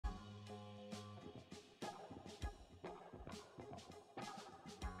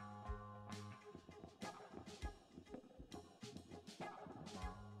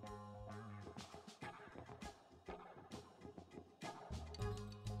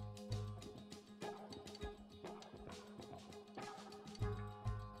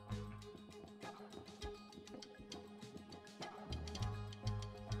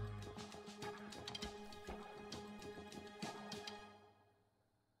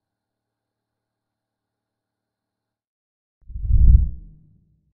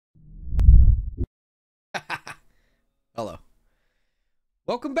Hello.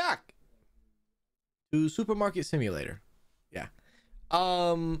 Welcome back to Supermarket Simulator. Yeah.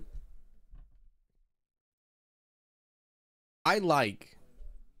 I like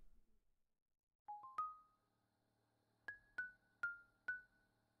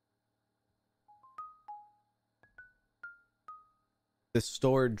the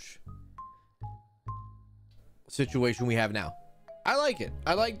storage situation we have now. I like it.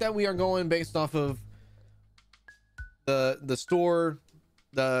 I like that we are going based off of the store,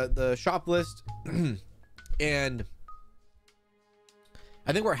 the shop list, and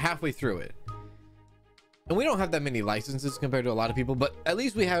I think we're halfway through it. And we don't have that many licenses compared to a lot of people, but at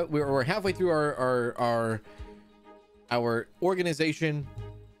least we're halfway through our organization,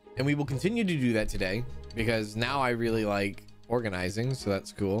 and we will continue to do that today because now I really like organizing, so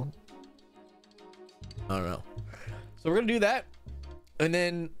that's cool. I don't know. So we're gonna do that, and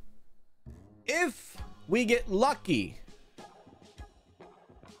then if we get lucky,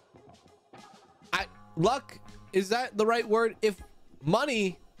 luck, is that the right word? If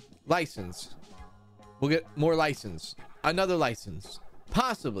money, license, we'll get more license, another license,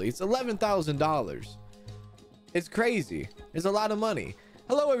 possibly. It's $11,000. It's crazy. It's a lot of money.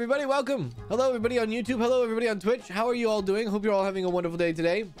 Hello everybody, welcome. Hello everybody on YouTube. Hello everybody on Twitch. How are you all doing? Hope you're all having a wonderful day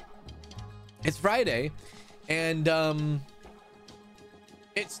today. It's Friday, and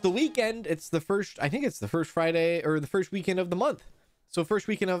it's the weekend. It's the first, I think it's the first Friday or the first weekend of the month. So first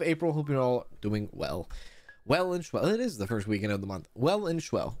weekend of April. Hope you're all doing well. Well and swell. It is the first weekend of the month. Well and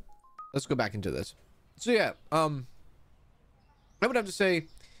swell. Let's go back into this. So yeah, I would have to say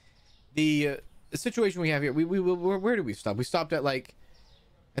the situation we have here, where did we stop? We stopped at, like,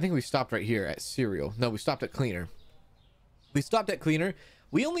 I think we stopped right here at cereal. No, we stopped at cleaner. We stopped at cleaner.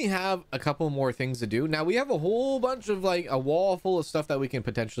 We only have a couple more things to do. Now we have a whole bunch of, like, a wall full of stuff that we can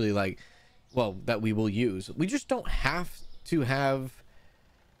potentially, like, well, that we will use. We just don't have to have,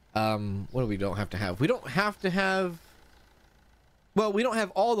 what do we don't have to have? We don't have to have, well, we don't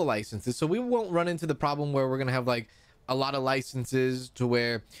have all the licenses, so we won't run into the problem where we're gonna have, like, a lot of licenses to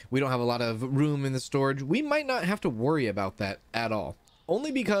where we don't have a lot of room in the storage. We might not have to worry about that at all,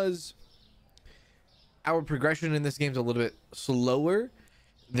 only because our progression in this game is a little bit slower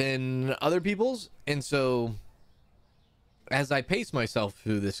than other people's, and so as I pace myself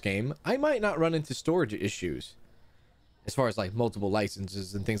through this game, I might not run into storage issues as far as, like, multiple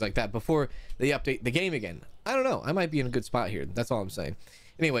licenses and things like that before they update the game again. I don't know, I might be in a good spot here. That's all I'm saying.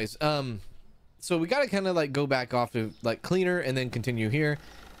 Anyways, so we gotta kind of, like, go back off to, like, cleaner and then continue here.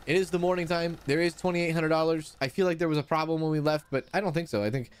 It is the morning time. There is $2,800. I feel like there was a problem when we left, but I don't think so. I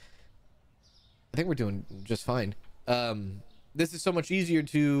think we're doing just fine. This is so much easier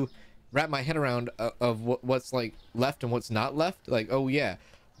to wrap my head around of what's, like, left and what's not left. Like, oh yeah,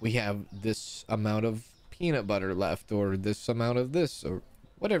 we have this amount of peanut butter left, or this amount of this, or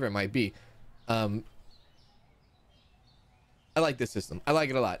whatever it might be. I like this system. I like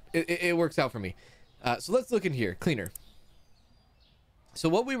it a lot. It works out for me. So let's look in here. Cleaner. So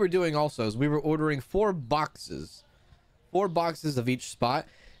what we were doing also is we were ordering 4 boxes of each spot.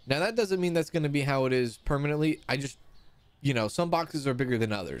 Now that doesn't mean that's going to be how it is permanently. I just, you know, some boxes are bigger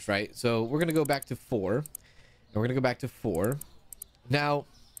than others, right? So we're going to go back to 4, and we're going to go back to 4. Now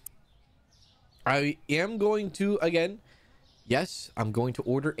I am going to, again, yes, I'm going to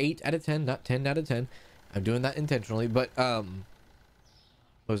order 8 out of 10, not 10 out of 10. I'm doing that intentionally, but what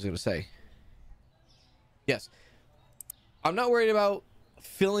was I going to say? Yes, I'm not worried about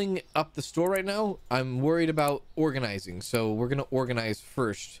filling up the store right now. I'm worried about organizing. So we're going to organize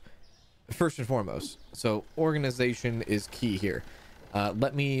first and foremost. So organization is key here.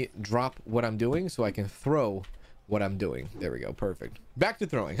 Let me drop what I'm doing so I can throw what I'm doing. There we go. Perfect. Back to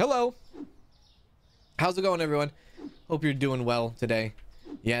throwing. Hello. How's it going, everyone? Hope you're doing well today.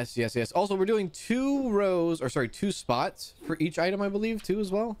 Yes. Also, we're doing 2 spots for each item, I believe. 2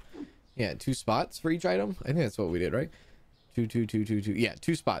 as well. Yeah, 2 spots for each item. I think that's what we did, right? 2. Yeah,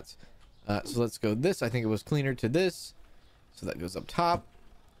 2 spots. So let's go this. I think it was cleaner to this. So that goes up top.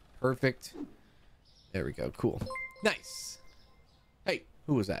 Perfect. There we go. Cool. Nice. Hey,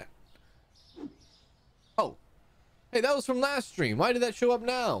 who was that? Oh. Hey, that was from last stream. Why did that show up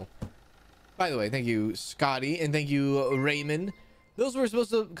now? By the way, thank you, Scotty, and thank you, Raymond. Those were supposed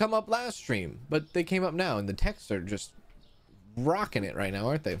to come up last stream, but they came up now, and the texts are just rocking it right now,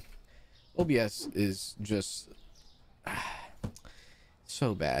 aren't they? OBS is just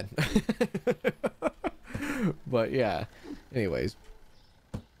so bad. But yeah, anyways,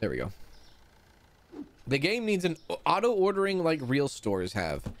 there we go. The game needs an auto ordering like real stores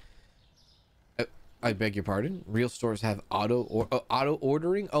have. I beg your pardon. Real stores have auto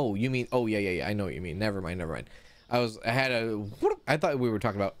ordering. Oh, you mean, oh yeah, I know what you mean. Never mind. I thought we were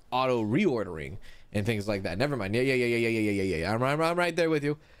talking about auto reordering and things like that. Never mind. Yeah. I'm right there with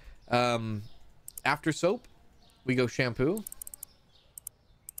you. After soap, we go shampoo.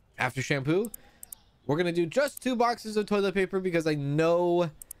 After shampoo, we're gonna do just 2 boxes of toilet paper because I know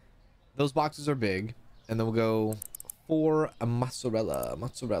those boxes are big. And then we'll go for a mozzarella.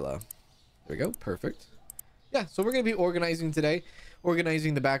 There we go. Perfect. Yeah, so we're gonna be organizing today,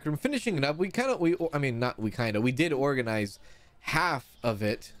 organizing the back room, finishing it up. We did organize half of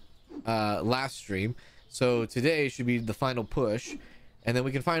it last stream, so today should be the final push, and then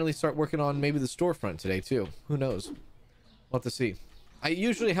we can finally start working on maybe the storefront today too. Who knows? We'll have to see. I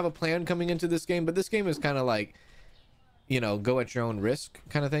usually have a plan coming into this game, but this game is kind of like, you know, go at your own risk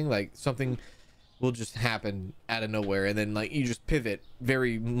kind of thing. Like something will just happen out of nowhere, and then like you just pivot,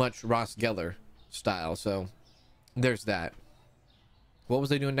 very much Ross Geller style. So there's that. What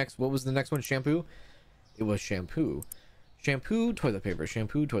was I doing next? What was the next one? Shampoo. It was shampoo, toilet paper,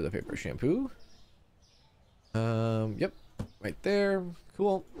 shampoo, toilet paper, shampoo. Yep, right there.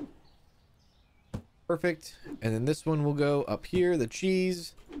 Cool. Perfect. And then this one will go up here, the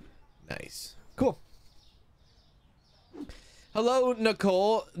cheese. Nice. Cool. Hello,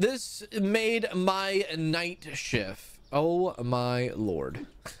 Nicole. This made my night shift. Oh my lord.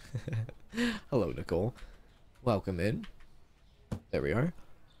 Hello, Nicole. Welcome in. There we are.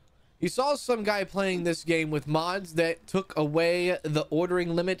 You saw some guy playing this game with mods that took away the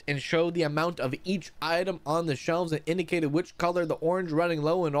ordering limit and showed the amount of each item on the shelves and indicated which color, the orange running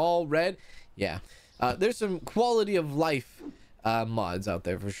low and all red. Yeah. There's some quality of life mods out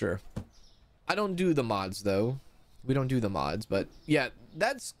there for sure. I don't do the mods though. We don't do the mods, but yeah,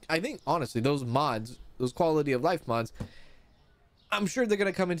 that's, I think honestly, those mods, those quality of life mods, I'm sure they're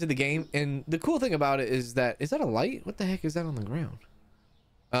gonna come into the game. And the cool thing about it is that, is that a light? What the heck is that on the ground?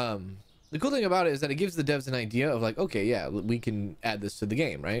 The cool thing about it is that it gives the devs an idea of like, okay, yeah, we can add this to the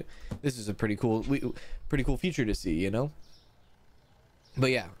game, right? This is a pretty cool feature to see, you know.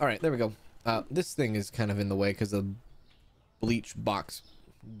 But yeah, all right, there we go. This thing is kind of in the way because the bleach box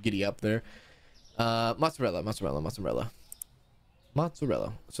giddy up there. Mozzarella.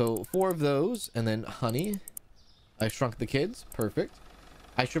 So 4 of those, and then honey. I shrunk the kids. Perfect.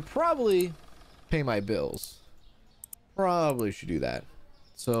 I should probably pay my bills. Probably should do that.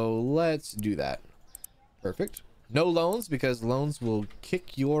 So let's do that. Perfect. No loans, because loans will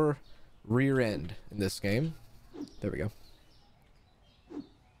kick your rear end in this game. There we go.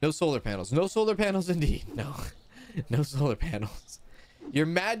 No solar panels. No solar panels indeed. No. No solar panels. You're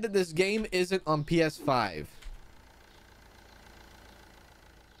mad that this game isn't on PS5.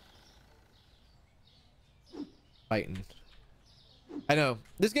 Fighting. I know.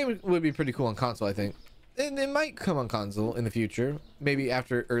 This game would be pretty cool on console, I think. And it might come on console in the future. Maybe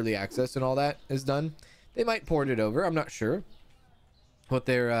after early access and all that is done. They might port it over. I'm not sure what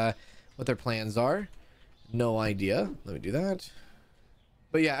their plans are. No idea. Let me do that.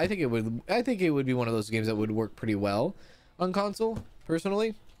 But yeah, I think it would be one of those games that would work pretty well on console,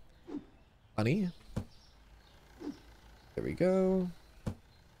 personally. Honey. There we go.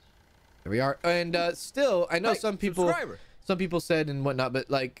 There we are. And still, I know some people said and whatnot, but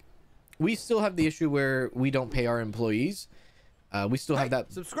like, we still have the issue where we don't pay our employees. We still have that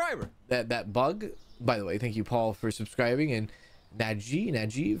that bug. By the way, thank you, Paul, for subscribing, and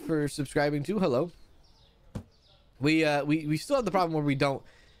Naji for subscribing too. Hello. We still have the problem where we don't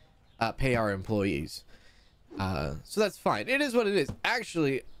pay our employees. So that's fine. It is what it is.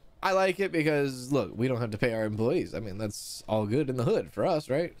 Actually, I like it because look, we don't have to pay our employees. I mean, that's all good in the hood for us,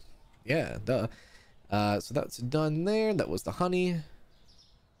 right? Yeah, duh. So that's done there. That was the honey.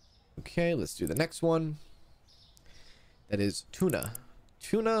 Okay, let's do the next one. That is tuna.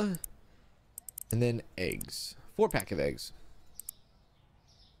 And then eggs. 4-pack of eggs.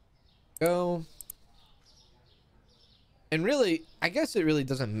 Go. And really, I guess it really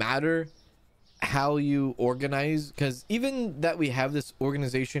doesn't matter how you organize, because even that we have this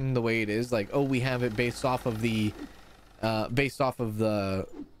organization the way it is, like, oh, we have it based off of the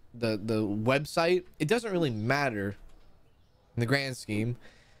website, it doesn't really matter in the grand scheme.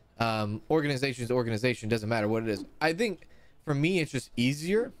 Organization is organization, doesn't matter what it is. I think for me it's just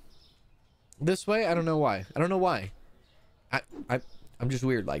easier this way. I don't know why. I'm just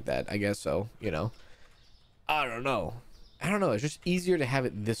weird like that, I guess. So, you know, I don't know, it's just easier to have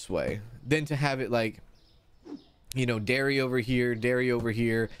it this way than to have it like, you know, dairy over here,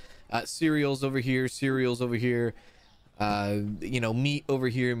 cereals over here, you know, meat over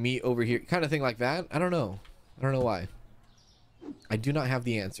here, kind of thing like that. I don't know why. I do not have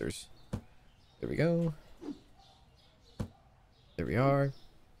the answers. There we go. There we are.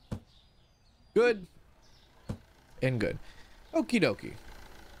 Good. and good. Okie dokie.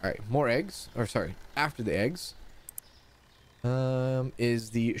 All right, more eggs, or sorry, after the eggs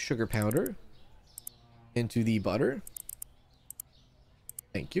is the sugar powder into the butter.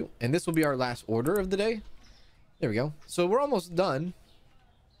 Thank you. And this will be our last order of the day. There we go. So we're almost done.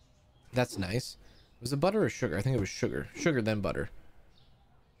 That's nice. Was it butter or sugar? I think it was sugar. Sugar, then butter.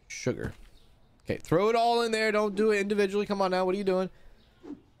 Sugar. Okay, throw it all in there. Don't do it individually. Come on now. What are you doing?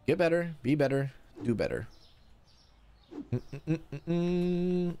 Get better. Be better. Do better.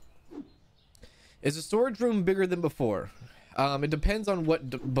 Is the storage room bigger than before? It depends on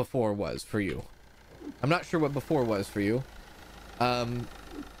what before was for you. I'm not sure what before was for you.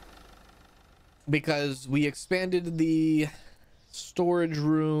 Because we expanded the storage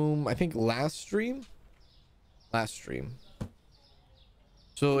room, I think last stream.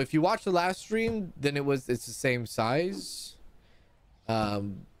 So if you watch the last stream, then it's the same size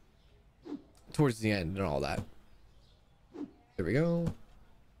towards the end and all that. There we go.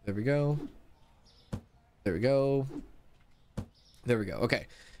 There we go. There we go. There we go. Okay,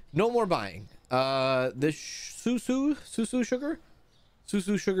 no more buying. This Susu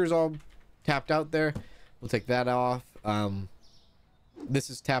sugar is all tapped out there. We'll take that off.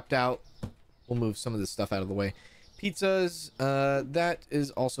 This is tapped out. We'll move some of this stuff out of the way. Pizzas, that is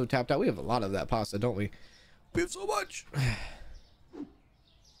also tapped out. We have a lot of that pasta, don't we? We have so much.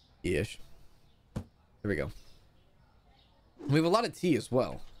 Ish. There we go. We have a lot of tea as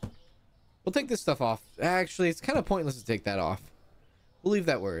well. We'll take this stuff off. Actually, it's kind of pointless to take that off. We'll leave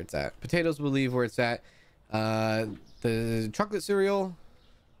that where it's at. Potatoes we'll leave where it's at. The chocolate cereal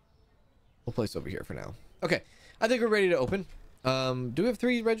we'll place over here for now. Okay, I think we're ready to open. Do we have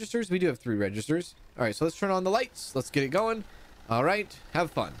 3 registers? We do have 3 registers. All right, so let's turn on the lights. Let's get it going. All right,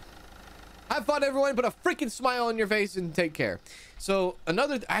 have fun. Have fun, everyone. Put a freaking smile on your face and take care. So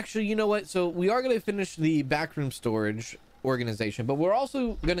actually, you know what? So we are going to finish the backroom storage organization, but we're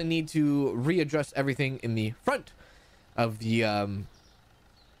also going to need to readjust everything in the front of the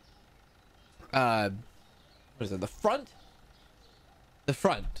what is it? The front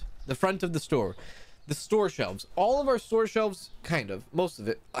of the store. The store shelves. All of our store shelves, kind of, most of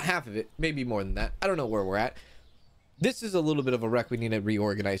it, half of it, maybe more than that. I don't know where we're at. This is a little bit of a wreck. We need to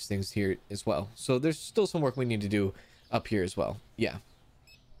reorganize things here as well. So there's still some work we need to do up here as well. Yeah.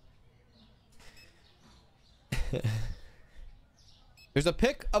 There's a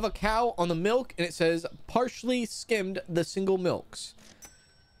pic of a cow on the milk and it says partially skimmed the single milks.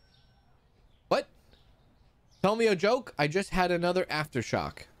 What? Tell me a joke. I just had another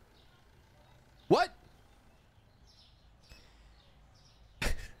aftershock. What?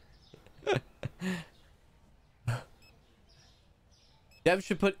 Dev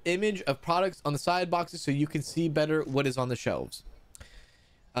should put image of products on the side boxes so you can see better what is on the shelves.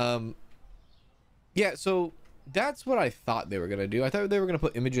 Yeah, so that's what I thought they were gonna do. I thought they were gonna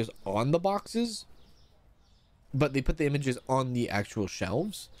put images on the boxes, but they put the images on the actual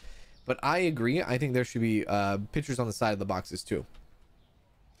shelves. But I agree. I think there should be pictures on the side of the boxes too.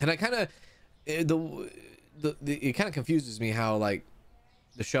 And I kind of it kind of confuses me how like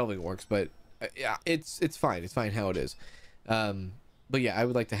the shelving works, but yeah, it's fine. It's fine how it is. But yeah, I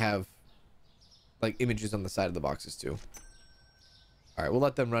would like to have like images on the side of the boxes too. All right, we'll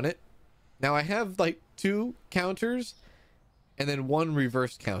let them run it. Now I have like 2 counters and then 1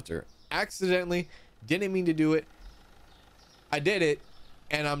 reverse counter. Accidentally, didn't mean to do it. I did it,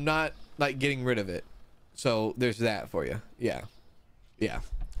 and I'm not like getting rid of it. So there's that for you. Yeah. Yeah.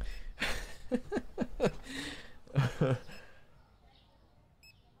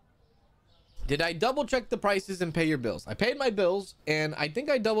 Did I double check the prices and pay your bills? I paid my bills, and I think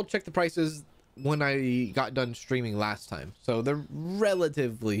I double checked the prices when I got done streaming last time. So they're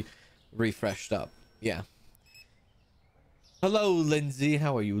relatively refreshed up. Yeah. Hello, Lindsay.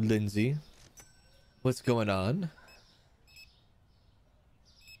 How are you, Lindsay? What's going on?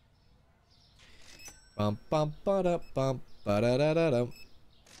 Bum bum ba da bum ba da da da dum.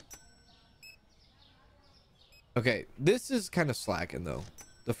 Okay, this is kind of slacking though.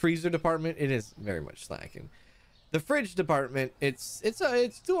 The freezer department, it is very much slacking. The fridge department, it's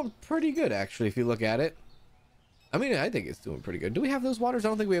doing pretty good actually if you look at it. I mean, I think it's doing pretty good. Do we have those waters? I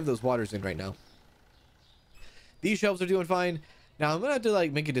don't think we have those waters in right now. These shelves are doing fine. Now I'm gonna have to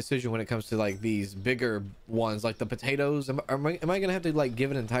like make a decision when it comes to like these bigger ones, like the potatoes. Am I gonna have to like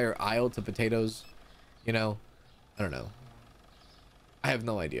give an entire aisle to potatoes? You know, I don't know. I have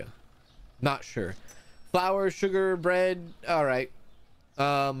no idea. Not sure. Flour, sugar, bread. All right.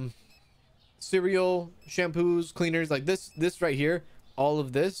 Cereal, shampoos, cleaners, like this right here, all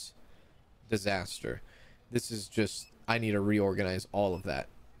of this, disaster. This is just, I need to reorganize all of that,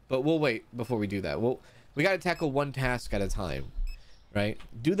 but we'll wait before we do that. Well, We got to tackle one task at a time, right?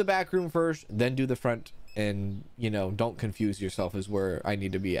 Do the back room first, then do the front, and you know, don't confuse yourself is where I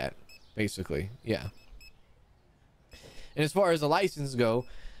need to be at, basically. Yeah. And as far as the license go,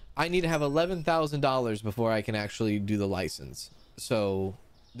 I need to have $11,000 before I can actually do the license. So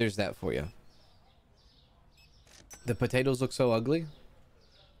there's that for you. The potatoes look so ugly.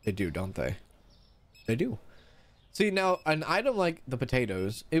 They do, don't they? They do. See, now an item like the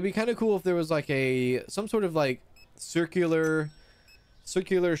potatoes, it'd be kind of cool if there was like some sort of like circular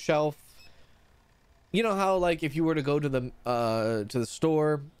shelf. You know how like if you were to go to the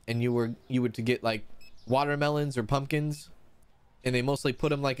store and you were to get like watermelons or pumpkins, and they mostly put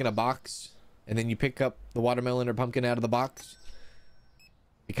them like in a box, and then you pick up the watermelon or pumpkin out of the box.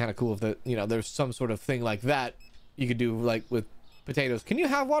 Be kind of cool if there's some sort of thing like that you could do like with potatoes. Can you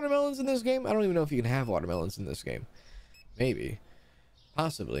have watermelons in this game? I don't even know if you can have watermelons in this game. Maybe,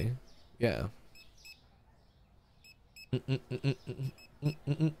 possibly, yeah. You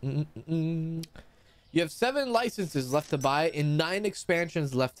have 7 licenses left to buy and 9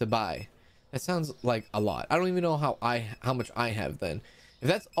 expansions left to buy. That sounds like a lot. I don't even know how much I have then. If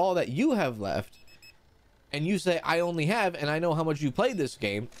that's all that you have left, and you say I only have, and I know how much you played this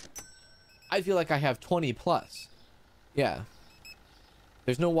game, I feel like I have 20 plus. Yeah.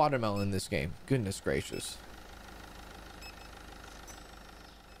 There's no watermelon in this game. Goodness gracious.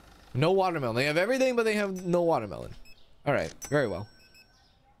 No watermelon. They have everything, but they have no watermelon. All right. Very well.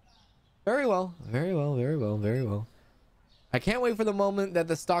 Very well. Very well. Very well. Very well. I can't wait for the moment that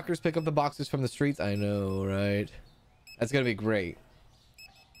the stalkers pick up the boxes from the streets. I know, right? That's going to be great.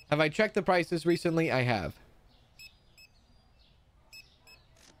 Have I checked the prices recently? I have.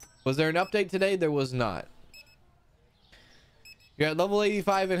 Was there an update today? There was not. You're at level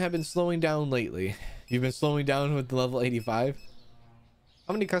 85 and have been slowing down lately. You've been slowing down with the level 85?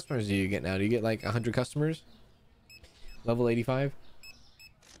 How many customers do you get now? Do you get like 100 customers? Level 85?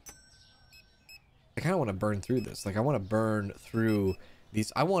 I kind of want to burn through this. Like I want to burn through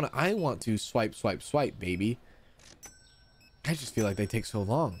these. I want to swipe, baby. I just feel like they take so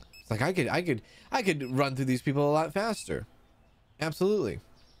long. It's like I could run through these people a lot faster. Absolutely.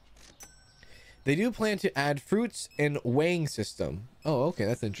 They do plan to add fruits and weighing system. Oh, okay,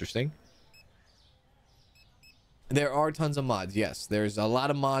 that's interesting. There are tons of mods. Yes, there's a lot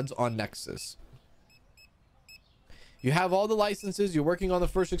of mods on Nexus. You have all the licenses. You're working on the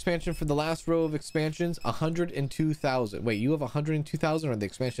first expansion for the last row of expansions. 102,000. Wait, you have 102,000 or the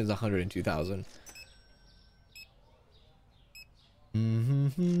expansion is 102,000?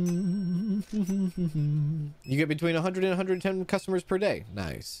 You get between 100 and 110 customers per day.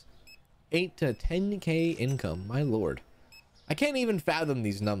 Nice. 8 to 10k income. My lord. I can't even fathom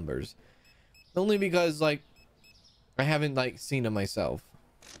these numbers. Only because like I haven't like seen them myself.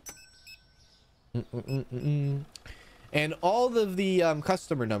 And all of the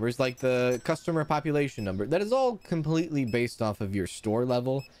customer numbers, like the customer population number, that is all completely based off of your store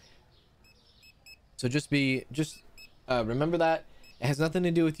level. So just remember that. It has nothing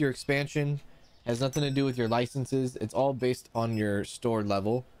to do with your expansion. It has nothing to do with your licenses. It's all based on your store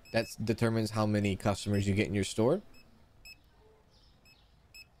level. That determines how many customers you get in your store.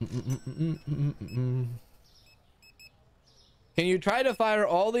 Can you try to fire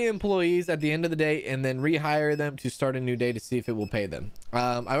all the employees at the end of the day and then rehire them to start a new day to see if it will pay them?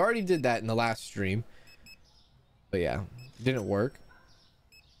 I already did that in the last stream. But yeah, it didn't work.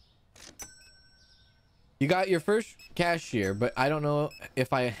 You got your first cashier, but I don't know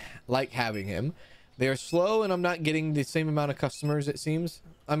if I like having him. They are slow and I'm not getting the same amount of customers, it seems.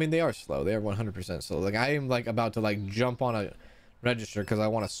 I mean, they are slow. They are 100% slow. Like, I am, like, about to, like, jump on a register because I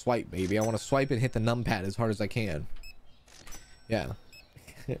want to swipe, baby. I want to swipe and hit the numpad as hard as I can. Yeah.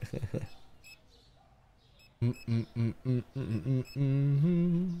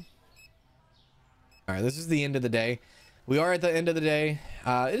 Alright, this is the end of the day. We are at the end of the day.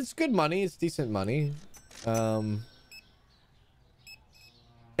 It's good money. It's decent money. Yeah,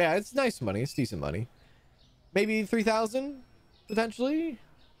 it's nice money. It's decent money. Maybe 3,000 potentially.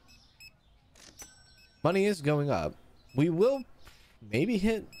 Money is going up. We will maybe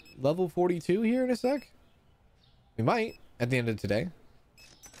hit level 42 here in a sec. We might at the end of today.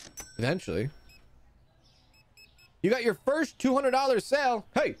 Potentially. You got your first $200 sale.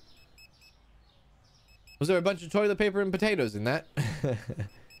 Hey, was there a bunch of toilet paper and potatoes in that?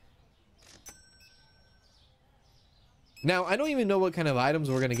 Now, I don't even know what kind of items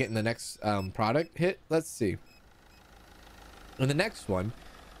we're going to get in the next product hit. Let's see. In the next one,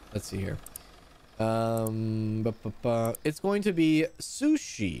 let's see here. It's going to be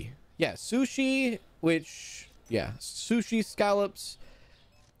sushi. Yeah, sushi, which, yeah, sushi scallops,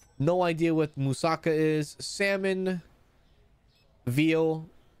 No idea what moussaka is. Salmon, veal.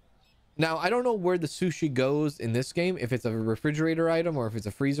 Now, I don't know where the sushi goes in this game, if it's a refrigerator item or if it's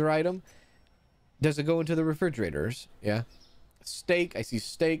a freezer item. Does it go into the refrigerators? Yeah. Steak. I see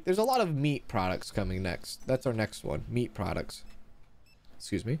steak. There's a lot of meat products coming next. That's our next one. Meat products.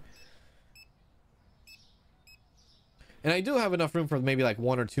 Excuse me. And I do have enough room for maybe like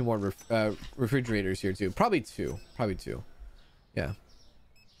 1 or 2 more refrigerators here too. Probably two. Probably 2. Yeah.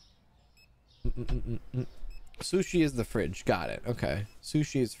 Sushi is the fridge. Got it. Okay.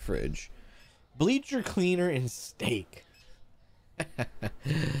 Sushi is fridge. Bleacher cleaner and steak.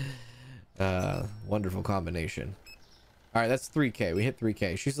 Wonderful combination. All right, that's 3K. We hit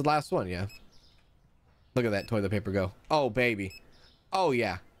 3K. She's the last one, yeah. Look at that toilet paper go. Oh, baby. Oh,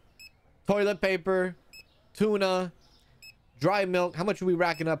 yeah. Toilet paper, tuna, dry milk. How much are we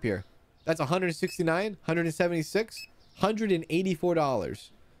racking up here? That's 169, 176, $184.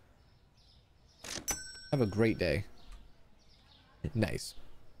 Have a great day. Nice.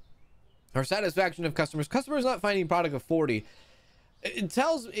 Our satisfaction of customers. Customers not finding product of 40.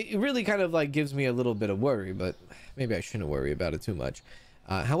 It really kind of like gives me a little bit of worry, but maybe I shouldn't worry about it too much.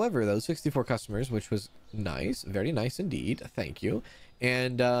 However, those 64 customers, which was nice, very nice indeed. Thank you.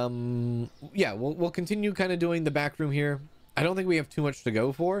 And yeah, we'll continue kind of doing the back room here. I don't think we have too much to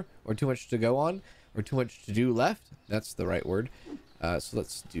go for, or too much to go on, or too much to do left. That's the right word. So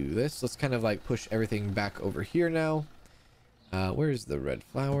let's do this. Let's kind of like push everything back over here now. Where's the red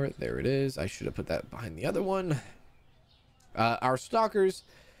flower? There it is. I should have put that behind the other one. Our stalkers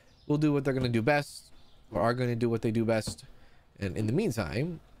will do what they're going to do best, or are going to do what they do best. And in the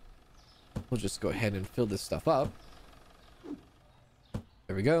meantime, we'll just go ahead and fill this stuff up.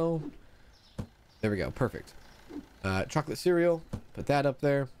 There we go. There we go. Perfect. Chocolate cereal. Put that up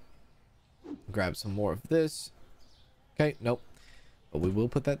there. Grab some more of this. Okay. Nope. But we will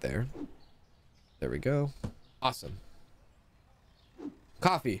put that there. There we go. Awesome.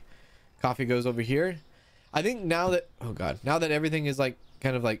 Coffee. Coffee goes over here. I think now that, oh god, now that everything is like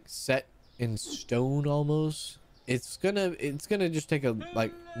kind of like set in stone almost, it's gonna just take a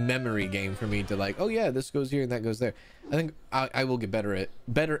like memory game for me to like, oh yeah, this goes here and that goes there. I think I will get better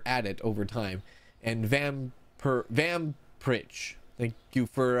at it over time. And Vamprich, thank you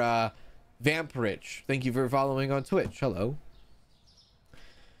for Vamprich, thank you for following on Twitch. Hello.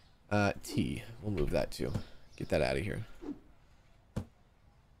 Tea, we'll move that too. Get that out of here.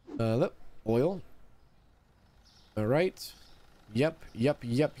 Oil. All right. Yep.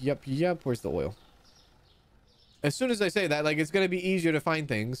 Where's the oil? As soon as I say that, like, it's gonna be easier to find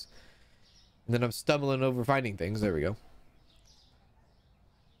things, and then I'm stumbling over finding things. There we go.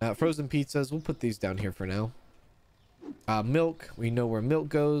 Frozen pizzas, we'll put these down here for now. Milk, we know where milk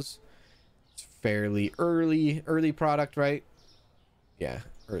goes. It's fairly early product, right? Yeah,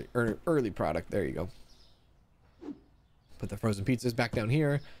 early product. There you go. Put the frozen pizzas back down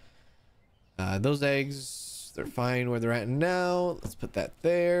here. Those eggs, they're fine where they're at now. Let's put that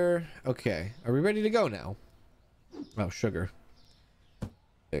there. Okay, are we ready to go now? Oh, sugar.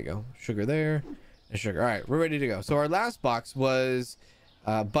 There you go. Sugar there and sugar. All right, we're ready to go. So our last box was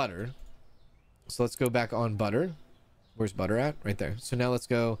butter. So let's go back on butter. Where's butter at? Right there. So now let's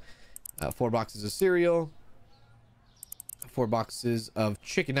go 4 boxes of cereal, 4 boxes of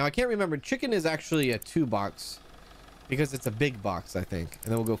chicken. Now I can't remember. Chicken is actually a 2 box because it's a big box, I think.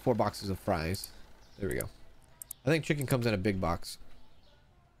 And then we'll go 4 boxes of fries. There we go. I think chicken comes in a big box.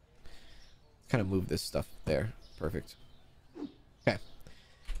 Kind of move this stuff there. Perfect. Okay.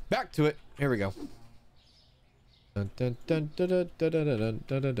 Back to it. Here we go. Hello,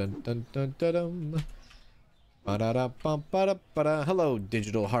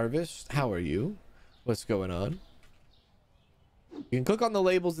 Digital Harvest. How are you? What's going on? You can click on the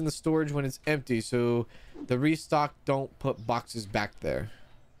labels in the storage when it's empty, so the restock don't put boxes back there.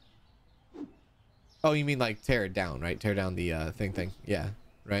 Oh, you mean like tear it down, right? Tear down the thing. Yeah,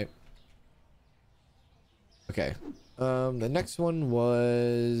 right. Okay. The next one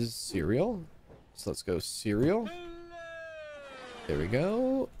was cereal. So let's go cereal. There we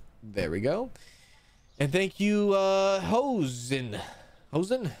go. There we go. And thank you, Hosen,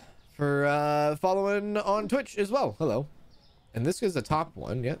 for following on Twitch as well. Hello. And this is the top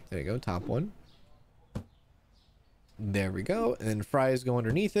one. Yep, there you go. Top one. There we go. And then fries go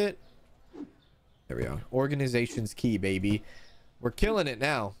underneath it. There we go. Organization's key, baby. We're killing it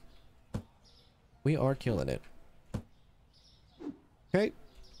now. We are killing it. Okay.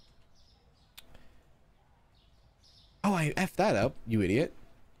 Oh, I effed that up, you idiot.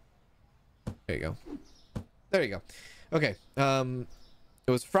 There you go. There you go. Okay.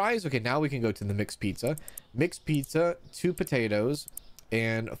 It was fries. Okay, now we can go to the mixed pizza. Mixed pizza, 2 potatoes,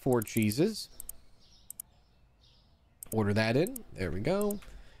 and 4 cheeses. Order that in. There we go.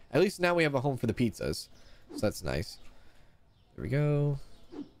 At least now we have a home for the pizzas, so that's nice. There we go.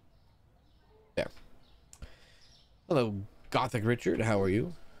 There. Hello, Gothic Richard. How are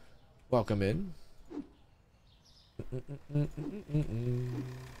you? Welcome in.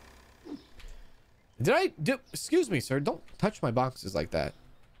 Did I do? Excuse me, sir. Don't touch my boxes like that.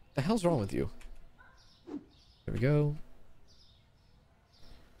 What the hell's wrong with you? There we go.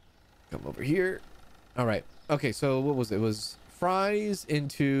 Come over here. All right. Okay. So what was it? It was fries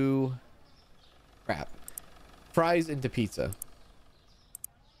into crap. Fries into pizza.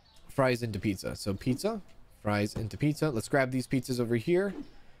 Fries into pizza. So pizza, fries into pizza. Let's grab these pizzas over here.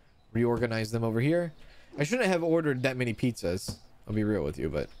 Reorganize them over here. I shouldn't have ordered that many pizzas. I'll be real with you,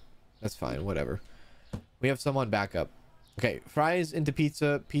 but that's fine. Whatever. We have some on backup. Okay. Fries into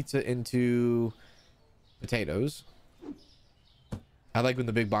pizza. Pizza into potatoes. I like when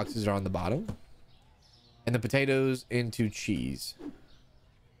the big boxes are on the bottom. And the potatoes into cheese.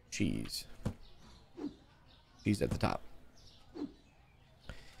 Cheese. Cheese at the top.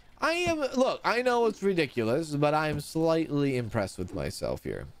 Look, I know it's ridiculous, but I am slightly impressed with myself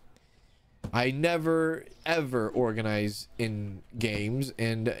here. I never, ever organize in games,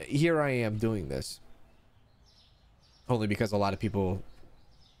 and here I am doing this. Only because a lot of people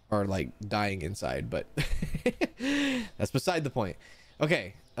are, like, dying inside, but that's beside the point.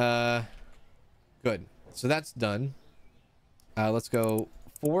 Okay, good. So that's done. Let's go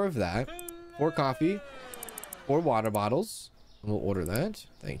 4 of that. 4 coffee. 4 water bottles. We'll order that.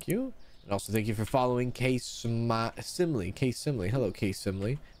 Thank you. And also thank you for following Simley. K Simley. Hello, K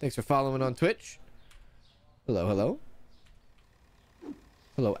Simley. Thanks for following on Twitch. Hello, hello.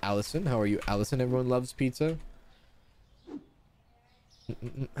 Hello, Allison. How are you, Allison? Everyone loves pizza.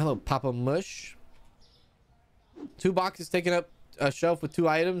 Hello, Papa Mush. 2 boxes taking up a shelf with 2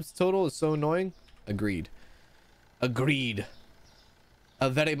 items total is so annoying. Agreed. Agreed.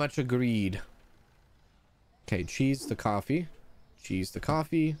 Very much agreed. Okay, cheese to coffee. Cheese to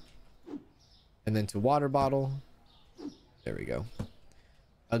coffee. And then to water bottle. There we go.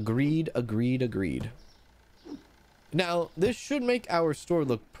 Agreed, agreed, agreed. Now, this should make our store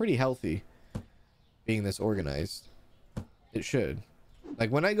look pretty healthy. Being this organized. It should.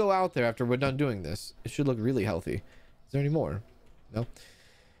 Like, when I go out there after we're done doing this, it should look really healthy. Is there any more? No?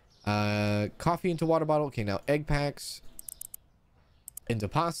 Coffee into water bottle. Okay, now egg packs. Into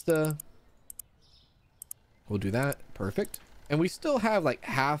pasta. We'll do that. Perfect. And we still have like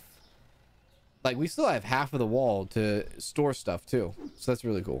half. Like, we still have half of the wall to store stuff too. So that's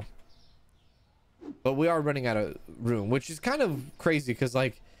really cool. But we are running out of room, which is kind of crazy because,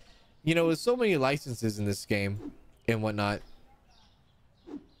 like, you know, with so many licenses in this game and whatnot,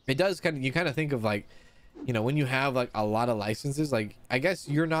 it does kind of, you kind of think of, like, you know, when you have like a lot of licenses, like, I guess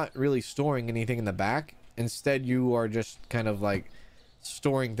you're not really storing anything in the back. Instead, you are just kind of like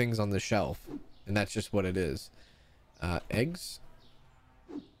storing things on the shelf, and that's just what it is. Eggs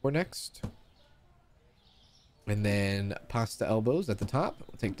for next. And then pasta elbows at the top.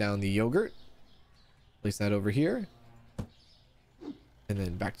 We'll take down the yogurt. Place that over here. And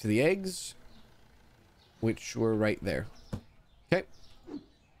then back to the eggs, which were right there. Okay.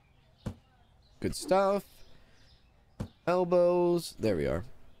 Good stuff. Elbows. There we are.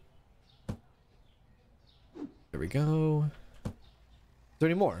 There we go. Is there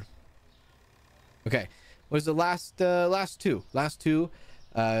any more? Okay. What is the last two? Last two.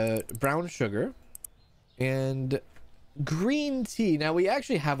 Brown sugar. And green tea. Now, we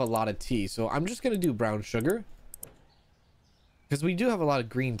actually have a lot of tea, so I'm just going to do brown sugar. Because we do have a lot of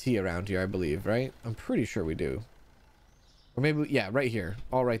green tea around here, I believe, right? I'm pretty sure we do. Or maybe, yeah, right here.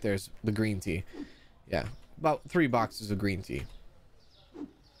 All right, there's the green tea. Yeah, about 3 boxes of green tea.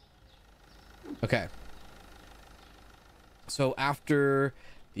 Okay. So after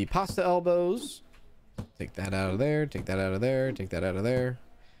the pasta elbows, take that out of there, take that out of there, take that out of there,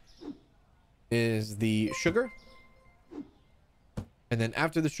 is the sugar. And then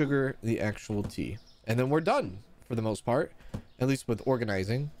after the sugar, the actual tea. And then we're done for the most part, at least with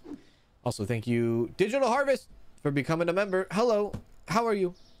organizing. Also, thank you, Digital Harvest, for becoming a member. Hello, how are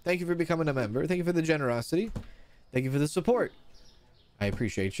you? Thank you for becoming a member. Thank you for the generosity. Thank you for the support. I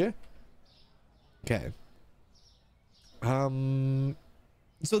appreciate you. Okay.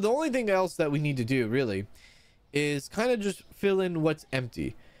 So the only thing else that we need to do really is kind of just fill in what's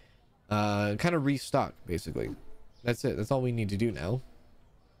empty. Kind of restock, basically. That's it. That's all we need to do now.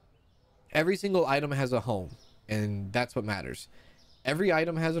 Every single item has a home, and that's what matters. Every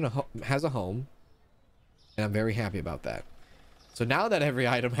item has a home, and I'm very happy about that. So now that every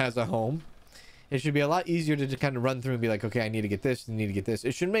item has a home, It should be a lot easier to kind of run through and be like, okay, I need to get this, I need to get this.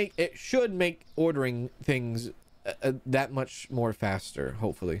 It should make ordering things that much more faster,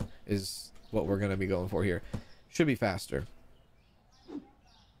 hopefully, is what we're going to be going for here. Should be faster.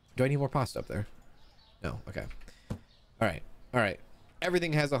 Do I need more pasta up there? No. Okay. All right. All right.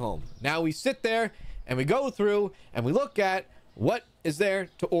 Everything has a home. Now we sit there and we go through and we look at what is there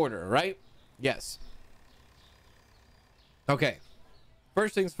to order, right? Yes. Okay.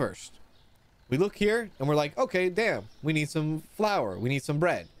 First things first. We look here and we're like, okay, damn, we need some flour. We need some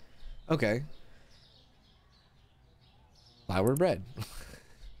bread. Okay. Flour, bread.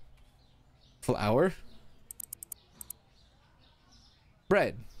 Flour.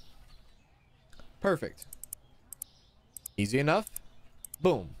 Bread. Perfect. Easy enough.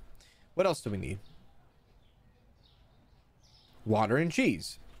 Boom. What else do we need? Water and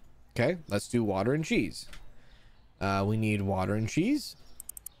cheese. Okay, let's do water and cheese. We need water and cheese.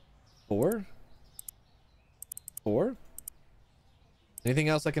 4. Anything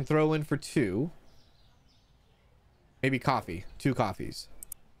else I can throw in for 2? Maybe coffee. 2 coffees.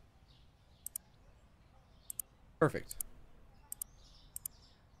 Perfect.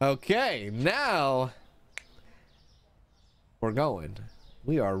 Okay, now we're going.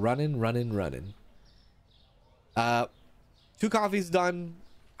 We are running. 2 coffees done.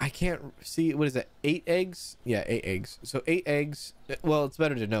 I can't see, what is it, 8 eggs? Yeah, 8 eggs. So 8 eggs. Well, it's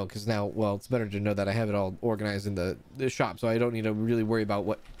better to know because now, well, it's better to know that I have it all organized in the shop, so I don't need to really worry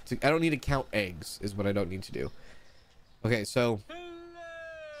about I don't need to count eggs is what I don't need to do. Okay, so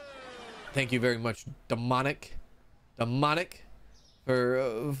thank you very much, Demonic,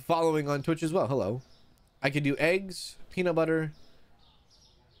 for following on Twitch as well. Hello. I could do eggs, peanut butter,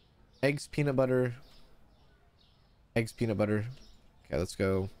 eggs, peanut butter, eggs, peanut butter. Okay, let's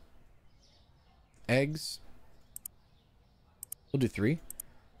go. Eggs. We'll do 3.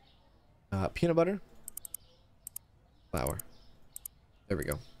 Peanut butter. Flour. There we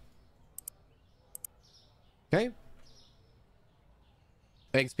go. Okay.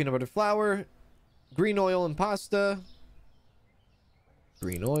 Eggs, peanut butter, flour. Green oil and pasta.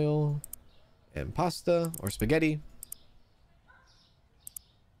 Green oil and pasta or spaghetti.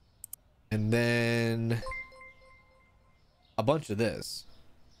 And then a bunch of this.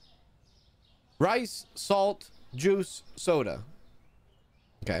 Rice, salt, juice, soda.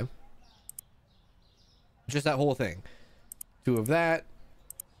 Okay. Just that whole thing. 2 of that.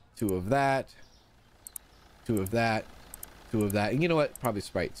 2 of that. 2 of that. 2 of that. And you know what? Probably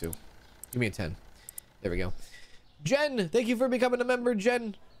Sprite too. Give me a 10. There we go. Jen, thank you for becoming a member,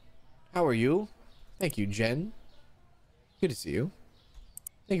 Jen. How are you? Thank you, Jen. Good to see you.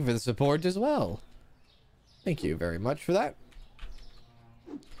 Thank you for the support as well. Thank you very much for that.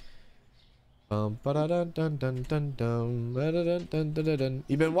 You've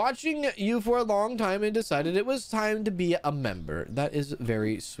been watching you for a long time and decided it was time to be a member. That is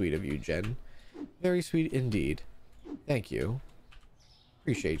very sweet of you, Jen. Very sweet indeed. Thank you.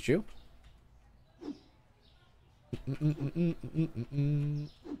 Appreciate you.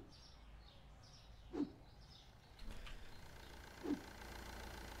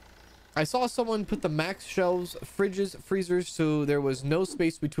 I saw someone put the max shelves, fridges, freezers, so there was no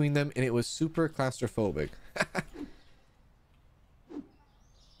space between them, and it was super claustrophobic.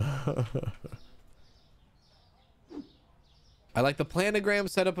 I like the planogram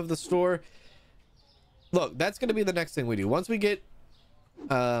setup of the store. Look, that's going to be the next thing we do. Once we get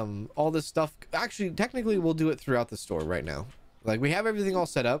all this stuff, actually, technically, we'll do it throughout the store right now. Like, we have everything all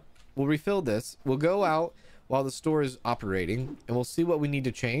set up. We'll refill this. We'll go out while the store is operating, and we'll see what we need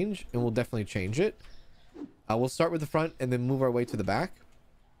to change, and we'll definitely change it. We'll start with the front and then move our way to the back.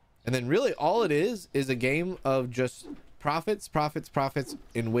 And then really all it is a game of just profits,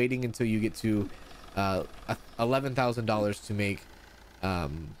 and waiting until you get to $11,000 to make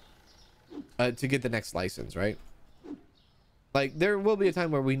to get the next license, right? Like, there will be a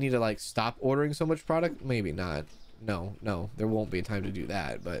time where we need to like stop ordering so much product. Maybe not. No, there won't be a time to do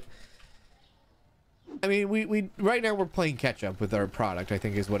that, but I mean, we right now we're playing catch up with our product, I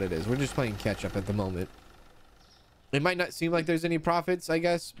think is what it is. We're just playing catch up at the moment. It might not seem like there's any profits, I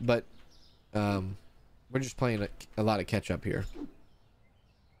guess, but we're just playing a lot of catch up here.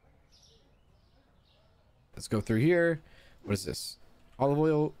 Let's go through here. What is this? Olive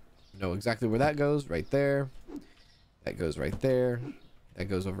oil. Know exactly where that goes. Right there. That goes right there. That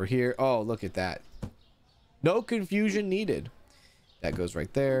goes over here. Oh, look at that. No confusion needed. That goes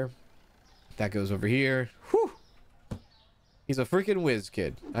right there. That goes over here. Whew. He's a freaking whiz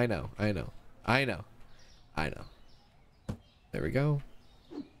kid. I know. There we go.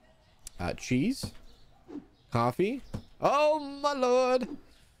 Cheese. Coffee. Oh my lord.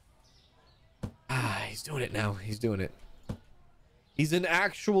 Ah, he's doing it now. He's doing it. He's an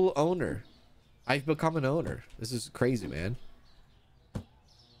actual owner. I've become an owner. This is crazy, man.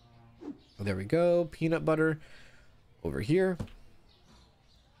 Oh, there we go. Peanut butter over here.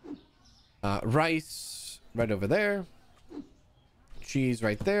 Rice right over there. Cheese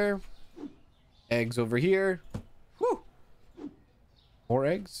right there. Eggs over here. Whew. More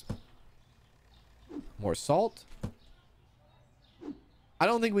eggs. More salt. I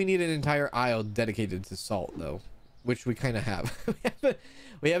don't think we need an entire aisle dedicated to salt, though, which we kind of have.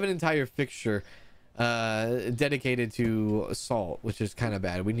 We have an entire fixture dedicated to salt, which is kind of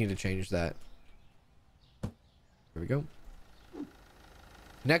bad. We need to change that. There we go.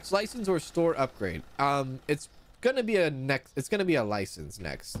 Next license or store upgrade. It's gonna be a license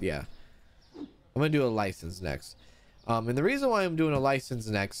next. Yeah, I'm gonna do a license next. And the reason why I'm doing a license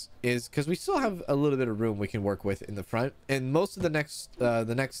next is because we still have a little bit of room we can work with in the front, and most of the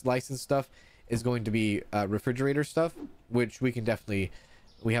next license stuff is going to be refrigerator stuff, which we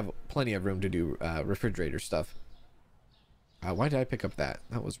have plenty of room to do refrigerator stuff. Why did I pick up that?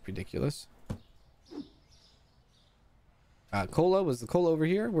 That was ridiculous. Cola, was the cola over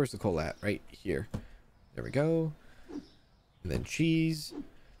here? Where's the cola at? Right here. There we go. And then cheese,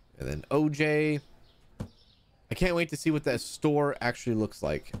 and then OJ. I can't wait to see what that store actually looks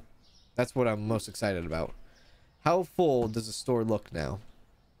like. That's what I'm most excited about. How full does the store look now?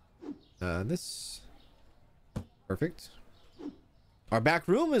 This. Perfect. Our back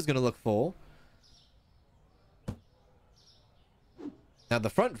room is going to look full. Now the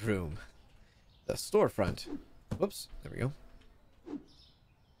front room. The storefront. Whoops. There we go.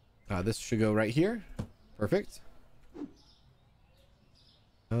 This should go right here. Perfect.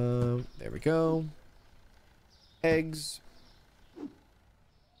 There we go. Eggs,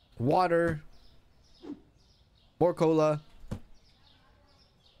 water, more cola,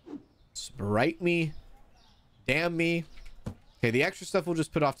 Sprite me, damn me. Okay, the extra stuff we'll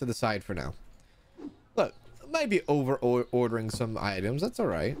just put off to the side for now. Look, might be over ordering some items. That's all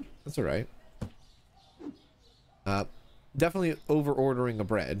right. That's all right. Definitely over ordering a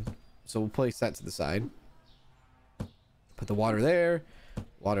bread, so we'll place that to the side. Put the water there,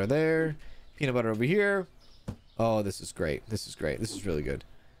 peanut butter over here. Oh, this is great. This is great. This is really good.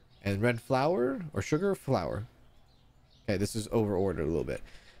 And red flour or sugar? Flour. Okay, this is over ordered a little bit.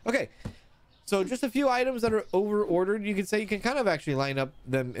 Okay, so just a few items that are over ordered. You could say you can kind of actually line up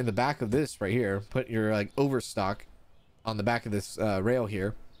them in the back of this right here. Put your like overstock on the back of this rail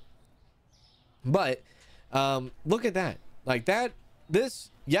here. But look at that. Like that. This.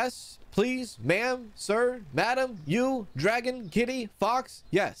 Yes, please, ma'am, sir, madam, you, dragon, kitty, fox.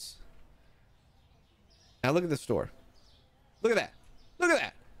 Yes. Now look at the store. Look at that. Look at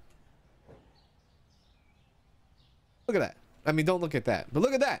that. Look at that. I mean, don't look at that, but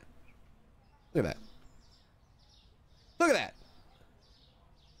look at that. Look at that. Look at that.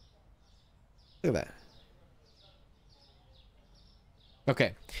 Look at that.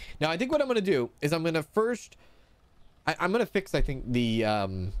 Okay. Now I think what I'm going to do is I'm going to first I'm going to fix, I think,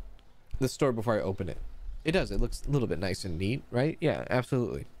 the store before I open it. It does. It looks a little bit nice and neat, right? Yeah,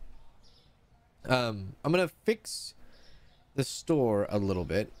 absolutely. I'm gonna fix the store a little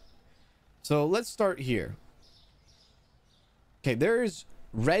bit, so let's start here. Okay, there's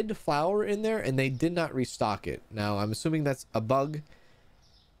red flour in there and they did not restock it. Now I'm assuming that's a bug.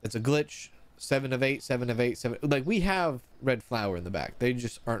 It's a glitch. 7 of 8, 7 of 8, 7. Like, we have red flour in the back, they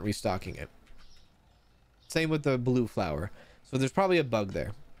just aren't restocking it. Same with the blue flour, so there's probably a bug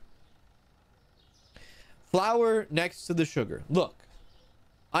there. Flour next to the sugar. Look,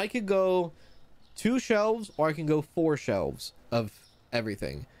 I could go 2 shelves or I can go 4 shelves of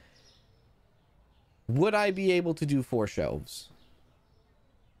everything. Would I be able to do 4 shelves?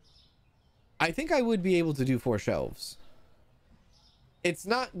 I think I would be able to do 4 shelves. It's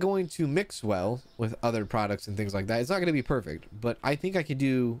not going to mix well with other products and things like that. It's not going to be perfect, but I think I could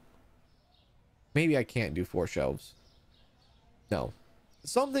do... Maybe I can't do 4 shelves. No.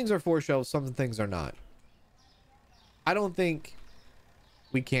 Some things are 4 shelves, some things are not. I don't think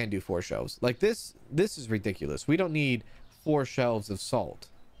we can do 4 shelves. Like this is ridiculous. We don't need 4 shelves of salt.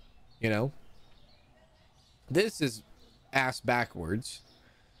 You know? This is ass backwards.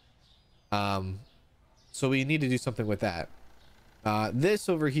 So we need to do something with that. This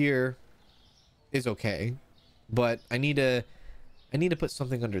over here is okay, but I need to put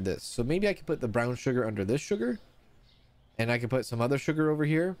something under this. So maybe I can put the brown sugar under this sugar, and I can put some other sugar over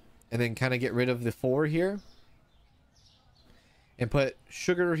here, and then kind of get rid of the 4 here, and put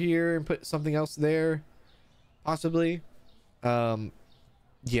sugar here and put something else there, possibly.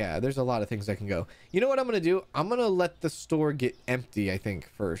 Yeah, there's a lot of things that can go. You know what I'm gonna do? I'm gonna let the store get empty, I think,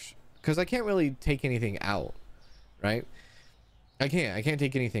 first. because I can't really take anything out, right? I can't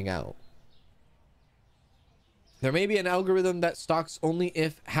take anything out. There may be an algorithm that stocks only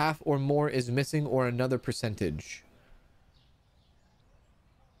if half or more is missing or another percentage.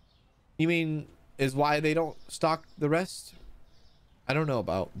 You mean is why they don't stock the rest? I don't know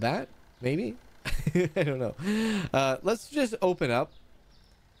about that. Maybe. I don't know. Let's just open up.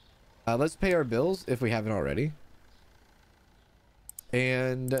 Let's pay our bills if we haven't already.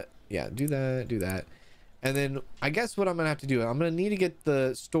 And yeah, do that. And then I guess what I'm gonna have to do, I'm gonna need to get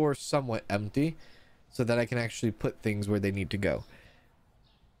the store somewhat empty so that I can actually put things where they need to go.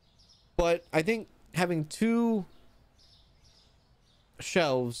 But I think having 2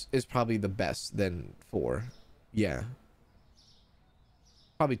 shelves is probably the best than 4. Yeah,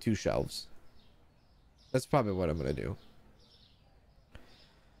 probably 2 shelves. That's probably what I'm gonna do.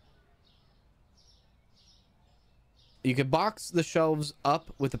 You can box the shelves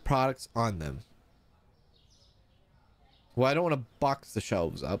up with the products on them. Well, I don't want to box the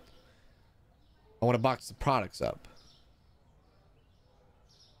shelves up. I want to box the products up.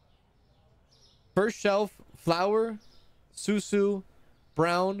 First shelf, flour, susu,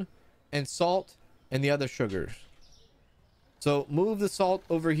 brown, and salt, and the other sugars. So move the salt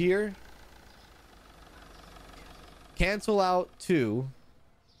over here. Cancel out 2.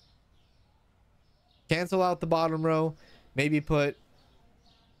 Cancel out the bottom row. Maybe put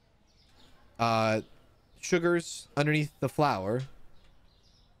sugars underneath the flour.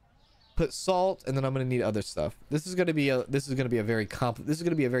 Put salt, and then I'm gonna need other stuff. This is gonna be a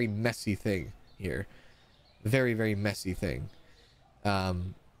very messy thing here. Very, very messy thing.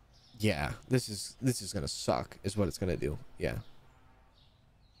 Yeah, this is gonna suck is what it's gonna do. Yeah,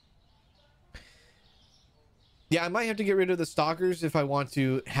 I might have to get rid of the stockers if I want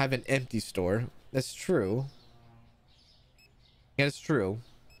to have an empty store. That's true. Yeah, it's true.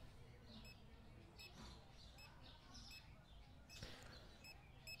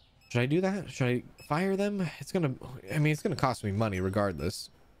 Should I do that? Should I fire them? It's gonna, I mean, it's gonna cost me money regardless.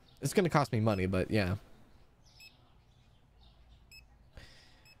 It's gonna cost me money, but yeah.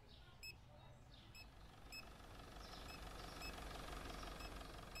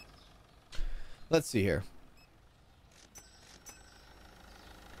 Let's see here.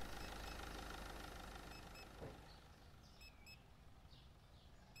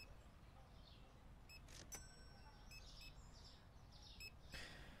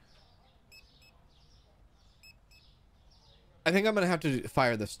 I think I'm gonna have to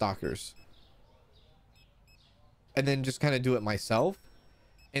fire the stalkers and then just kind of do it myself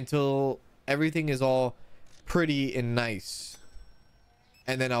until everything is all pretty and nice,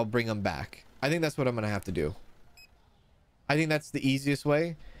 and then I'll bring them back. I think that's what I'm gonna have to do. I think that's the easiest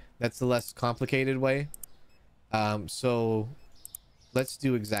way. That's the less complicated way. So let's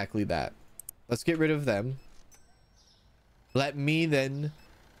do exactly that. Let's get rid of them. Let me then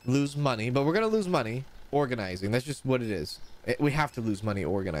lose money, but we're gonna lose money organizing. That's just what it is. We have to lose money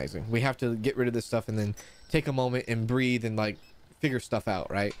organizing. We have to get rid of this stuff and then take a moment and breathe and like figure stuff out,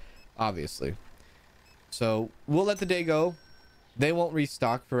 right? Obviously. So we'll let the day go. They won't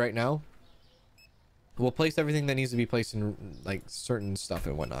restock for right now. We'll place everything that needs to be placed in like certain stuff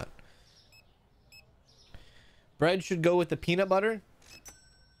and whatnot. Bread should go with the peanut butter.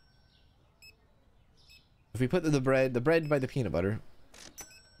 If we put the bread by the peanut butter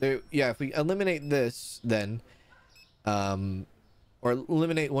there, yeah, if we eliminate this then or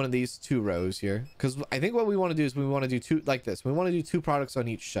eliminate one of these 2 rows here, because I think what we want to do is we want to do 2 like this. We want to do 2 products on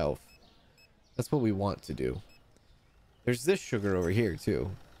each shelf. That's what we want to do. There's this sugar over here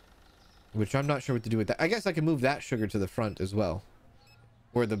too, which I'm not sure what to do with that. I guess I can move that sugar to the front as well,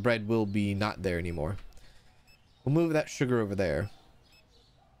 where the bread will be not there anymore. We'll move that sugar over there,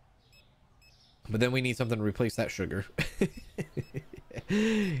 but then we need something to replace that sugar.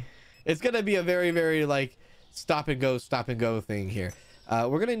 It's gonna be a very, very like stop and go thing here.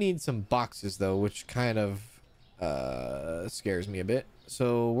 We're gonna need some boxes though, which kind of scares me a bit.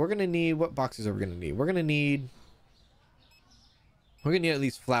 So we're gonna need, what boxes are we gonna need? We're gonna need at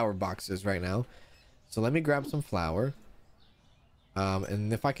least flour boxes right now. So let me grab some flour,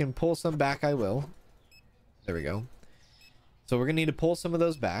 and if I can pull some back, I will. There we go. So we're gonna need to pull some of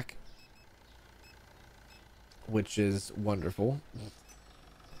those back, which is wonderful.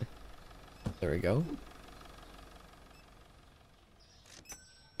 There we go.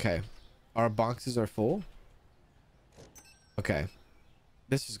 Okay, our boxes are full. Okay,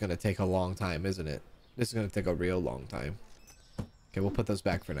 this is gonna take a long time, isn't it? This is gonna take a real long time. Okay, we'll put those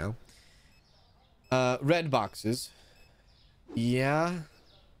back for now. Red boxes. Yeah,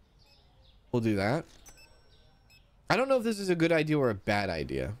 we'll do that. I don't know if this is a good idea or a bad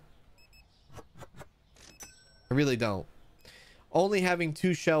idea. I really don't. Only having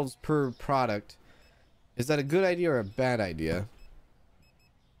 2 shelves per product, is that a good idea or a bad idea?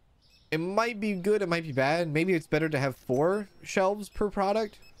 It might be good, it might be bad. Maybe it's better to have 4 shelves per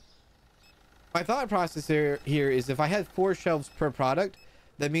product. My thought process here is if I had 4 shelves per product,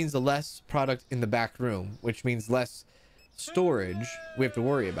 that means less product in the back room, which means less storage we have to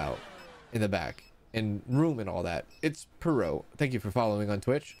worry about in the back and room and all that. It's per row. Thank you for following on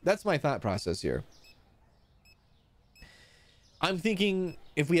Twitch. That's my thought process here. I'm thinking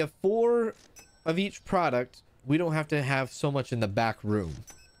if we have 4 of each product, we don't have to have so much in the back room.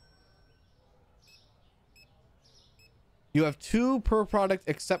 You have 2 per product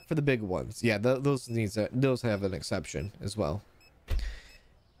except for the big ones. Yeah, those have an exception as well.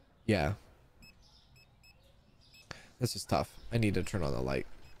 Yeah. This is tough. I need to turn on the light.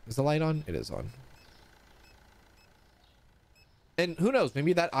 Is the light on? It is on. And who knows?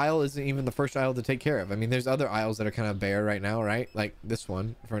 Maybe that aisle isn't even the first aisle to take care of. I mean, there's other aisles that are kind of bare right now, right? Like this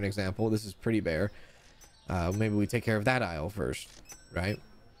one, for an example. This is pretty bare. Maybe we take care of that aisle first, right?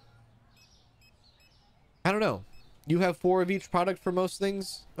 I don't know. You have 4 of each product for most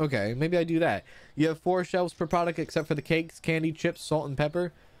things? Okay, maybe I do that. You have 4 shelves per product except for the cakes, candy, chips, salt, and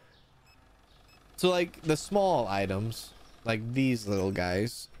pepper. So, like, the small items, like these little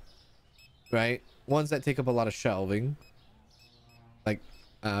guys, right? Ones that take up a lot of shelving. Like,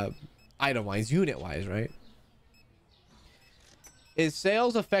 item-wise, unit-wise, right? Is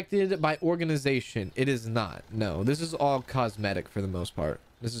sales affected by organization? It is not. No, this is all cosmetic for the most part.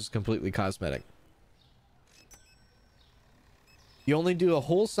 This is completely cosmetic. You only do a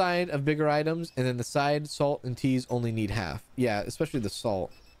whole side of bigger items, and then the side salt and teas only need half. Yeah, especially the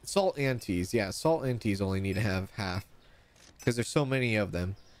salt and teas. Yeah, salt and teas only need to have half because there's so many of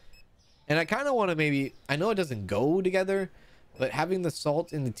them. And I kind of want to maybe, I know it doesn't go together, but having the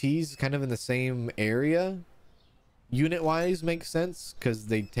salt and the teas kind of in the same area unit wise makes sense because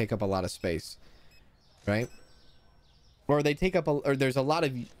they take up a lot of space, right? Or they take up or there's a lot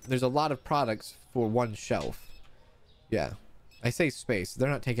of products for one shelf. Yeah. I say space. They're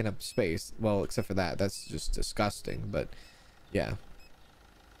not taking up space. Well, except for that. That's just disgusting. But, yeah.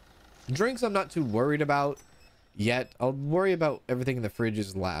 Drinks I'm not too worried about yet. I'll worry about everything in the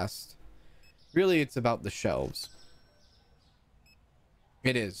fridges last. Really, it's about the shelves.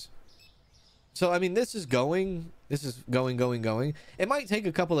 It is. So, I mean, this is going. This is going. It might take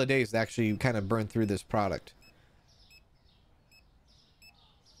a couple of days to actually kind of burn through this product.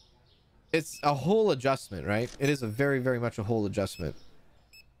 It's a whole adjustment, right? It is a very, very much a whole adjustment.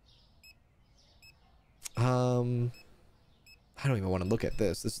 I don't even want to look at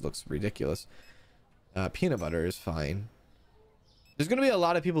this. This looks ridiculous. Peanut butter is fine. There's going to be a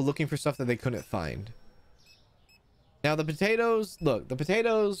lot of people looking for stuff that they couldn't find. Now, the potatoes, look, the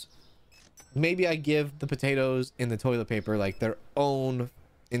potatoes, maybe I give the potatoes and the toilet paper like their own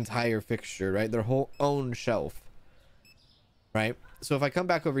entire fixture, right? Their whole own shelf, right? So if I come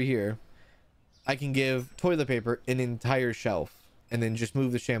back over here, I can give toilet paper an entire shelf and then just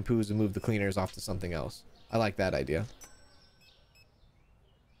move the shampoos and move the cleaners off to something else. I like that idea.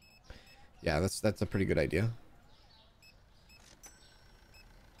 Yeah, that's a pretty good idea.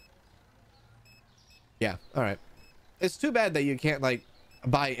 Yeah, all right. It's too bad that you can't like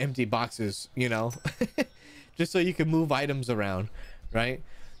buy empty boxes, you know, just so you can move items around, right?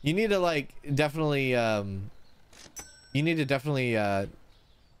 You need to like definitely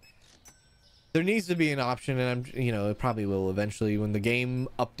there needs to be an option, and I'm, you know, it probably will eventually when the game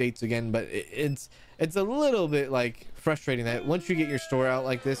updates again, but it's a little bit like frustrating that once you get your store out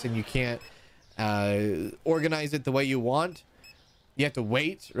like this and you can't organize it the way you want, you have to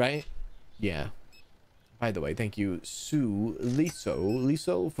wait, right? Yeah. By the way, thank you, Sue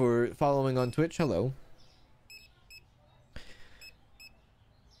Liso, for following on Twitch. Hello.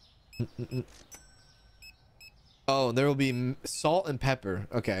 Oh, there will be salt and pepper.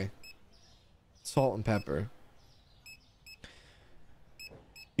 Okay. Salt and pepper.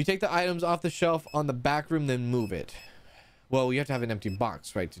 You take the items off the shelf on the back room, then move it. Well, you have to have an empty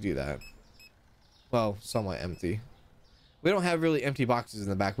box, right, to do that. Well, somewhat empty. We don't have really empty boxes in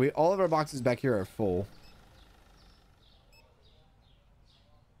the back. All of our boxes back here are full.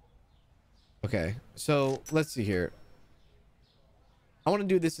 Okay, so let's see here. I want to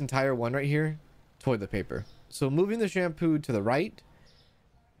do this entire one right here. Toilet paper. So moving the shampoo to the right,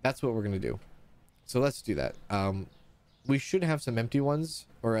 that's what we're going to do. So let's do that. We should have some empty ones,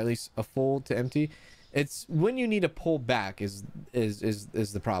 or at least a full to empty. It's when you need to pull back is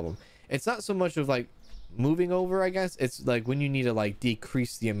the problem. It's not so much of like moving over, I guess. It's like when you need to like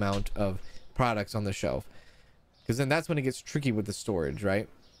decrease the amount of products on the shelf, because then that's when it gets tricky with the storage, right?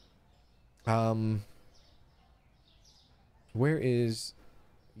 Where is...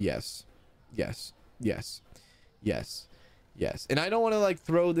 Yes. Yes. Yes. Yes. Yes. And I don't want to like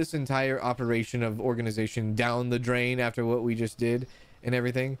throw this entire operation of organization down the drain after what we just did and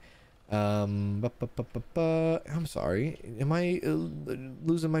everything. I'm sorry. Am I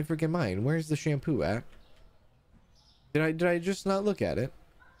losing my freaking mind? Where's the shampoo at? Did I just not look at it?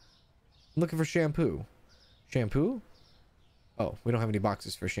 I'm looking for shampoo. Shampoo? Oh, we don't have any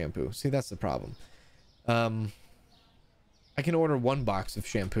boxes for shampoo. See, that's the problem. I can order 1 box of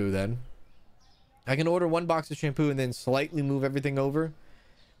shampoo then. I can order 1 box of shampoo and then slightly move everything over.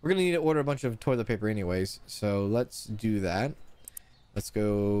 We're gonna need to order a bunch of toilet paper anyways, so let's do that. Let's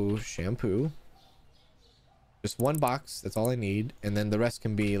go shampoo. Just 1 box, that's all I need, and then the rest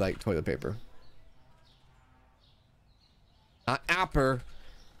can be like toilet paper. Not apper.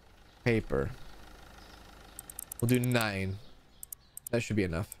 Paper. We'll do 9. That should be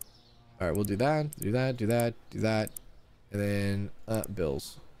enough. All right, we'll do that, do that, do that, do that, and then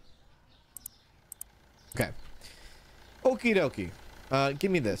bills. Okay. Okie dokie.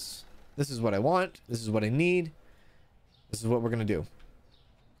 Give me this. This is what I want. This is what I need. This is what we're gonna do.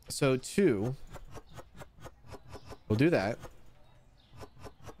 So 2. We'll do that.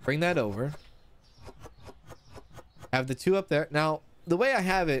 Bring that over. Have the 2 up there. Now, the way I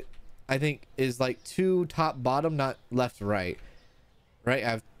have it, I think, is like 2 top bottom, not left right. Right? I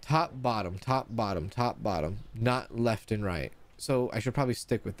have top bottom, top bottom, top bottom, not left and right. So I should probably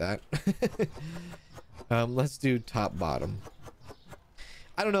stick with that. Let's do top bottom.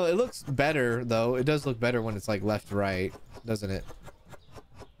 I don't know, it looks better though. It does look better when it's like left right, doesn't it?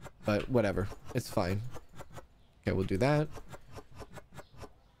 But whatever, it's fine. Okay, we'll do that,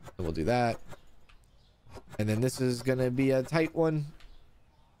 and we'll do that, and then this is gonna be a tight one.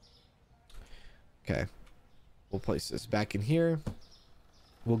 Okay, we'll place this back in here.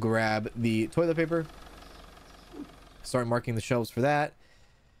 We'll grab the toilet paper, start marking the shelves for that.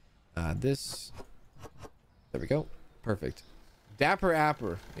 This, there we go, perfect. Dapper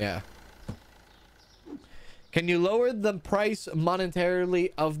apper, yeah. Can you lower the price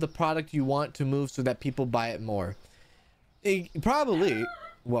monetarily of the product you want to move so that people buy it more? Probably.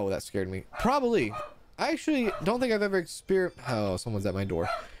 Whoa, that scared me. Probably. I actually don't think I've ever experienced... Oh, someone's at my door.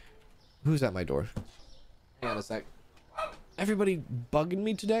 Who's at my door? Hang on a sec. Everybody bugging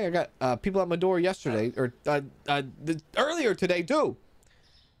me today? I got people at my door yesterday, or earlier today too.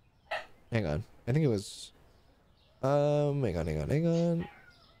 Hang on. I think it was... hang on.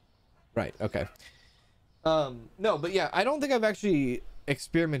 Right, okay. No, but yeah, I don't think I've actually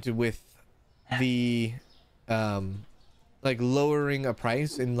experimented with the like lowering a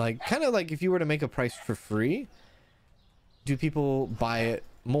price, and like kind of like if you were to make a price for free, do people buy it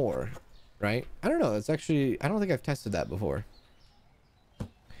more, right? I don't know. It's actually, I don't think I've tested that before.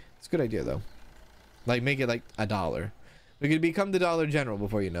 It's a good idea though. Like make it like $1. We could become the Dollar General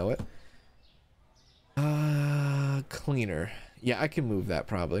before you know it. Cleaner. Yeah, I can move that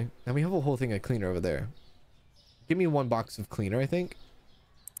probably. And we have a whole thing of cleaner over there. Give me 1 box of cleaner, I think.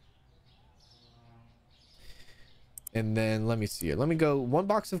 And then let me see here. Let me go 1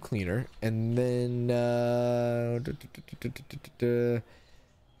 box of cleaner, and then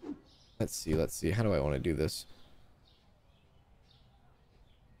let's see. How do I want to do this?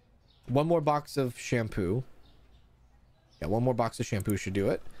 1 more box of shampoo. Yeah, 1 more box of shampoo should do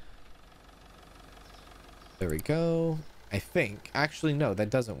it. There we go. I think. Actually, no, that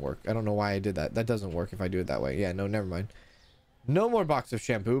doesn't work. I don't know why I did that. That doesn't work if I do it that way. Yeah, no, never mind. No more box of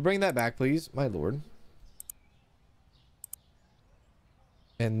shampoo. Bring that back, please. My lord.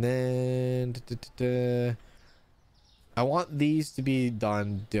 And then... I want these to be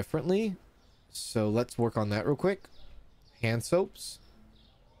done differently. So let's work on that real quick. Hand soaps.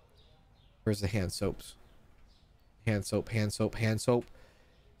 Where's the hand soaps? Hand soap, hand soap, hand soap.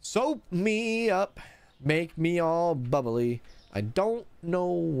 Soap me up. Make me all bubbly. I don't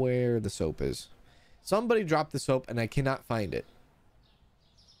know where the soap is. Somebody dropped the soap and I cannot find it.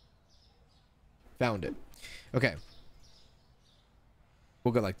 Found it. Okay.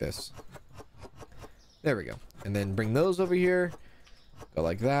 We'll go like this. There we go. And then bring those over here. Go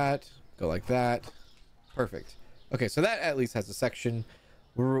like that. Go like that. Perfect. Okay, so that at least has a section.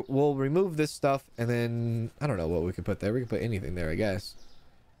 We'll remove this stuff, and then I don't know what we could put there. We can put anything there, I guess.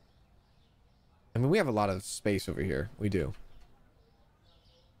 I mean, we have a lot of space over here. We do.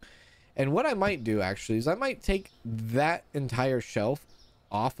 And what I might do, actually, is I might take that entire shelf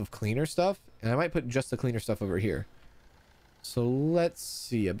off of cleaner stuff, and I might put just the cleaner stuff over here. So let's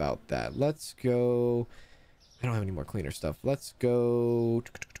see about that. Let's go... I don't have any more cleaner stuff. Let's go...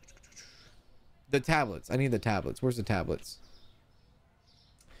 The tablets. I need the tablets. Where's the tablets?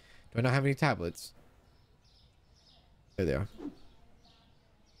 Do I not have any tablets? There they are.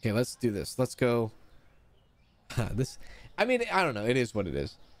 Okay, let's do this. Let's go. This, I mean, I don't know. It is what it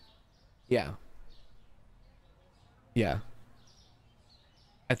is. Yeah. Yeah.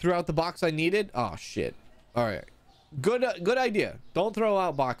 I threw out the box I needed. Oh shit. All right. Good idea. Don't throw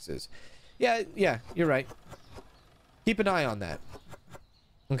out boxes. Yeah, you're right. Keep an eye on that.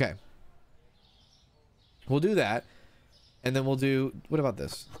 Okay. We'll do that. And then we'll do, what about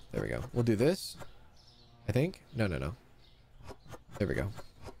this? There we go. We'll do this. I think. No. There we go.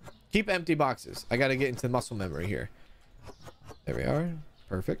 Keep empty boxes. I got to get into muscle memory here. There we are.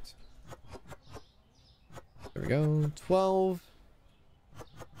 Perfect. There we go. 12.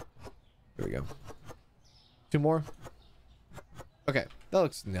 There we go. 2 more. Okay. That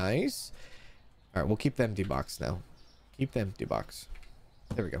looks nice. All right. We'll keep the empty box now. Keep the empty box.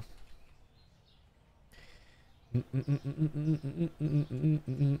 There we go.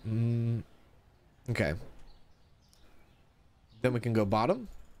 Okay. Then we can go bottom.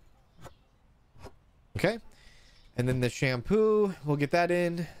 Okay. And then the shampoo, we'll get that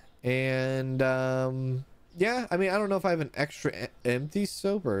in. And yeah, I mean, I don't know if I have an extra empty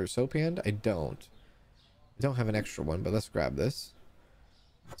soap or soap hand. I don't have an extra one, but let's grab this.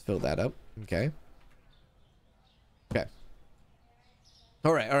 Let's fill that up. Okay. Okay.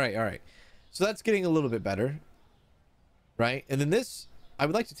 All right. So that's getting a little bit better. Right? And then this, I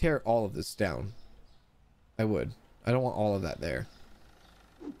would like to tear all of this down. I would. I don't want all of that there.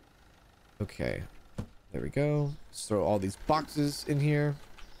 Okay. There we go. Let's throw all these boxes in here.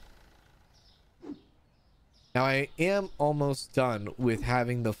 Now I am almost done with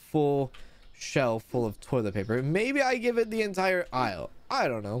having the full shelf full of toilet paper. Maybe I give it the entire aisle. I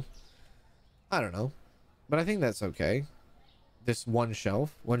don't know. But I think that's okay. This one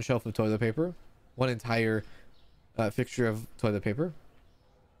shelf of toilet paper. One entire fixture of toilet paper.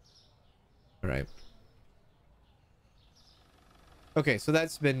 All right. Okay, so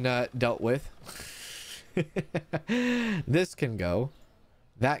that's been dealt with. This can go.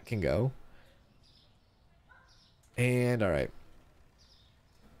 That can go. And all right.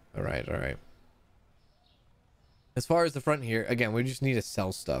 As far as the front here, again, we just need to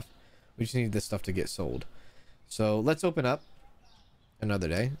sell stuff. We just need this stuff to get sold. So let's open up another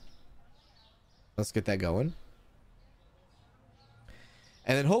day. Let's get that going.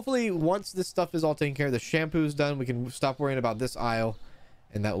 And then hopefully once this stuff is all taken care of, the shampoo's done, we can stop worrying about this aisle,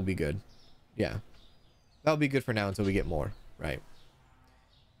 and that will be good. Yeah. That'll be good for now until we get more, right?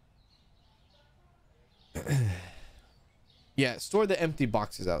 Yeah, store the empty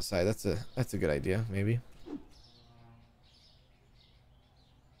boxes outside. That's a good idea, maybe.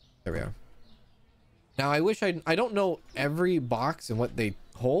 There we are. Now I wish I don't know every box and what they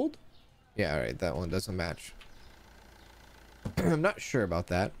hold. Yeah, all right, that one doesn't match. I'm not sure about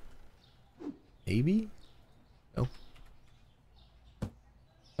that. Maybe? No.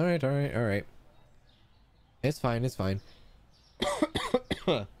 All right. It's fine.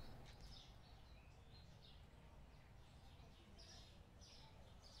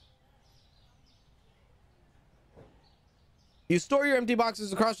 You store your empty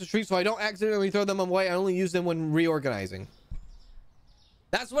boxes across the street so I don't accidentally throw them away. I only use them when reorganizing.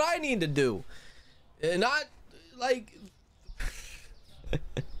 That's what I need to do. Not like...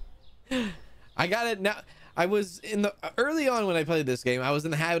 I got it now. I was in the early on when I played this game, I was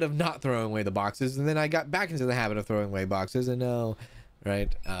in the habit of not throwing away the boxes, and then I got back into the habit of throwing away boxes, and now,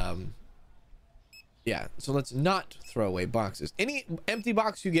 right? Yeah, so let's not throw away boxes. Any empty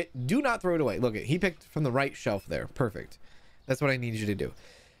box you get, do not throw it away. Look, he picked from the right shelf there. Perfect. That's what I need you to do.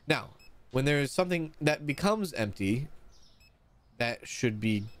 Now, when there's something that becomes empty, that should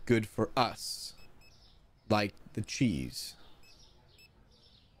be good for us, like the cheese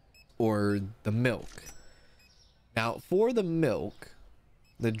or the milk. Now, for the milk,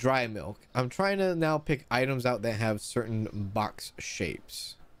 the dry milk, I'm trying to now pick items out that have certain box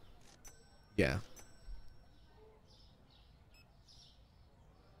shapes. Yeah.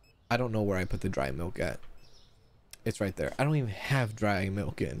 I don't know where I put the dry milk at. It's right there. I don't even have dry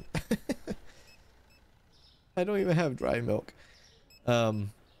milk in. I don't even have dry milk. All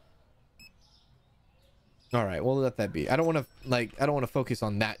right, we'll let that be. I don't want to focus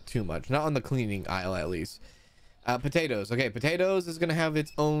on that too much. Not on the cleaning aisle, at least. Potatoes. Okay, potatoes is gonna have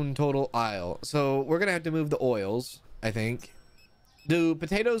its own total aisle. So we're gonna have to move the oils, I think. Do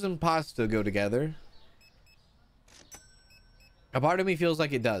potatoes and pasta go together? A part of me feels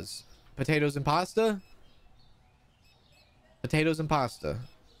like it does. Potatoes and pasta? Potatoes and pasta.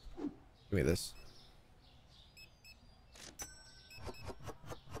 Give me this.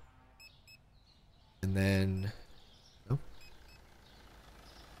 And then... oh.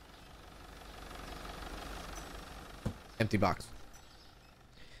 Empty box.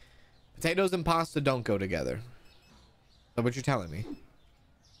 Potatoes and pasta don't go together. Is that what you're telling me?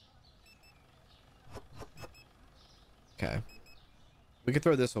 Okay. We could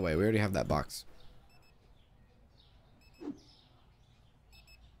throw this away. We already have that box.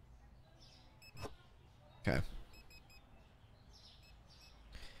 Okay.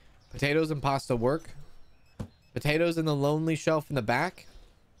 Potatoes and pasta work. Potatoes in the lonely shelf in the back.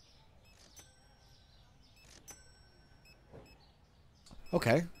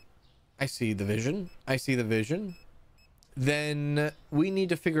 Okay. I see the vision. I see the vision. Then we need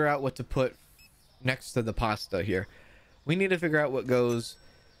to figure out what to put next to the pasta here. We need to figure out what goes.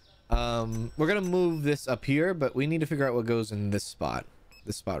 We're going to move this up here, but we need to figure out what goes in this spot.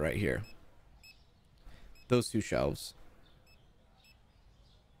 This spot right here. Those two shelves.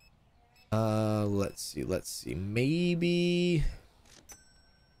 Let's see. Maybe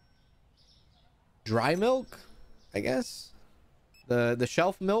dry milk, I guess. The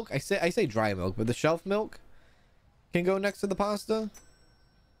shelf milk. I say dry milk, but the shelf milk can go next to the pasta.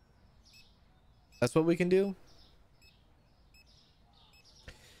 That's what we can do.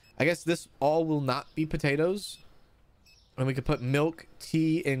 I guess this all will not be potatoes. And we could put milk,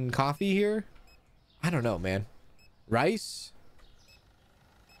 tea, and coffee here. I don't know, man. Rice?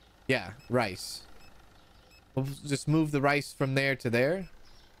 Yeah, rice. We'll just move the rice from there to there.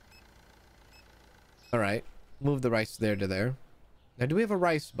 All right. Move the rice there to there. Now, do we have a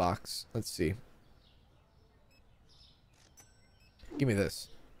rice box? Let's see. Give me this.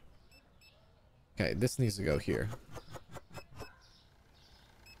 Okay, this needs to go here.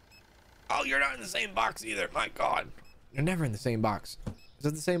 Oh, you're not in the same box either. My God. You're never in the same box. Is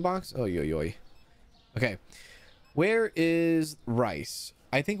it the same box? Oh, yo, yo. Okay. Where is rice?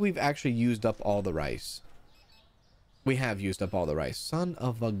 I think we've actually used up all the rice. We have used up all the rice. Son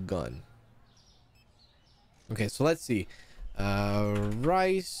of a gun. Okay, so let's see.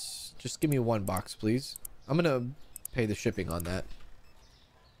 Rice. Just give me one box, please. I'm gonna pay the shipping on that.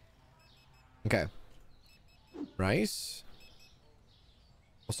 Okay. Rice.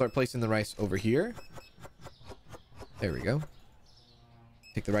 We'll start placing the rice over here. There we go.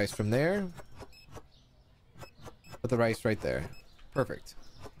 Take the rice from there. Put the rice right there. Perfect.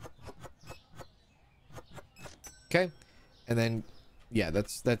 Okay. And then, yeah,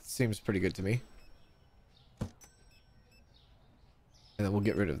 that seems pretty good to me. And then we'll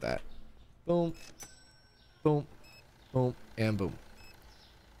get rid of that. Boom. Boom. Boom. And boom.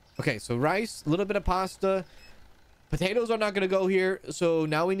 Okay, so rice, a little bit of pasta. Potatoes are not going to go here. So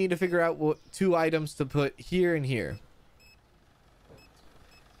now we need to figure out what two items to put here and here.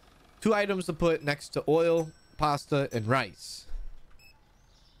 Two items to put next to oil, pasta, and rice.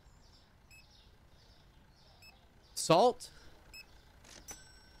 Salt.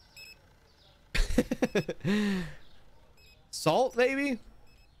 Salt, maybe?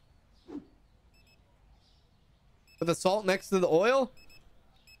 Put the salt next to the oil?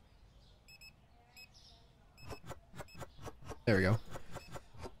 There we go.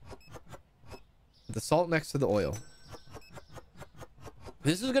 Put the salt next to the oil.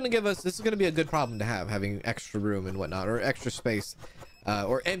 This is going to give us, this is going to be a good problem to have, having extra room and whatnot, or extra space,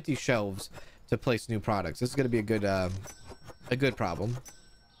 or empty shelves to place new products. This is going to be a good problem.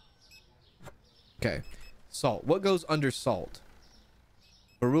 Okay. Salt. What goes under salt?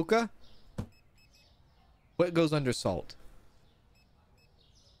 Baruka? What goes under salt?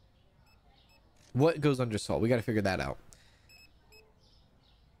 What goes under salt? We got to figure that out.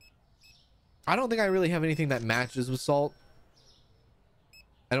 I don't think I really have anything that matches with salt.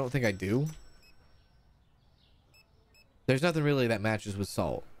 I don't think I do. There's nothing really that matches with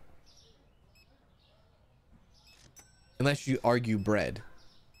salt. Unless you argue bread.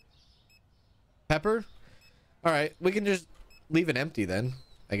 Pepper? Alright, we can just leave it empty then,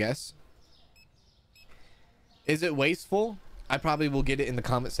 I guess. Is it wasteful? I probably will get it in the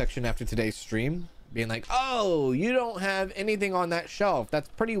comment section after today's stream. Being like, oh, you don't have anything on that shelf. That's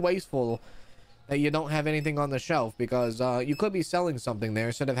pretty wasteful that you don't have anything on the shelf, because you could be selling something there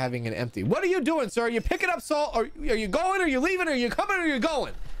instead of having it empty. What are you doing, sir? Are you picking up salt? Or are you going? Or are you leaving? Or are you coming? Or are you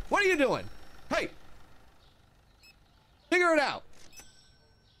going? What are you doing? Hey, figure it out.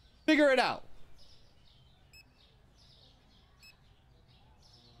 Figure it out.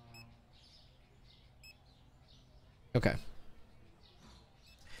 Okay.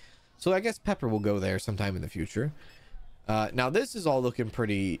 So I guess pepper will go there sometime in the future. Now this is all looking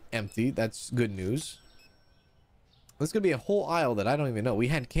pretty empty. That's good news. There's gonna be a whole aisle that I don't even know. We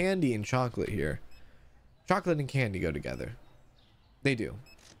had candy and chocolate here. Chocolate and candy go together. They do.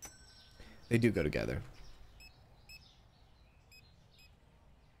 They do go together.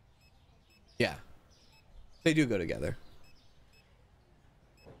 Yeah. They do go together.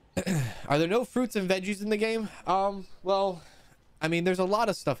 Are there no fruits and veggies in the game? Well, I mean, there's a lot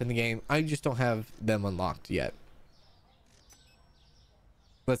of stuff in the game. I just don't have them unlocked yet.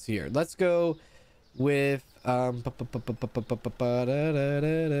 Let's see here. Let's go with I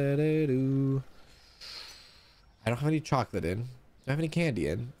don't have any chocolate in. Do I have any candy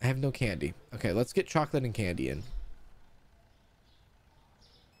in? I have no candy. Okay, let's get chocolate and candy in.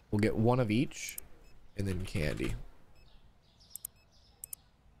 We'll get one of each and then candy.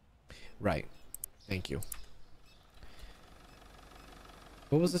 Right. Thank you.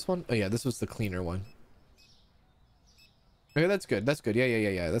 What was this one? Oh yeah, this was the cleaner one. Okay, that's good. That's good.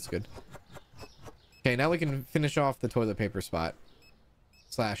 Yeah. That's good. Okay, now we can finish off the toilet paper spot.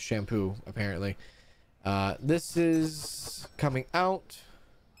 / shampoo, apparently. This is coming out.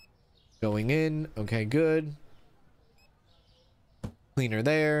 Going in. Okay, good. Cleaner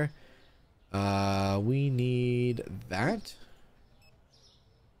there. We need that.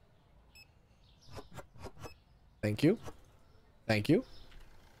 Thank you. Thank you.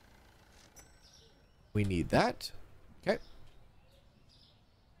 We need that. Okay.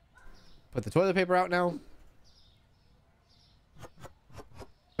 Put the toilet paper out now.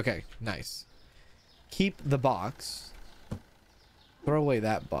 Okay, nice. Keep the box. Throw away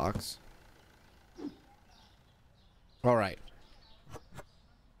that box. All right.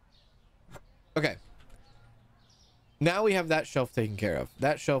 Okay. Now we have that shelf taken care of.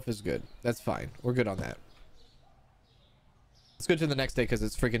 That shelf is good. That's fine. We're good on that. Let's go to the next day because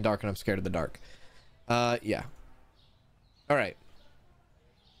it's freaking dark and I'm scared of the dark. Yeah. All right.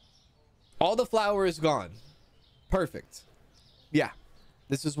 All the flour is gone. Perfect. Yeah.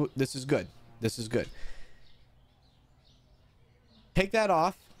 This is good. This is good. Take that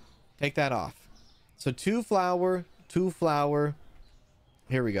off. Take that off. So 2 flour, 2 flour.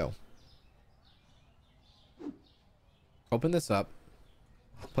 Here we go. Open this up.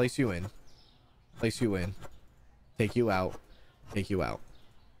 Place you in. Place you in. Take you out. Take you out.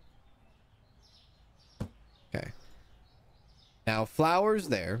 Okay. Now flour's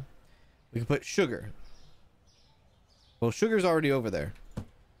there. We can put sugar. Well, sugar's already over there.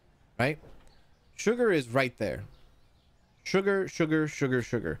 Right? Sugar is right there. Sugar, sugar, sugar,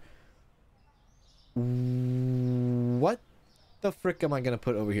 sugar. What the frick am I going to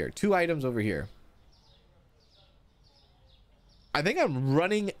put over here? 2 items over here. I think I'm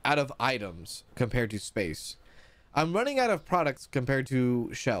running out of items compared to space. I'm running out of products compared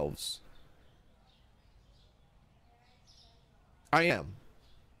to shelves. I am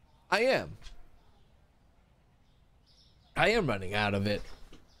running out of it.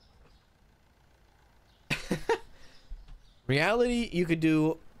 Reality, you could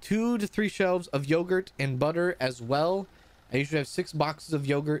do 2 to 3 shelves of yogurt and butter as well. I usually have 6 boxes of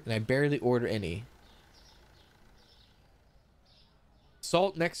yogurt and I barely order any.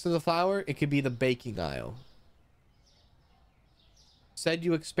 Salt next to the flour, it could be the baking aisle. Said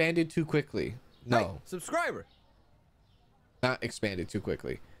you expanded too quickly. No. Hey, subscriber. Not expanded too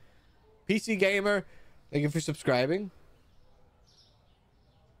quickly. PC Gamer, thank you for subscribing.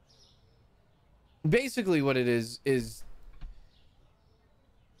 Basically what it is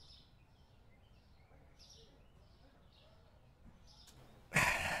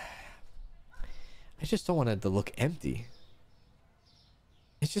I just don't want it to look empty.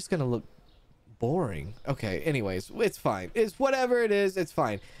 It's just gonna look boring. Okay, anyways, it's fine. It's whatever it is, it's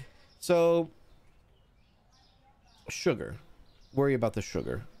fine. So sugar. Worry about the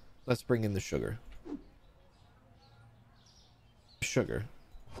sugar. Let's bring in the sugar. Sugar.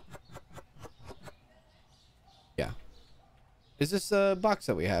 Yeah. Is this a box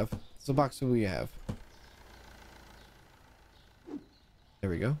that we have? It's a box that we have. There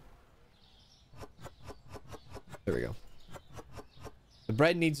we go. There we go. The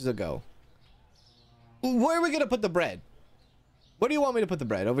bread needs to go. Where are we gonna put the bread? What do you want me to put the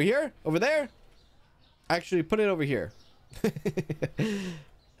bread? Over here? Over there? Actually, put it over here.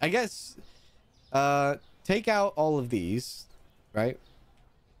 I guess take out all of these, right?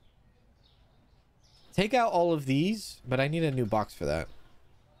 Take out all of these, but I need a new box for that.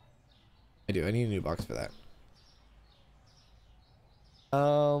 I do. I need a new box for that.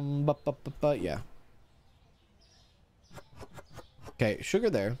 Yeah. Okay, sugar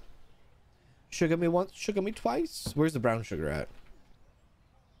there. Sugar me once, sugar me twice. Where's the brown sugar at?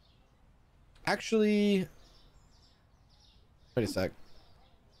 Actually, wait a sec.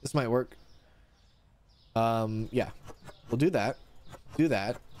 This might work. Yeah. We'll do that. Do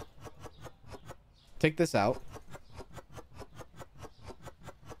that. Take this out.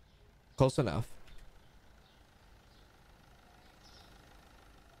 Close enough.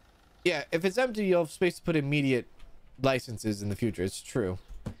 Yeah, if it's empty, you'll have space to put immediate licenses in the future. It's true.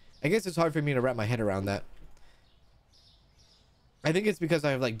 I guess it's hard for me to wrap my head around that. I think it's because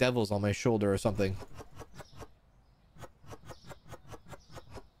I have like devils on my shoulder or something.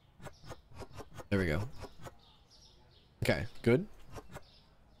 There we go. Okay, good.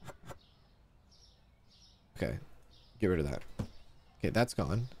 Okay, get rid of that. Okay, that's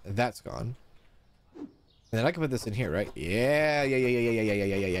gone. That's gone. And then I can put this in here, right? Yeah, yeah, yeah, yeah, yeah, yeah, yeah,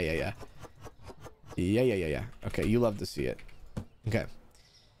 yeah, yeah, yeah, yeah, yeah. Yeah, yeah, yeah, yeah. Okay, you love to see it. Okay.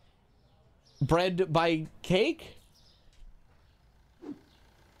 Bread by cake?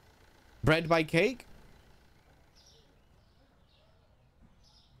 Bread by cake?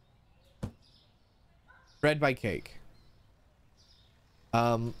 Bread by cake.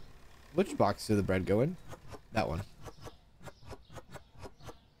 Which box did the bread go in? That one.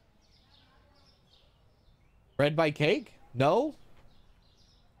 Bread by cake? No.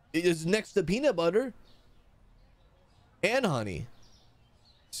 It is next to peanut butter. And honey.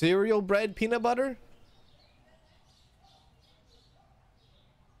 Cereal bread peanut butter?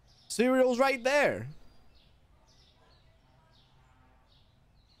 Cereal's right there.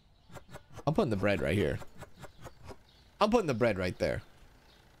 I'm putting the bread right here. I'm putting the bread right there.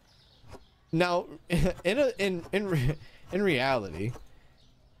 Now, in reality,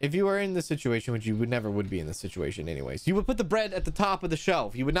 if you were in this situation, which you would be in this situation anyways, you would put the bread at the top of the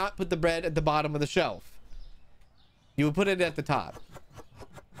shelf. You would not put the bread at the bottom of the shelf. You would put it at the top.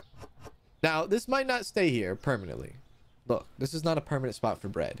 Now, this might not stay here permanently. Look, this is not a permanent spot for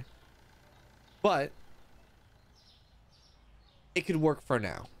bread. But it could work for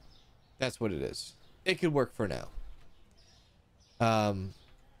now. That's what it is. It could work for now.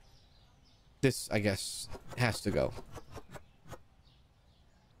 This, I guess, has to go.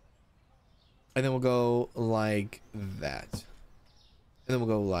 And then we'll go like that. And then we'll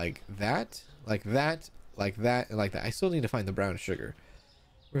go like that, like that, like that, and like that. I still need to find the brown sugar.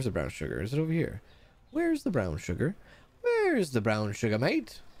 Where's the brown sugar? Is it over here? Where's the brown sugar? Where's the brown sugar,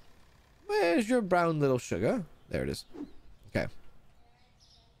 mate? Where's your brown little sugar? There it is. Okay.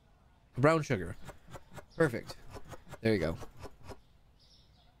 Brown sugar. Perfect. There you go.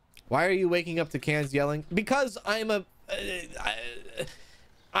 Why are you waking up to cans yelling? Because I'm a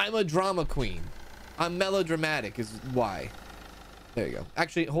drama queen. I'm melodramatic is why. There you go.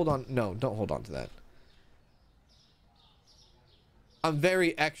 Actually, hold on. No, don't hold on to that. I'm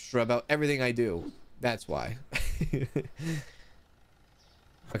very extra about everything I do. That's why.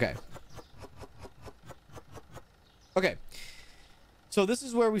 Okay. Okay. So this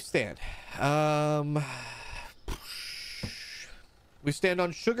is where we stand. We stand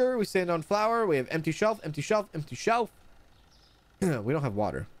on sugar. We stand on flour. We have empty shelf, empty shelf, empty shelf. We don't have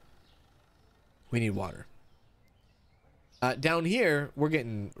water. We need water. Down here, we're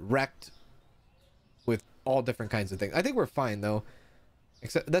getting wrecked with all different kinds of things. I think we're fine, though.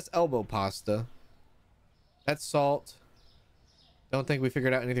 Except that's elbow pasta. That's salt. Don't think we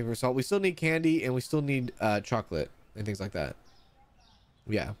figured out anything for salt. We still need candy, and we still need chocolate and things like that.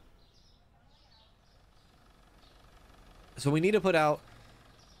 Yeah. So we need to put out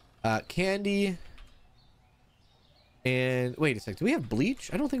candy. And wait a sec. Do we have bleach?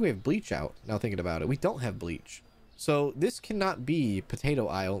 I don't think we have bleach out. Now thinking about it, we don't have bleach. So this cannot be potato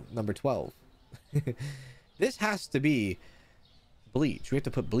aisle number 12. This has to be bleach. We have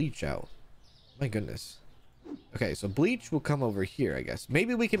to put bleach out. My goodness. Okay, so bleach will come over here, I guess.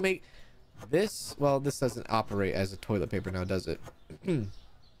 Maybe we can make this. Well, this doesn't operate as a toilet paper now, does it?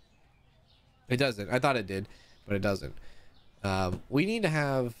 It doesn't. I thought it did, but it doesn't. We need to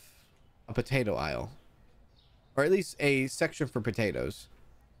have a potato aisle, or at least a section for potatoes.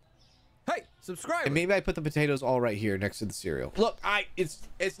 Hey, subscribe. And maybe I put the potatoes all right here next to the cereal. Look,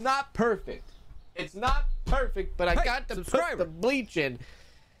 it's not perfect. It's not perfect, but I got to put the bleach in.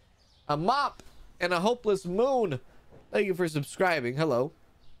 A mop and a hopeless moon. Thank you for subscribing. Hello.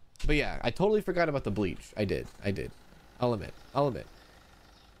 But yeah, I totally forgot about the bleach. I did. I'll admit.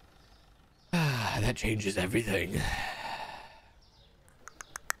 That changes everything.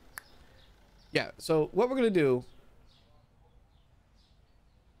 Yeah, so what we're gonna do.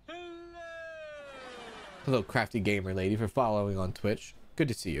 Hello, crafty gamer lady, for following on Twitch. Good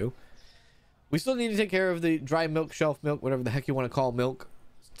to see you. We still need to take care of the dry milk, shelf milk, whatever the heck you want to call milk,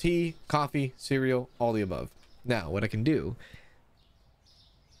 tea, coffee, cereal, all the above. Now, what I can do,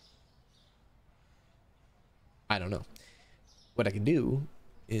 I don't know. What I can do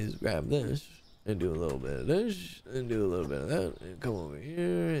is grab this and do a little bit of this and do a little bit of that and come over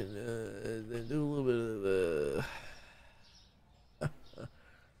here and do a little bit of the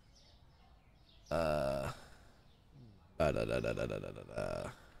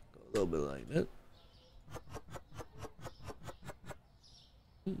go a little bit like that.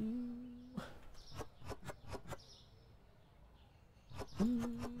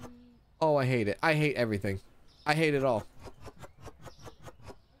 Oh, I hate it. I hate everything. I hate it all.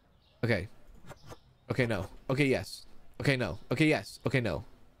 Okay. Okay, no. Okay, yes. Okay, no. Okay, yes. Okay, no.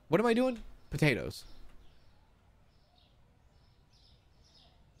 What am I doing? Potatoes.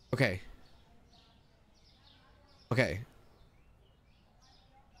 Okay. Okay.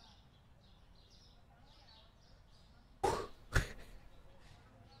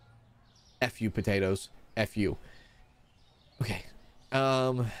 F you, potatoes. F you. Okay.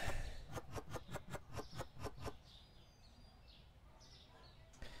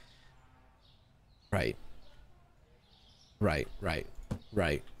 Right. Right, right,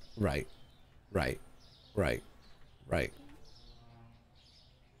 right, right, right, right, right.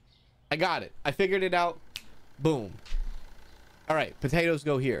 I got it. I figured it out. Boom. All right, potatoes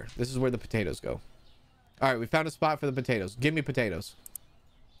go here. This is where the potatoes go. All right, we found a spot for the potatoes. Give me potatoes.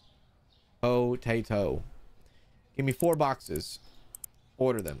 Potato. Give me 4 boxes.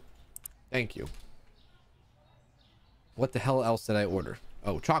 Order them. Thank you. What the hell else did I order?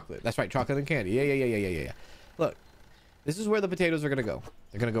 Oh, chocolate. That's right, chocolate and candy. Yeah. Look, this is where the potatoes are going to go.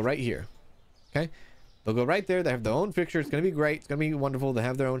 They're going to go right here. Okay? They'll go right there. They have their own fixture. It's going to be great. It's going to be wonderful. They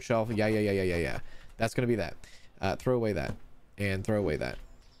have their own shelf. Yeah. That's going to be that. Throw away that. And throw away that.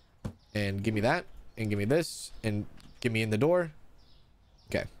 And give me that. And give me this. And give me in the door.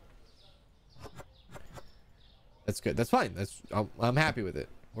 Okay. That's good. That's fine. I'm happy with it.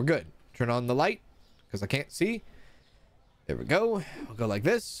 We're good. Turn on the light because I can't see. There we go. We'll go like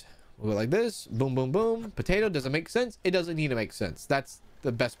this. We'll go like this. Boom, boom, boom. Potato. Does it make sense? It doesn't need to make sense. That's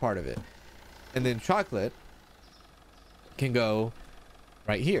the best part of it. And then chocolate can go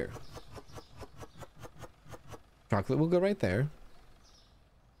right here. Chocolate will go right there.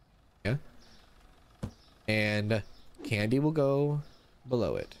 Yeah. And candy will go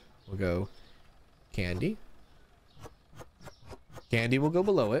below it. We'll go candy. Candy will go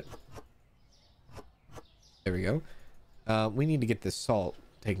below it. There we go. We need to get this salt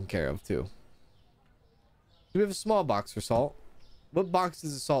taken care of too. Do we have a small box for salt? What box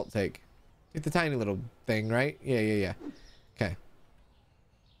does the salt take? Get the tiny little thing, right? Yeah. Okay.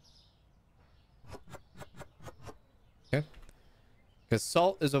 Okay. Because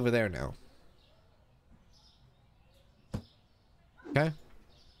salt is over there now. Okay.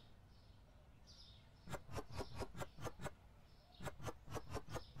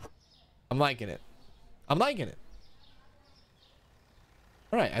 I'm liking it. I'm liking it.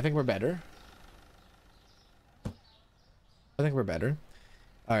 All right, I think we're better. I think we're better.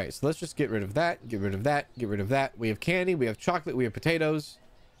 All right, so let's just get rid of that, get rid of that, get rid of that. We have candy, we have chocolate, we have potatoes,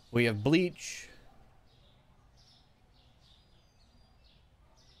 we have bleach.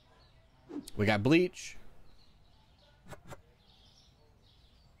 We got bleach.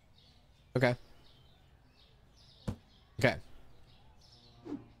 Okay. Okay.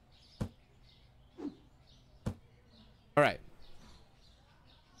 All right.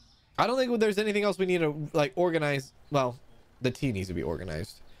 I don't think there's anything else we need to like organize. Well, the tea needs to be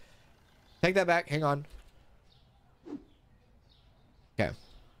organized. Take that back. Hang on. Okay.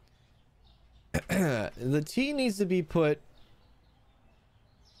 The tea needs to be put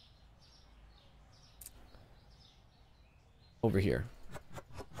over here.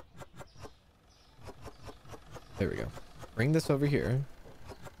 There we go. Bring this over here.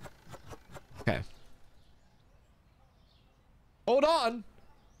 Okay. Hold on.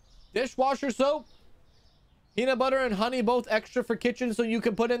 Dishwasher soap, peanut butter and honey, both extra for kitchen, so you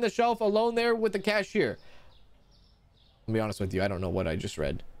can put in the shelf alone there with the cashier. I'll be honest with you, I don't know what I just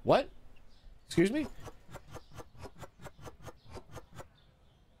read. What? Excuse me?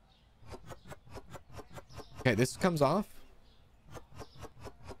 Okay, this comes off.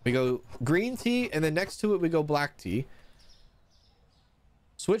 We go green tea, and then next to it we go black tea.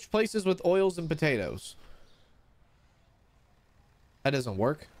 Switch places with oils and potatoes. That doesn't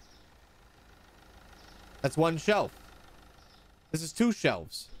work. That's one shelf. This is 2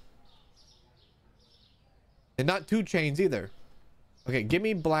 shelves. And not 2 chains either. Okay, give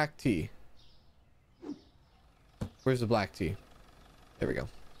me black tea. Where's the black tea? There we go.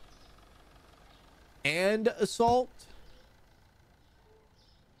 And a salt.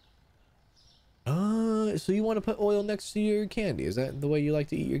 So you want to put oil next to your candy? Is that the way you like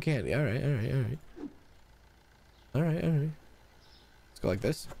to eat your candy? All right. Let's go like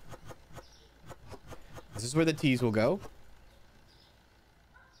this. This is where the teas will go.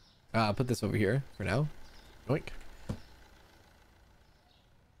 I'll put this over here for now. Oink.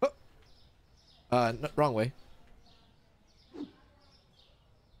 Oh. No, wrong way.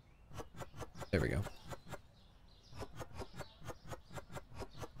 There we go.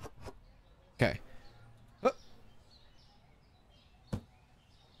 Okay. Oh.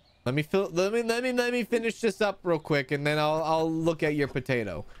 Let me finish this up real quick, and then I'll look at your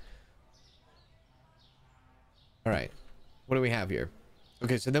potato. All right. What do we have here?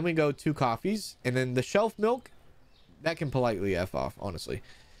 Okay, so then we go 2 coffees, and then the shelf milk, that can politely F off, honestly.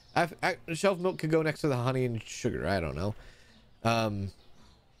 Shelf milk could go next to the honey and sugar. I don't know.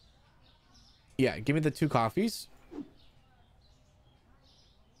 Yeah, give me the 2 coffees.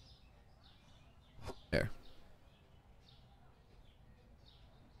 There.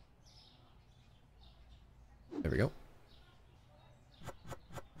 There we go.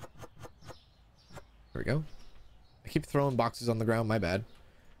 There we go. I keep throwing boxes on the ground. My bad.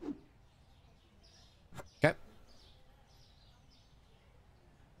 Okay.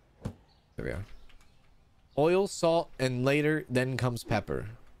 There we are. Oil, salt, and later then comes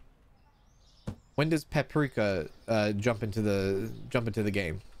pepper. When does paprika jump into the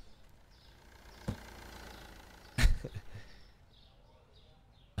game?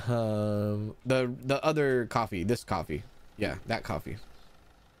 The other coffee, this coffee. Yeah, that coffee.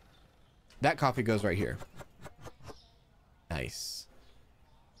 That coffee goes right here. Nice.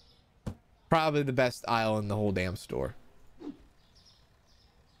 Probably the best aisle in the whole damn store.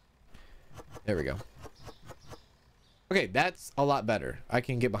 There we go. Okay, that's a lot better. I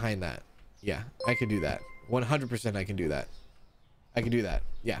can get behind that. Yeah, I can do that. 100% I can do that. I can do that.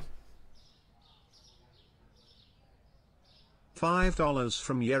 Yeah. $5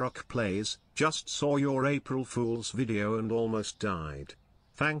 from Yerok Plays. Just saw your April Fool's video and almost died.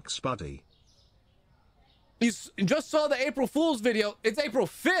 Thanks, buddy. You just saw the April Fool's video. It's April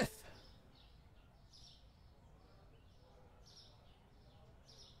 5th.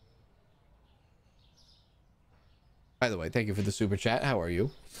 By the way, thank you for the super chat. How are you?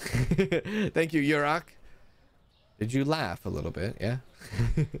 Thank you, Yurok. Did you laugh a little bit? Yeah.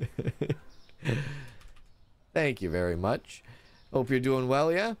 Thank you very much. Hope you're doing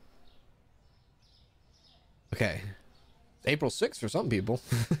well, yeah? Okay. April 6th for some people.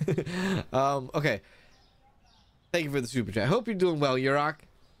 Okay. Thank you for the super chat. Hope you're doing well, Yurok.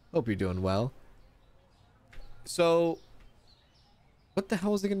 Hope you're doing well. So, what the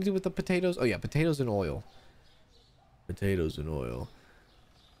hell is it going to do with the potatoes? Oh, yeah, potatoes and oil. Potatoes and oil.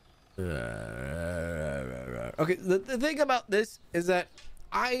 Okay, the thing about this is that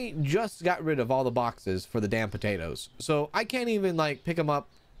I just got rid of all the boxes for the damn potatoes. So I can't even, like, pick them up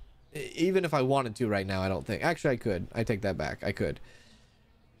even if I wanted to right now, I don't think. Actually, I could. I take that back. I could.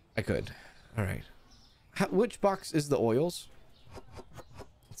 All right. Which box is the oils?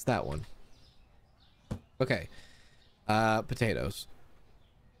 It's that one. Okay. Potatoes.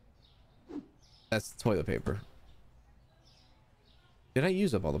 That's toilet paper. Did I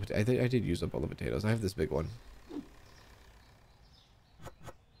use up all the potatoes? I did use up all the potatoes. I have this big one.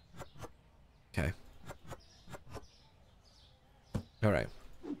 Okay. All right.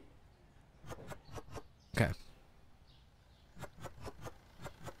 Okay.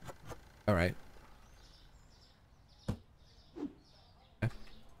 All right. Okay.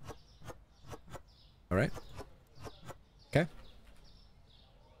 All right. Okay.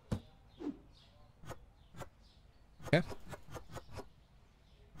 Okay.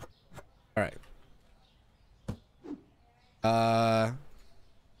 All right.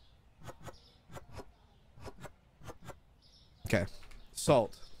 Okay.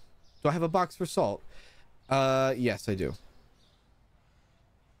 Salt. Do I have a box for salt? Yes, I do.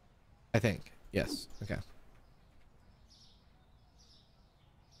 I think. Yes. Okay.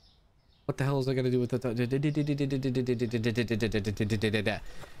 What the hell is I gonna do with the...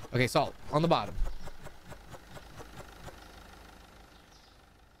 Okay, salt. On the bottom.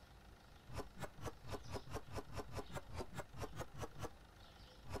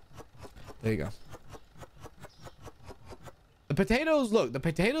 There you go. The potatoes, look, the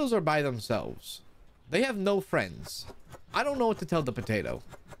potatoes are by themselves. They have no friends. I don't know what to tell the potato.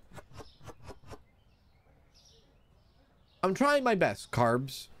 I'm trying my best,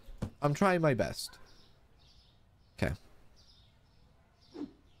 carbs. I'm trying my best. Okay.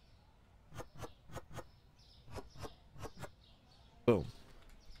 Boom.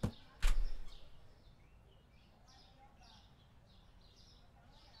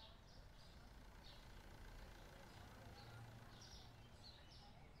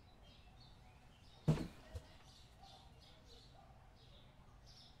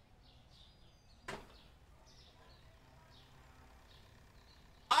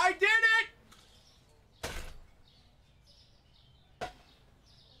 I did it!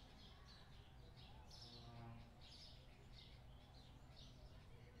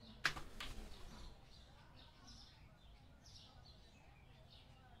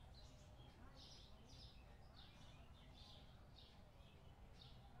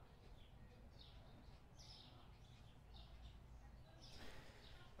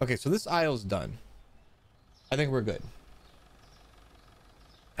 Okay, so this aisle's done. I think we're good.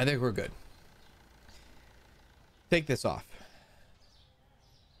 I think we're good. Take this off.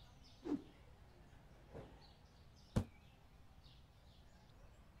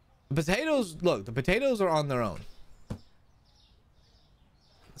 The potatoes, look, the potatoes are on their own.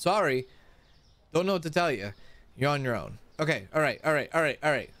 Sorry. Don't know what to tell you. You're on your own. Okay, all right, all right, all right,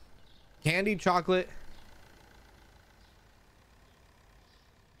 all right. Candy, chocolate.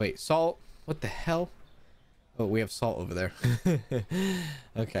 Wait, salt. What the hell? Oh, we have salt over there.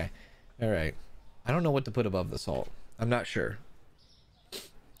 Okay. All right. I don't know what to put above the salt. I'm not sure.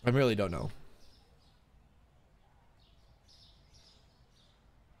 I really don't know.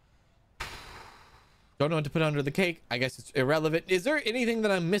 Don't know what to put under the cake. I guess it's irrelevant. Is there anything that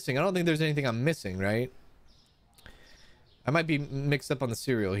I'm missing? I don't think there's anything I'm missing, right? I might be mixed up on the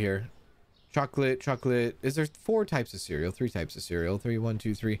cereal here. Chocolate, chocolate. Is there 4 types of cereal? 3 types of cereal. 3, 1,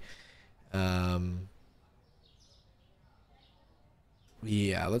 2, 3.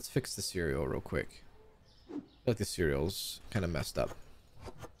 Yeah, let's fix the cereal real quick. I feel like the cereal's kind of messed up.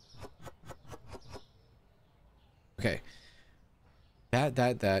 Okay.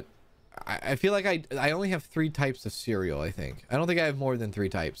 That. I feel like I only have 3 types of cereal, I think. I don't think I have more than 3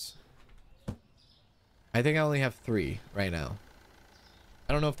 types. I think I only have 3 right now.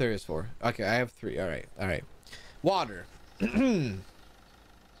 I don't know if there is 4. Okay, I have 3. All right, all right. Water. I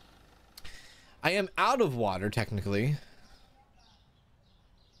am out of water, technically.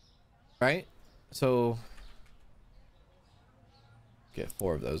 Right? So... get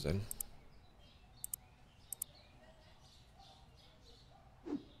 4 of those in.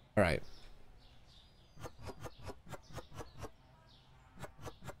 All right.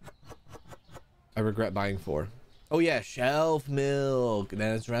 I regret buying 4. Oh yeah, shelf milk.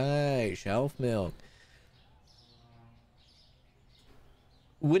 That's right, shelf milk.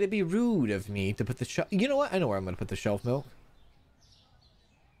 Would it be rude of me to put the shelf? You know what? I know where I'm gonna put the shelf milk.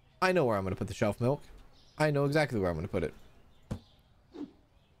 I know where I'm gonna put the shelf milk. I know exactly where I'm gonna put it.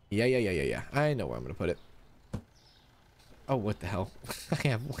 Yeah. I know where I'm gonna put it. Oh, what the hell? I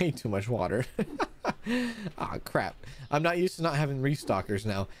have way too much water. Ah, crap. I'm not used to not having restockers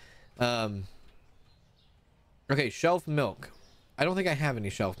now. Okay, shelf milk. I don't think I have any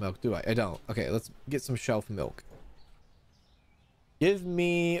shelf milk, do I? I don't. Okay, let's get some shelf milk. Give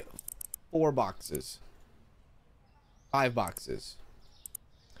me 4 boxes. 5 boxes.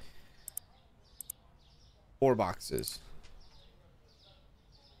 4 boxes.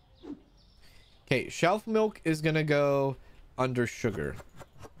 Okay, shelf milk is gonna go under sugar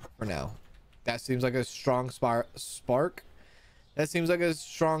for now. That seems like a strong spark. That seems like a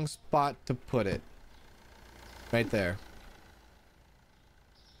strong spot to put it. Right there.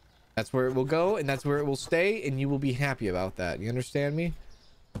 That's where it will go, and that's where it will stay, and you will be happy about that. You understand me?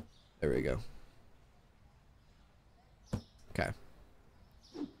 There we go. Okay.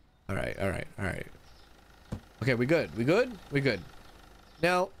 All right, all right, all right. Okay, we good? We good? We good.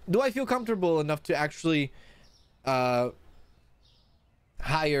 Now, do I feel comfortable enough to actually rehire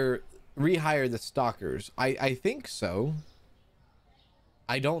the stalkers? I think so.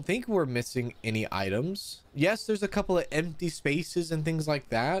 I don't think we're missing any items. Yes, there's a couple of empty spaces and things like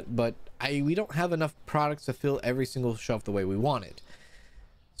that, but we don't have enough products to fill every single shelf the way we want it.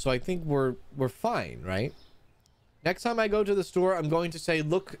 So I think we're fine, right? Next time I go to the store, I'm going to say,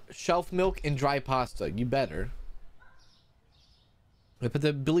 look, shelf milk and dry pasta. You better. I put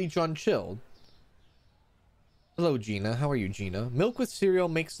the bleach on chilled. Hello, Gina. How are you, Gina? Milk with cereal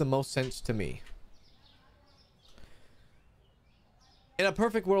makes the most sense to me. In a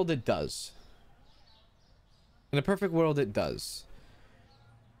perfect world, it does. In a perfect world, it does.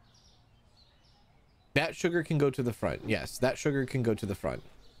 That sugar can go to the front. Yes, that sugar can go to the front.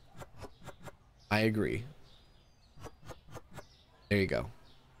 I agree. There you go.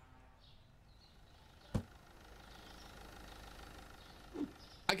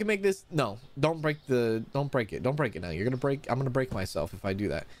 I can make this. No, don't break it. Don't break it now. You're gonna break. I'm gonna break myself if I do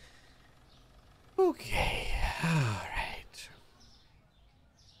that. Okay. All right.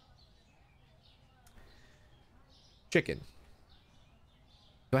 Chicken.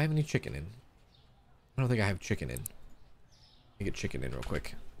 Do I have any chicken in? I don't think I have chicken in. Let me get chicken in real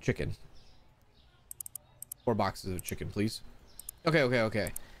quick. Chicken. 4 boxes of chicken, please.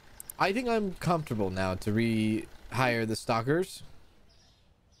 Okay. I think I'm comfortable now to rehire the stalkers.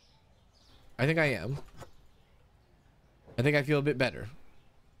 I think I am. I think I feel a bit better.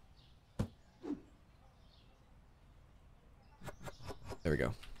 There we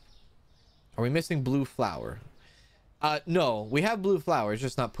go. Are we missing blue flour? No, we have blue flour. It's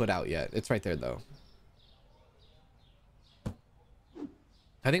just not put out yet. It's right there, though.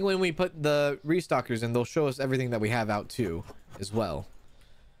 I think when we put the restockers in, they'll show us everything that we have out too, as well.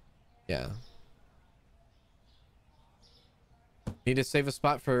 Yeah. Need to save a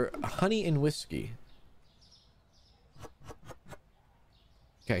spot for honey and whiskey.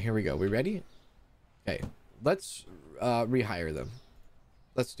 Okay, here we go. We ready? Okay, let's rehire them.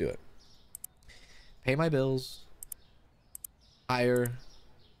 Let's do it. Pay my bills. Hire.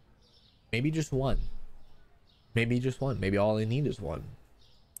 Maybe just one. Maybe just one. Maybe all I need is one.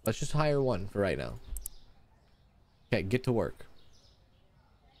 Let's just hire one for right now. Okay, get to work.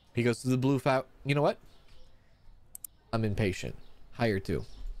 He goes to the blue file. You know what? I'm impatient. Hire two.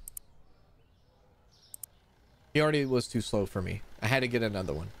 He already was too slow for me. I had to get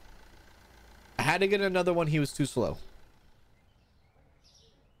another one. I had to get another one. He was too slow.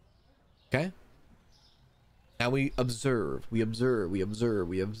 Okay. Now we observe. We observe. We observe.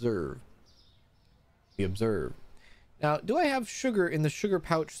 We observe. We observe. Now, do I have sugar in the sugar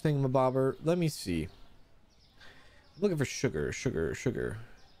pouch thingamabobber? Let me see. I'm looking for sugar. Sugar. Sugar.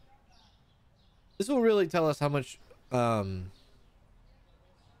 This will really tell us how much... I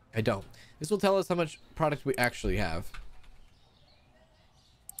don't. This will tell us how much product we actually have.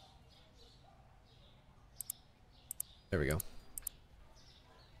 There we go.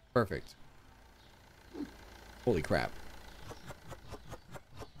 Perfect. Holy crap.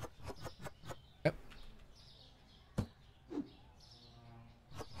 Yep.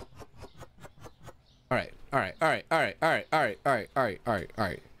 All right. All right. All right. All right. All right. All right. All right. All right. All right. All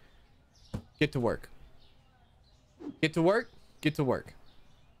right. Get to work. Get to work. Get to work.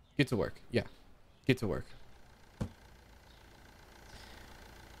 Get to work. Yeah. Get to work.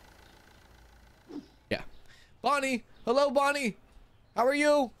 Yeah. Bonnie. Hello, Bonnie. How are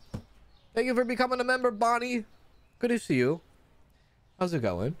you? Thank you for becoming a member, Bonnie. Good to see you. How's it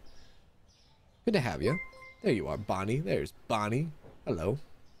going? Good to have you. There you are, Bonnie. There's Bonnie. Hello.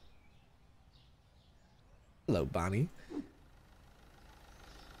 Hello, Bonnie.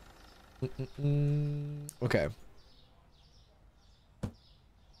 Okay.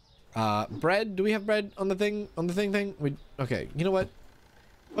 Bread. Do we have bread on the thing? On the thing? We okay. You know what?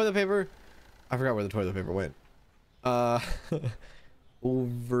 Toilet paper. I forgot where the toilet paper went.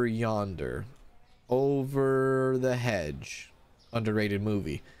 Over yonder. Over the hedge. Underrated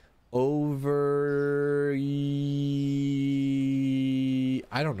movie. Over.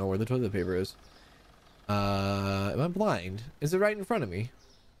 I don't know where the toilet paper is. Am I blind? Is it right in front of me?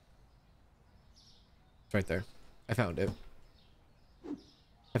 It's right there. I found it.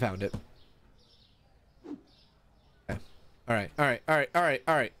 I found it. Okay. All right. All right. All right. All right.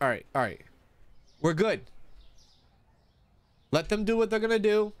 All right. All right. All right. We're good. Let them do what they're gonna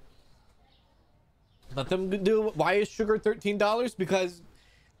do. Let them do. Why is sugar $13? Because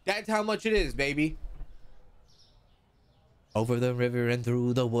that's how much it is, baby. Over the river and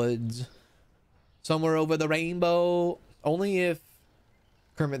through the woods, somewhere over the rainbow. Only if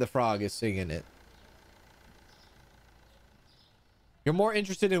Kermit the Frog is singing it. You're more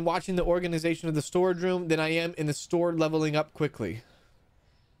interested in watching the organization of the storage room than I am in the store leveling up quickly.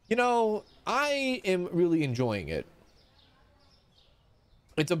 You know, I am really enjoying it.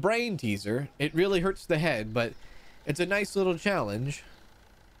 It's a brain teaser. It really hurts the head, but it's a nice little challenge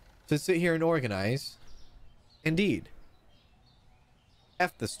to sit here and organize. Indeed.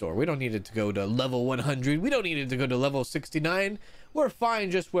 F the store. We don't need it to go to level 100. We don't need it to go to level 69. We're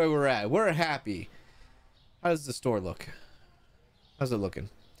fine just where we're at. We're happy. How does the store look? How's it looking?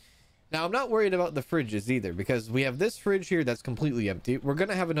 Now, I'm not worried about the fridges either, because we have this fridge here that's completely empty. We're going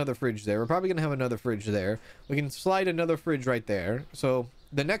to have another fridge there. We're probably going to have another fridge there. We can slide another fridge right there. So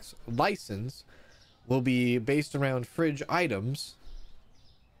the next license will be based around fridge items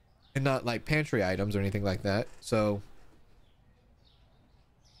and not like pantry items or anything like that. So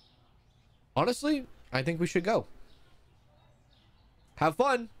honestly, I think we should go. Have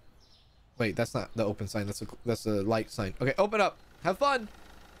fun. Wait, that's not the open sign. That's a light sign. Okay, open up. Have fun.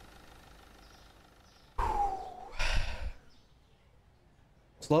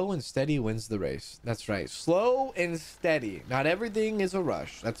 Slow and steady wins the race. That's right. Slow and steady. Not everything is a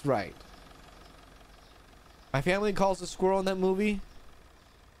rush. That's right. My family calls the squirrel in that movie.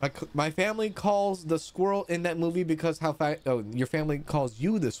 My family calls the squirrel in that movie because how fast. Oh, your family calls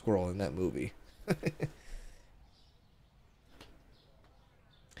you the squirrel in that movie.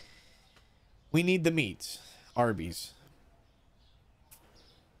 We need the meat. Arby's.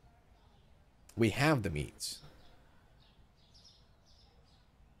 We have the meats.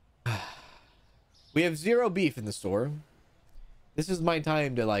 We have 0 beef in the store. This is my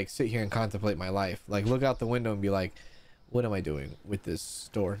time to like sit here and contemplate my life. Like look out the window and be like, what am I doing with this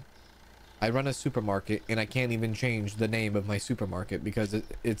store? I run a supermarket and I can't even change the name of my supermarket because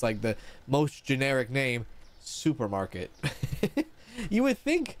it's like the most generic name, supermarket. You would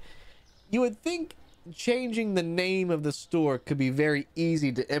think changing the name of the store could be very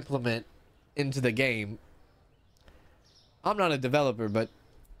easy to implement into the game. I'm not a developer, but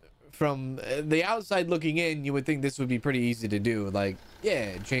from the outside looking in, you would think this would be pretty easy to do. Like,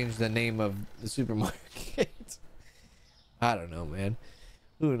 yeah, change the name of the supermarket. I don't know, man.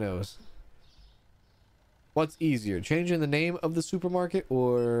 Who knows? What's easier, changing the name of the supermarket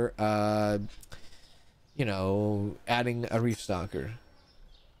or, you know, adding a restocker?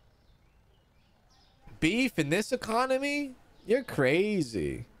 Beef in this economy? You're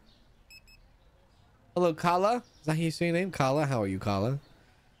crazy. Hello, Kala. Is that how you say your name? Kala? How are you, Kala?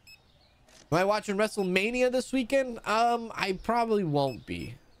 Am I watching WrestleMania this weekend? I probably won't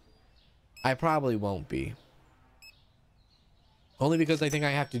be. I probably won't be. Only because I think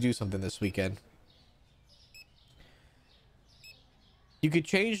I have to do something this weekend. You could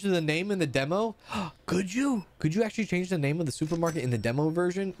change the name in the demo? Could you? Could you actually change the name of the supermarket in the demo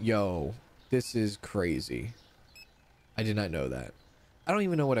version? Yo, this is crazy. I did not know that. I don't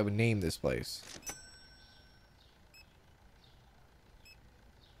even know what I would name this place.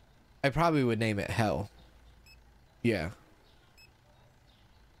 I probably would name it Hell. Yeah.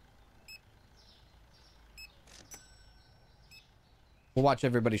 We'll watch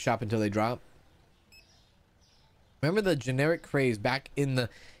everybody shop until they drop. Remember the generic craze back in the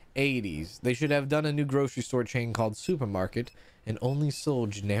 80s? They should have done a new grocery store chain called Supermarket and only sold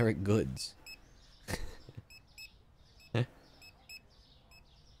generic goods.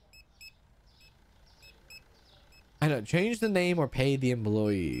 I know, change the name or pay the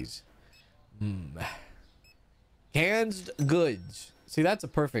employees. Canned goods. See, that's a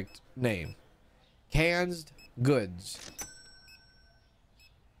perfect name. Canned goods.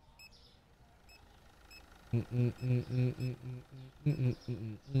 Don't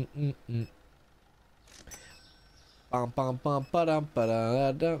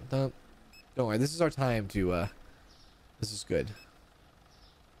worry, this is our time to this is good.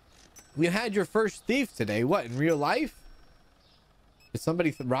 We had your first thief today. What, in real life? Did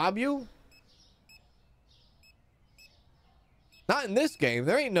somebody rob you? Not in this game.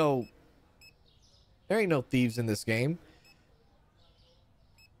 There ain't no thieves in this game.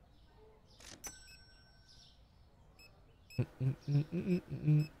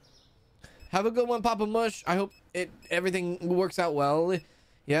 Have a good one, Papa Mush. I hope everything works out well.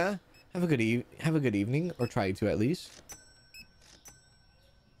 Yeah. Have a good evening, or try to at least.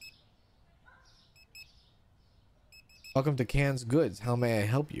 Welcome to Can's Goods. How may I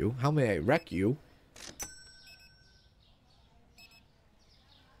help you? How may I wreck you?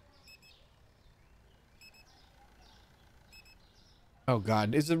 Oh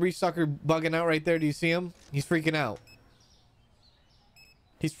God, is the resucker bugging out right there? Do you see him? He's freaking out.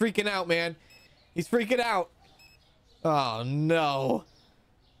 He's freaking out, man. He's freaking out. Oh no.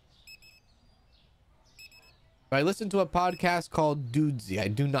 I listen to a podcast called Dudesy. I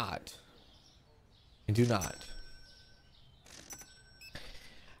do not. I do not.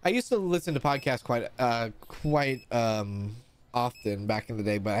 I used to listen to podcasts quite often back in the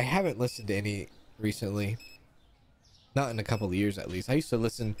day, but I haven't listened to any recently. Not in a couple of years, at least. I used to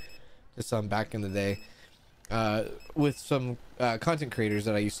listen to some back in the day with some content creators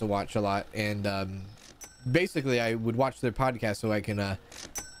that I used to watch a lot, and basically I would watch their podcast so I can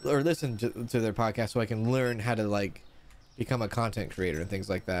or listen to their podcast so I can learn how to like become a content creator and things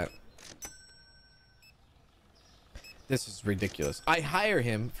like that. This is ridiculous. I hire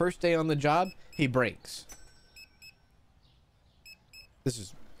him, first day on the job, he breaks. This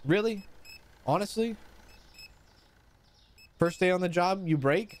is really, honestly, first day on the job, you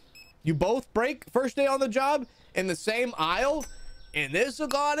break? You both break first day on the job in the same aisle in this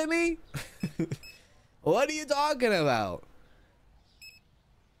economy? What are you talking about?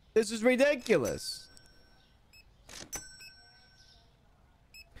 This is ridiculous.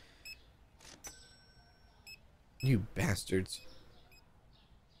 You bastards.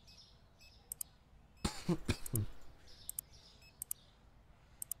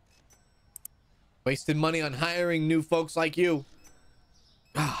 Wasted money on hiring new folks like you.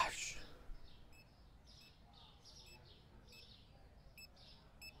 Gosh.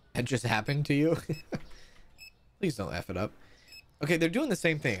 That just happened to you? Please don't F it up. Okay, they're doing the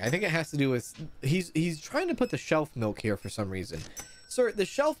same thing. I think it has to do with... He's trying to put the shelf milk here for some reason. Sir, the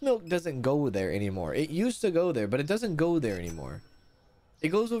shelf milk doesn't go there anymore. It used to go there, but it doesn't go there anymore. It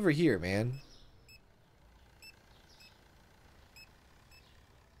goes over here, man.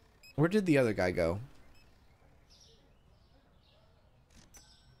 Where did the other guy go?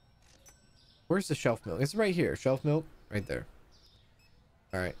 Where's the shelf milk? It's right here. Shelf milk right there.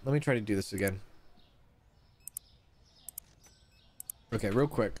 All right, let me try to do this again. Okay, real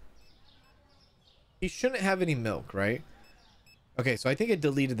quick. He shouldn't have any milk, right? Okay, so I think it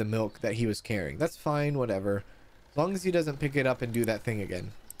deleted the milk that he was carrying. That's fine, whatever. As long as he doesn't pick it up and do that thing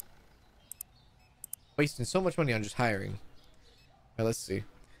again. Wasting so much money on just hiring. All right, let's see.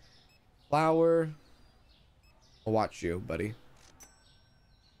 Flour. I'll watch you, buddy.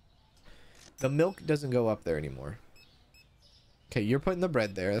 The milk doesn't go up there anymore. Okay, you're putting the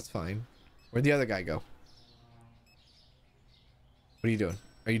bread there. That's fine. Where'd the other guy go? What are you doing?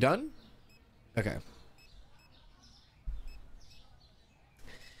 Are you done? Okay.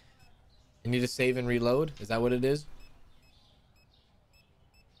 You need to save and reload? Is that what it is?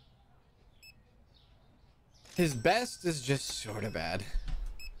 His best is just sort of bad.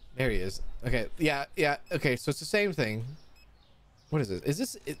 There he is. Okay, yeah. Okay, so it's the same thing. What is this? Is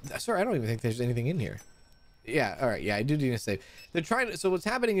this... sorry, I don't even think there's anything in here. Yeah, all right. Yeah, I do need to save. They're trying to... So what's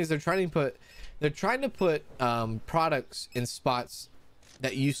happening is they're trying to put products in spots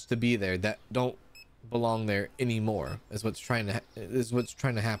that used to be there that don't belong there anymore. Is what's trying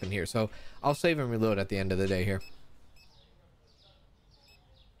to happen here. So I'll save and reload at the end of the day here.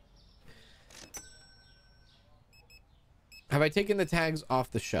 Have I taken the tags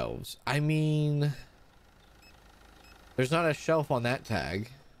off the shelves? I mean, there's not a shelf on that tag.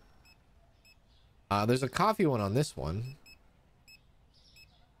 There's a coffee one on this one.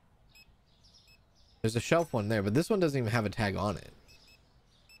 There's a shelf one there, but this one doesn't even have a tag on it.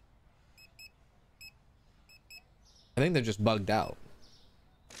 I think they're just bugged out.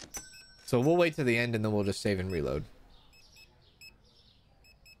 So we'll wait to the end and then we'll just save and reload.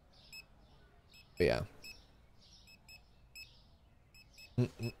 But yeah.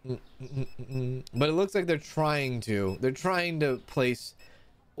 But it looks like they're trying to place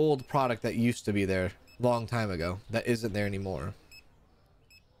old product that used to be there a long time ago that isn't there anymore.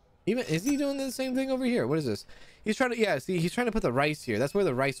 Even is he doing the same thing over here? What is this? He's trying to, yeah, see, he's trying to put the rice here. That's where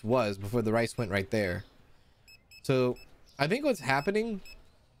the rice was before the rice went right there. So I think what's happening,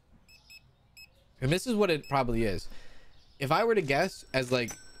 and this is what it probably is, if I were to guess as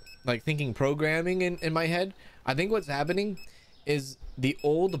like thinking programming in my head, I think what's happening is the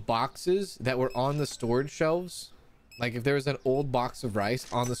old boxes that were on the storage shelves, like if there was an old box of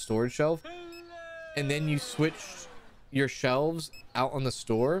rice on the storage shelf and then you switched your shelves out on the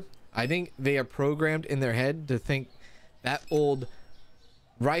store, I think they are programmed in their head to think that old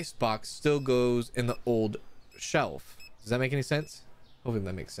rice box still goes in the old shelf. Does that make any sense? Hopefully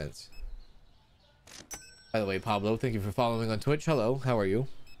that makes sense. By the way, Pablo, thank you for following on Twitch. Hello, how are you?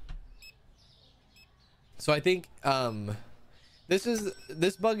 So I think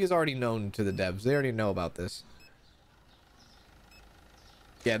this bug is already known to the devs. They already know about this.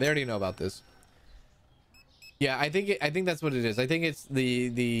 Yeah, they already know about this. Yeah, I think that's what it is. I think it's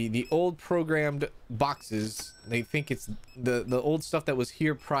the old programmed boxes. They think it's the old stuff that was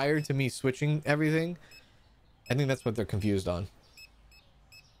here prior to me switching everything. I think that's what they're confused on.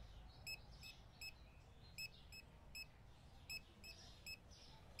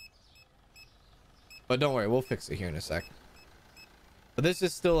 But don't worry, we'll fix it here in a sec. But this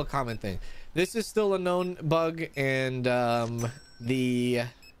is still a common thing. This is still a known bug, and the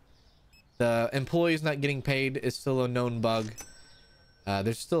employees not getting paid is still a known bug.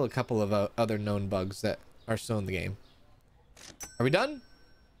 There's still a couple of other known bugs that are still in the game. Are we done?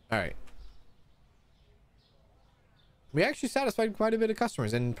 All right. We actually satisfied quite a bit of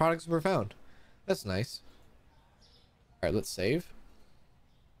customers and products were found. That's nice. All right, let's save.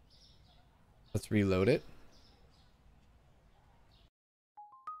 Let's reload it.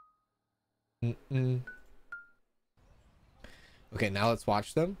 Okay, now let's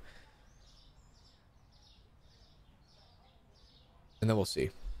watch them. And then we'll see.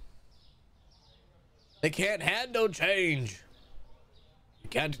 They can't handle change. You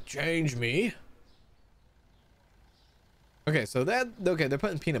can't change me. Okay, so okay, they're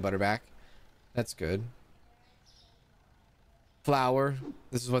putting peanut butter back. That's good. Flour.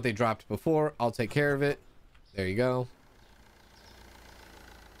 This is what they dropped before. I'll take care of it. There you go.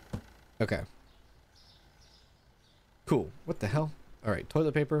 Okay. Cool. What the hell? All right,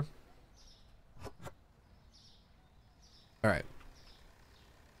 toilet paper. All right.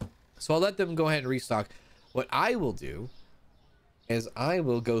 So I'll let them go ahead and restock. What I will do is I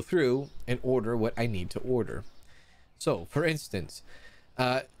will go through and order what I need to order. So, for instance,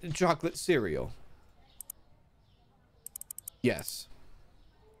 chocolate cereal. Yes.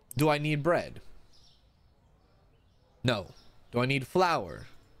 Do I need bread? No. Do I need flour?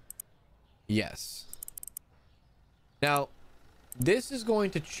 Yes. Now, This is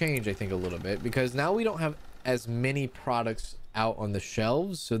going to change, I think, a little bit, because now we don't have as many products out on the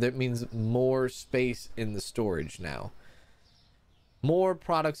shelves, so that means more space in the storage now. More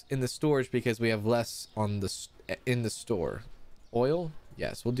products in the storage because we have less on the in the store. Oil?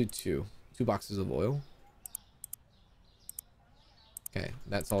 Yes, we'll do two boxes of oil. Okay,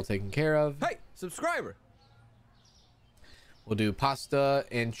 that's all taken care of. Hey, subscriber. We'll do pasta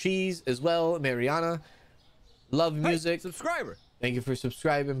and cheese as well. Mariana, love music. Hey, subscriber. Thank you for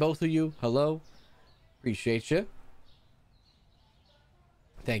subscribing, both of you. Hello, appreciate you.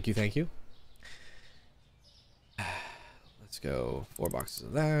 Thank you, thank you. Let's go 4 boxes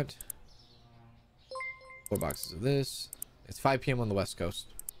of that, 4 boxes of this. It's 5 p.m. on the West Coast.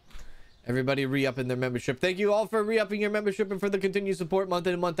 Everybody re-upping their membership. Thank you all for re-upping your membership and for the continued support month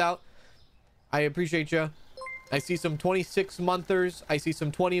in and month out. I appreciate you. I see some 26 monthers. I see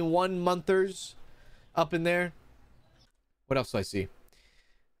some 21 monthers up in there. What else do I see?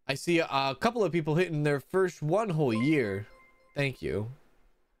 I see a couple of people hitting their first 1 whole year. Thank you.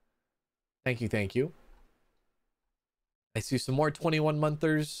 Thank you, thank you. I see some more 21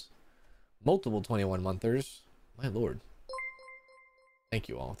 monthers. Multiple 21 monthers. My lord. Thank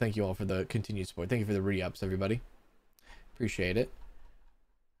you all. Thank you all for the continued support. Thank you for the re-ups, everybody. Appreciate it.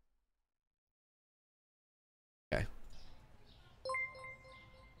 Okay.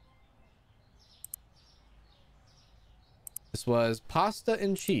 This was pasta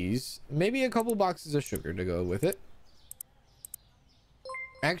and cheese. Maybe a couple boxes of sugar to go with it.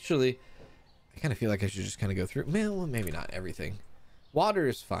 Actually, I kind of feel like I should just kind of go through. Well, maybe not everything. Water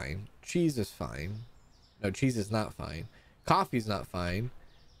is fine. Cheese is fine. No, cheese is not fine. Coffee's not fine.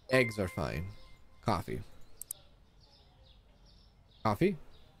 Eggs are fine. Coffee. Coffee?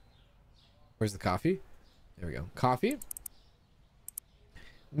 Where's the coffee? There we go. Coffee.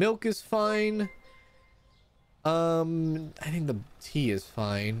 Milk is fine. I think the tea is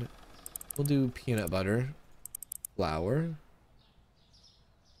fine. We'll do peanut butter. Flour.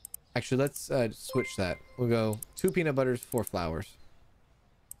 Actually, let's switch that. We'll go 2 peanut butters, 4 flours.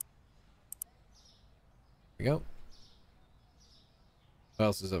 There we go. What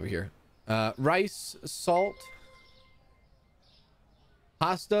else is over here? Rice, salt,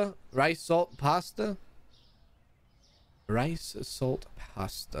 pasta, rice, salt, pasta, rice, salt,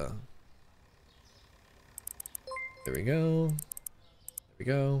 pasta. There we go. There we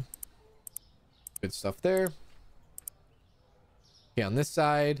go. Good stuff there. Okay, on this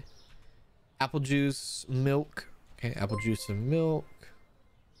side, apple juice, milk. Okay, apple juice and milk.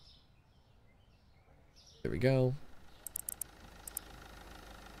 There we go.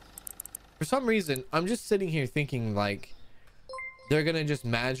 For some reason, I'm just sitting here thinking like they're gonna just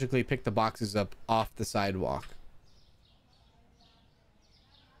magically pick the boxes up off the sidewalk.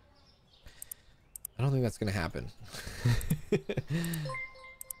 I don't think that's gonna happen. As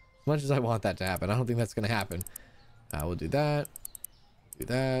much as I want that to happen, I don't think that's gonna happen. We'll do that. Do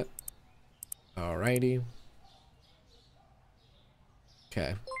that. Alrighty.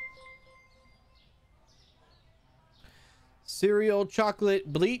 Okay. Cereal,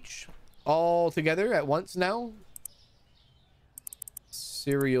 chocolate, bleach. All together at once now.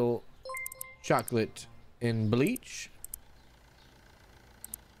 Cereal, chocolate, and bleach.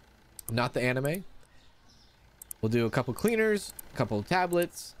 Not the anime. We'll do a couple cleaners, a couple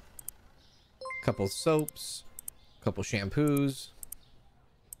tablets, a couple soaps, a couple shampoos.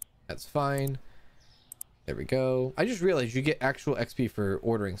 That's fine. There we go. I just realized you get actual XP for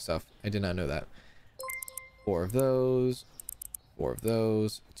ordering stuff. I did not know that. 4 of those. 4 of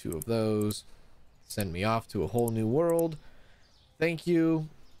those, 2 of those. Send me off to a whole new world. Thank you.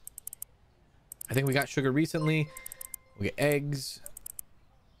 I think we got sugar recently. We get eggs,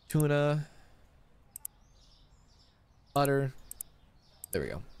 tuna, butter. There we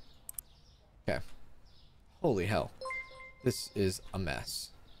go. Okay. Holy hell. This is a mess.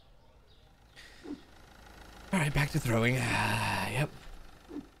 All right, back to throwing. Yep.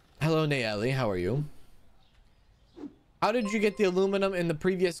 Hello, Nayeli. How are you? How did you get the aluminum in the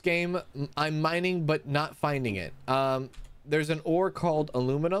previous game? I'm mining, but not finding it. There's an ore called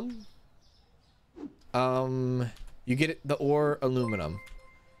aluminum. You get the ore aluminum,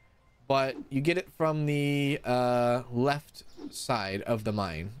 but you get it from the left side of the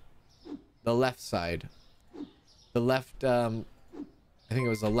mine. The left side. The left, I think it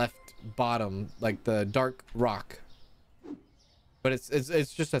was the left bottom, like the dark rock. But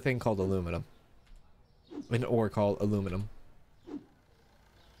it's just a thing called aluminum. An ore called aluminum.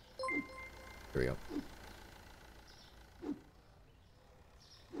 Here we go.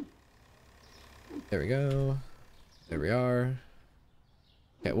 There we go. There we are.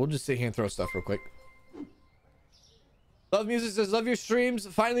 Okay, we'll just sit here and throw stuff real quick. Love Music says, love your streams.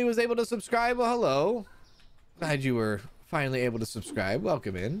 Finally was able to subscribe. Well, hello. Glad you were finally able to subscribe.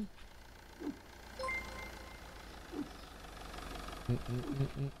 Welcome in.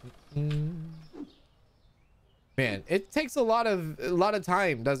 Man, it takes a lot of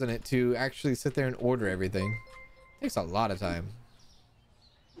time, doesn't it, to actually sit there and order everything. It takes a lot of time.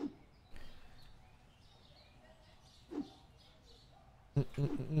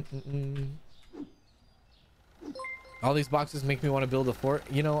 All these boxes make me want to build a fort.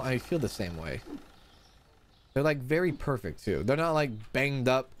 You know, I feel the same way. They're like very perfect too. They're not like banged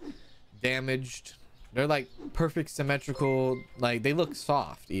up, damaged. They're like perfect, symmetrical. Like they look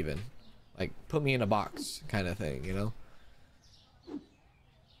soft even. Like put me in a box kind of thing, you know?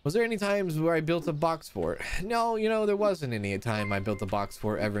 Was there any times where I built a box fort? No, you know, there wasn't any time I built a box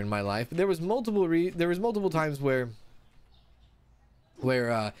fort ever in my life. But there was multiple times where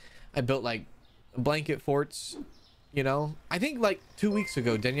I built like blanket forts, you know? I think like 2 weeks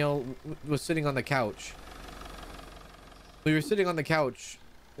ago, Danielle was sitting on the couch. We were sitting on the couch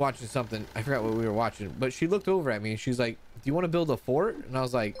watching something. I forgot what we were watching, but she looked over at me and she's like, do you want to build a fort? And I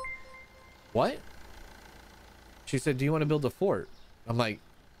was like, what? She said, do you want to build a fort? I'm like,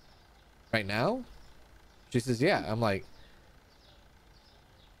 right now? She says, yeah. I'm like,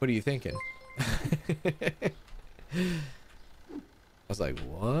 what are you thinking? I was like,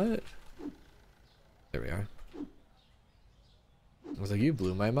 what? There we are. I was like, you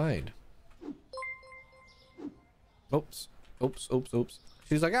blew my mind. Oops.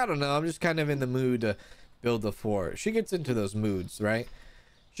 She's like, I don't know. I'm just kind of in the mood to build a fort. She gets into those moods, right?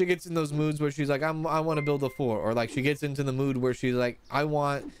 She gets in those moods where she's like, I want to build a fort. Or like she gets into the mood where she's like, I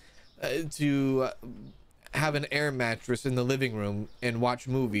want to have an air mattress in the living room and watch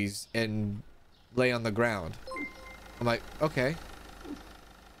movies and lay on the ground. I'm like, okay.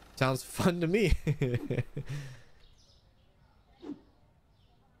 Sounds fun to me.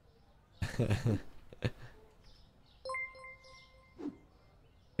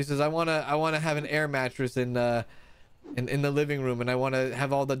 He says, I wanna have an air mattress in the living room, and I want to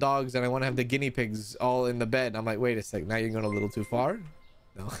have all the dogs, and I want to have the guinea pigs all in the bed. I'm like, wait a sec, now you're going a little too far.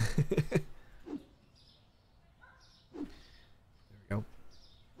 No. There we go.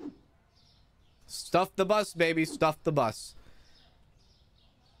 Stuff the bus, baby. Stuff the bus.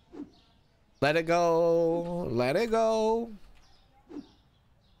 Let it go. Let it go.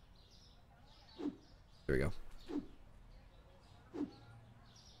 There we go.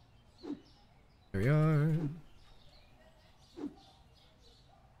 There we are.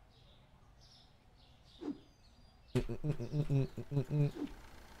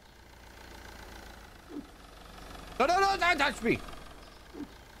 No, don't touch me.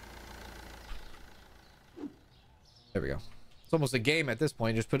 There we go. It's almost a game at this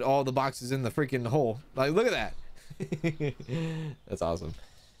point. Just put all the boxes in the freaking hole. Like, look at that. That's awesome.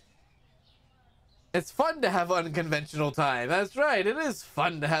 It's fun to have unconventional time. That's right. It is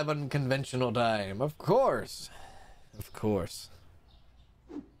fun to have unconventional time. Of course. Of course.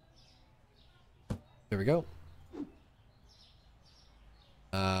 There we go.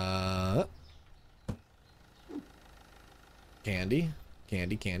 Candy.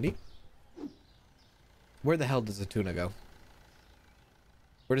 Where the hell does the tuna go?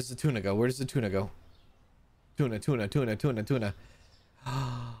 Where does the tuna go? Where does the tuna go? Tuna.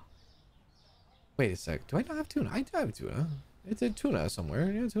 Wait a sec. Do I not have tuna? I do have tuna. It's a tuna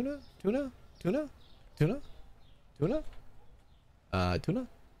somewhere. Yeah, tuna. Tuna.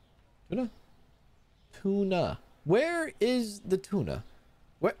 Where is the tuna?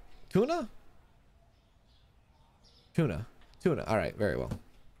 What? Tuna. All right. Very well.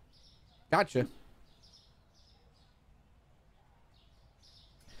 Gotcha.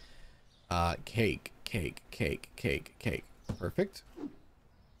 Cake. Perfect.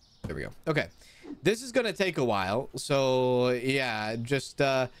 There we go. Okay. This is going to take a while. So, yeah, just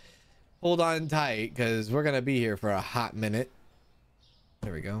hold on tight because we're going to be here for a hot minute.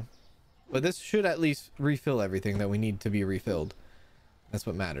 There we go. But this should at least refill everything that we need to be refilled. That's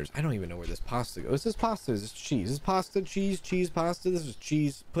what matters. I don't even know where this pasta goes. Is this pasta? Is this cheese? Is this pasta? Cheese, pasta? This is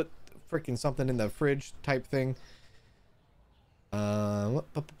cheese. Put freaking something in the fridge type thing.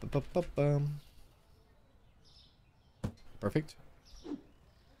 Perfect.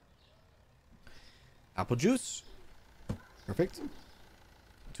 Apple juice. Perfect.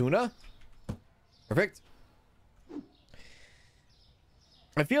 Tuna. Perfect.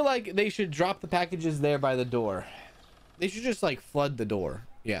 I feel like they should drop the packages there by the door. They should just like flood the door.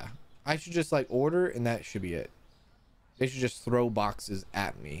 Yeah. I should just like order and that should be it. They should just throw boxes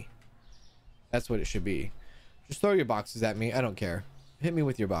at me. That's what it should be. Just throw your boxes at me. I don't care. Hit me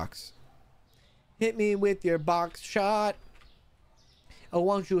with your box. Hit me with your box shot. Oh,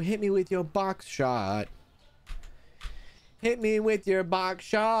 won't you hit me with your box shot? Hit me with your box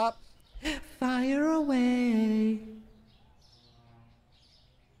shot. Fire away.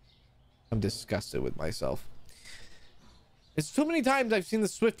 I'm disgusted with myself. It's so many times I've seen the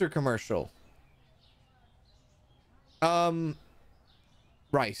Swifter commercial.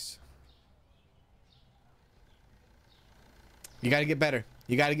 Rice. You gotta get better.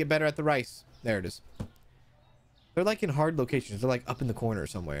 You gotta get better at the rice. There it is. They're like in hard locations. They're like up in the corner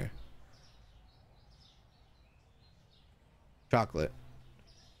somewhere. Chocolate.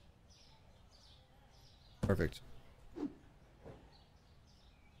 Perfect.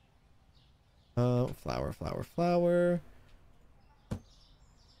 Flour, flour, flour.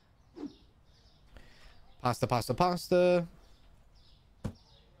 Pasta, pasta, pasta.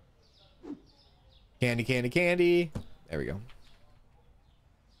 Candy, candy, candy. There we go.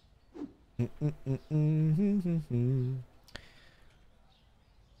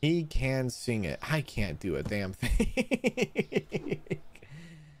 He can sing it. I can't do a damn thing.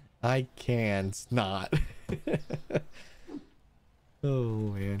 I can't not.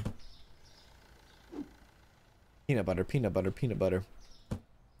 Oh man. Peanut butter, peanut butter, peanut butter.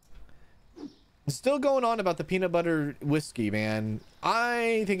 Still going on about the peanut butter whiskey, man.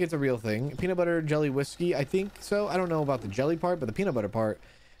 I think it's a real thing. Peanut butter jelly whiskey, I think so. I don't know about the jelly part, but the peanut butter part,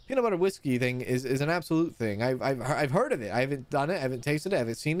 peanut butter whiskey thing is an absolute thing. I've heard of it. I haven't done it. I haven't tasted it. I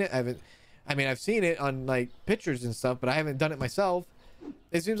haven't seen it. I mean, I've seen it on like pictures and stuff, but I haven't done it myself.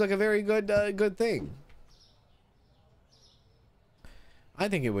 It seems like a very good thing. I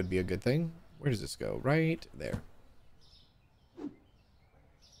think it would be a good thing. Where does this go? Right there.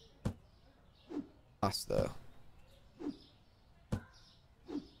 Pasta.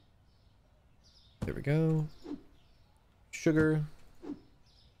 There we go. Sugar.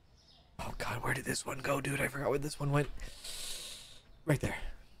 Oh god, where did this one go, dude? I forgot where this one went. Right there.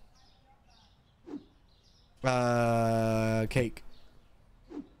 Cake.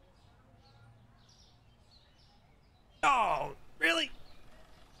 Oh, really?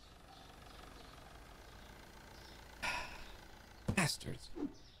 Bastards.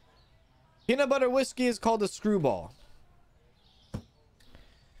 Peanut butter whiskey is called a screwball.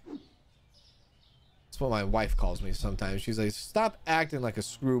 That's what my wife calls me sometimes. She's like, stop acting like a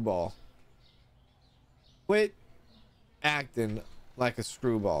screwball. Quit acting like a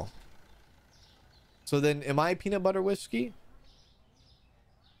screwball. So then, am I peanut butter whiskey?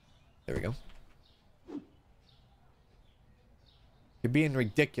 There we go. You're being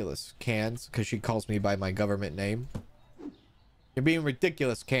ridiculous, Cans, because she calls me by my government name. You're being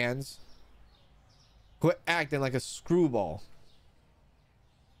ridiculous, Cans. Quit acting like a screwball.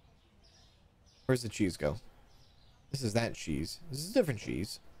 Where's the cheese go? This is that cheese. This is different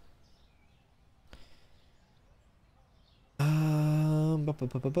cheese.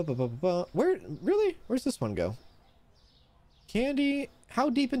 Where really? Where's this one go? Candy.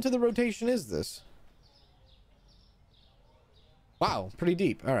 How deep into the rotation is this? Wow, pretty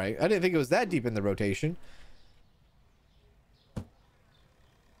deep. All right, I didn't think it was that deep in the rotation.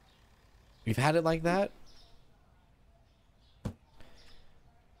 You've had it like that?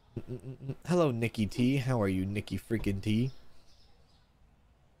 Hello, Nikki T. How are you, Nikki freaking T?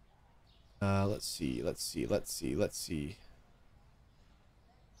 Let's see.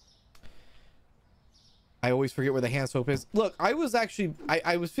 I always forget where the hand soap is. Look, I was actually,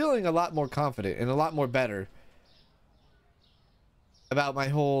 I was feeling a lot more confident and a lot more better about my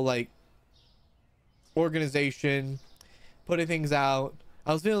whole, like, organization, putting things out.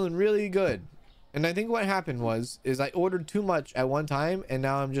 I was feeling really good. And I think what happened is I ordered too much at one time, and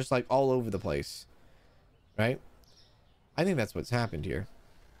now I'm just like all over the place. Right? I think that's what's happened here.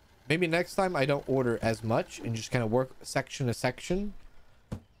 Maybe next time I don't order as much and just kind of work section to section.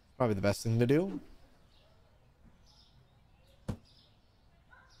 Probably the best thing to do.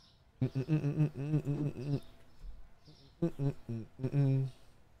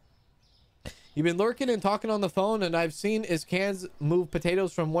 You've been lurking and talking on the phone, and I've seen his Cans move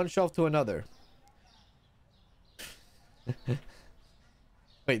potatoes from one shelf to another.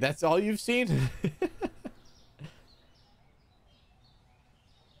 Wait, that's all you've seen?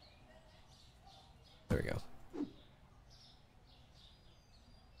 There we go.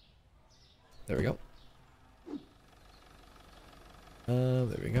 There we go.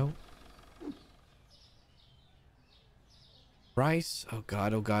 There we go. Rice. Oh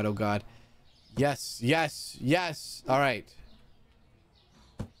god, oh god, oh god. Yes, yes, yes. All right.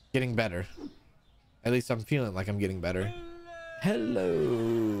 Getting better. At least I'm feeling like I'm getting better.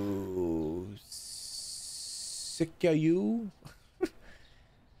 Hello. Sick are you?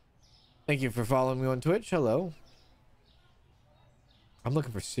 Thank you for following me on Twitch. Hello. I'm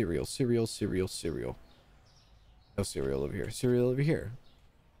looking for cereal. Cereal, cereal, cereal. No cereal over here. Cereal over here.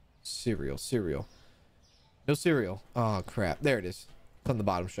 Cereal, cereal. No cereal. Oh, crap. There it is. It's on the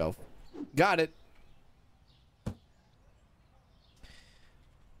bottom shelf. Got it.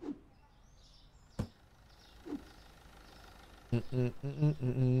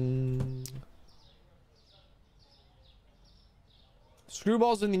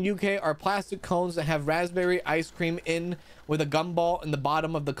 Screwballs in the UK are plastic cones that have raspberry ice cream in with a gumball in the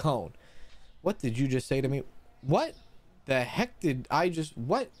bottom of the cone. What did you just say to me? What the heck did I just...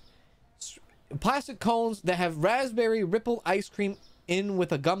 What? Plastic cones that have raspberry ripple ice cream in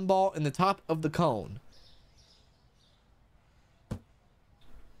with a gumball in the top of the cone.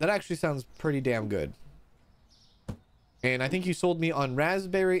 That actually sounds pretty damn good. And I think you sold me on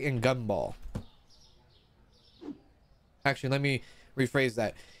raspberry and gumball. Actually, let me rephrase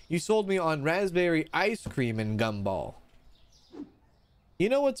that. You sold me on raspberry ice cream and gumball. You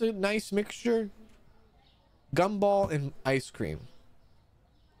know what's a nice mixture? Gumball and ice cream.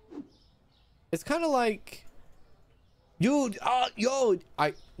 It's kind of like... Yo,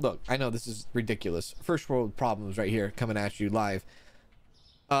 look, I know this is ridiculous. First world problems right here coming at you live.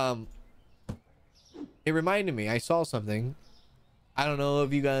 It reminded me, I saw something. I don't know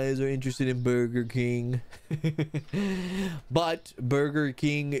if you guys are interested in Burger King. But Burger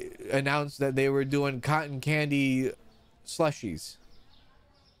King announced that they were doing cotton candy slushies.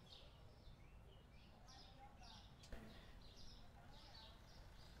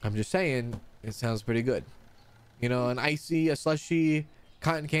 I'm just saying, it sounds pretty good. You know, an icy, a slushy,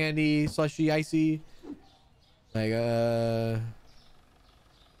 cotton candy, slushy, icy. Like,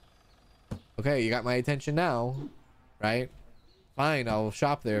 okay, you got my attention now, right? Fine, I'll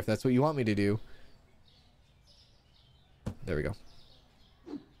shop there if that's what you want me to do. There we go.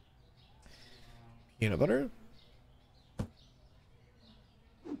 Peanut butter.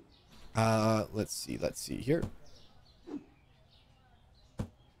 Let's see here.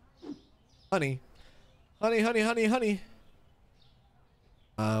 Honey. Honey.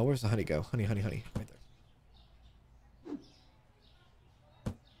 Where's the honey go? Honey. Right there.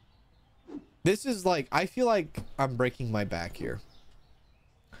 This is like, I feel like I'm breaking my back here.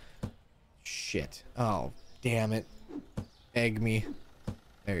 Shit. Oh, damn it. Egg me.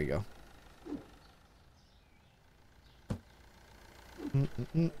 There you go.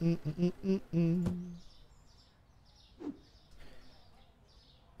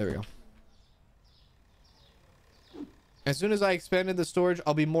 There we go. As soon as I expanded the storage,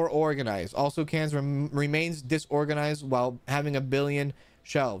 I'll be more organized. Also, cans remains disorganized while having a billion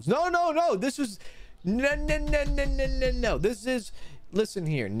shelves. No. This is... No. This is... Listen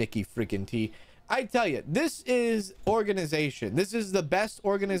here, Nikki freaking T. I tell you, this is organization. This is the best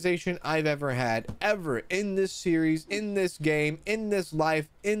organization I've ever had, ever, in this series, in this game, in this life,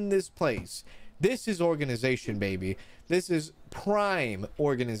 in this place. This is organization, baby. This is prime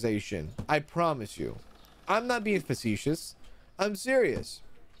organization. I promise you. I'm not being facetious. I'm serious.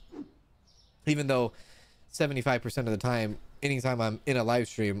 Even though 75% of the time, anytime I'm in a live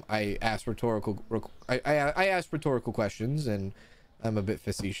stream, I ask rhetorical questions, and I'm a bit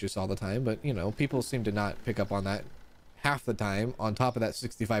facetious all the time, but you know, people seem to not pick up on that half the time. On top of that,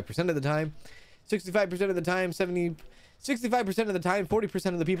 65% of the time, 65% of the time, 65% of the time, 40%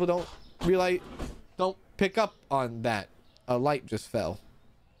 of the people don't pick up on that. A light just fell.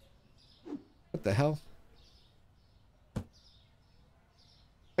 What the hell?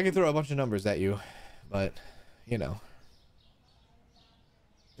 I can throw a bunch of numbers at you, but you know,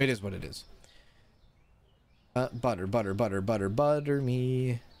 it is what it is. Butter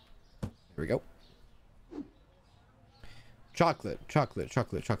me. Here we go. Chocolate.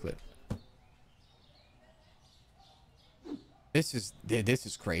 This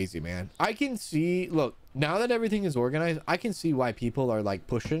is crazy, man. I can see, look, now that everything is organized, I can see why people are like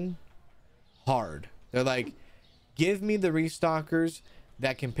pushing hard. They're like, give me the restockers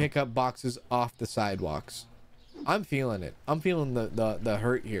that can pick up boxes off the sidewalks. I'm feeling it. I'm feeling the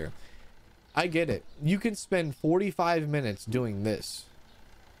hurt here. I get it. You can spend 45 minutes doing this.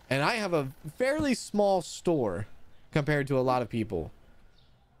 And I have a fairly small store compared to a lot of people.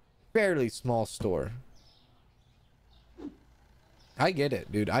 Fairly small store. I get it,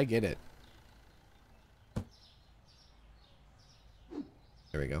 dude. I get it.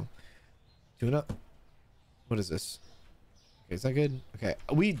 There we go. Tune up. What is this? Okay, is that good? Okay,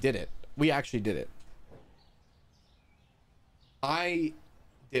 we did it. We actually did it. I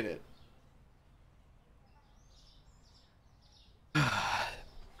did it.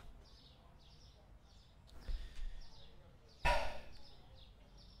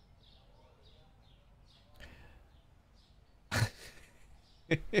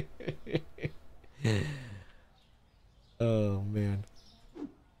 Oh man.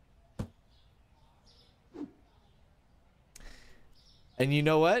 And you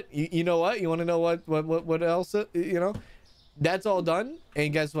know what? You know what? You want to know what else? You know, that's all done.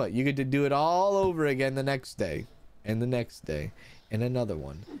 And guess what? You get to do it all over again the next day, and the next day, and another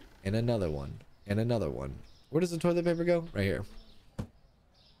one, and another one, and another one. Where does the toilet paper go? Right here.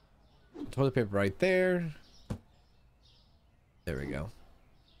 Toilet paper right there. There we go.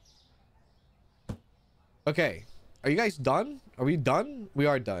 Okay. Are you guys done? Are we done? We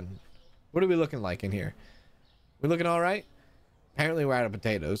are done. What are we looking like in here? We looking all right? Apparently we're out of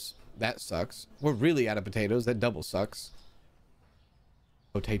potatoes. That sucks. We're really out of potatoes. That double sucks.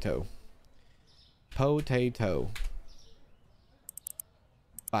 Potato. Potato.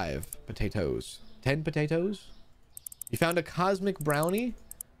 5 potatoes. 10 potatoes? You found a cosmic brownie?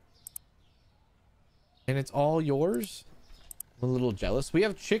 And it's all yours? I'm a little jealous. We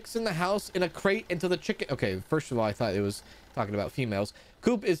have chicks in the house in a crate until the chicken... Okay, first of all, I thought it was talking about females.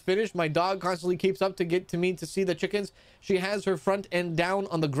 Coop is finished. My dog constantly keeps up to get to me to see the chickens. She has her front end down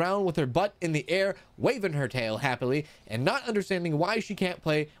on the ground with her butt in the air, waving her tail happily, and not understanding why she can't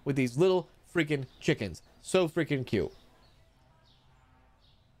play with these little freaking chickens. So freaking cute.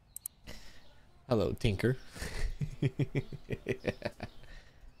 Hello, Tinker.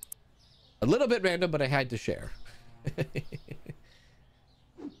 A little bit random, but I had to share.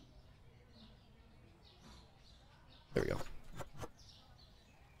 There we go.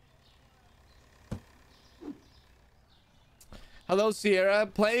 Hello, Sierra.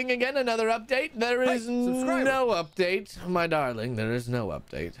 Playing again. Another update. There is no update, my darling. There is no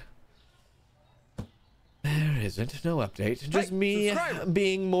update. There isn't no update. Just me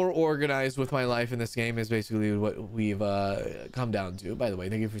being more organized with my life in this game is basically what we've come down to. By the way,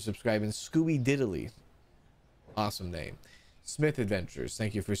 thank you for subscribing. Scooby Diddly. Awesome name. Smith Adventures.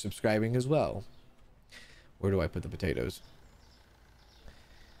 Thank you for subscribing as well. Where do I put the potatoes?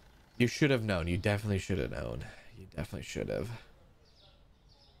 You should have known. You definitely should have known. You definitely should have.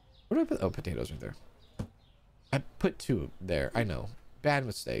 Where do I put? Oh, potatoes right there. I put 2 there. I know. Bad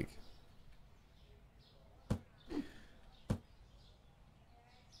mistake.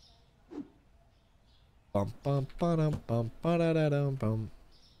 Bum bum ba-dum bum ba-da-da-dum bum.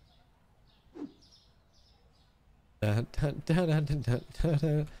 Da, da, da, da, da, da,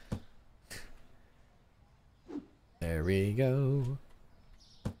 da. There we go.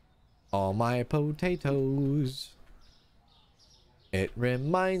 All my potatoes. It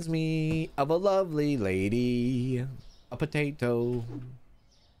reminds me of a lovely lady. A potato.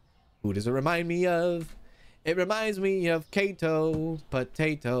 Who does it remind me of? It reminds me of Kato.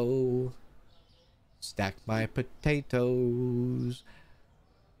 Potato. Stack my potatoes.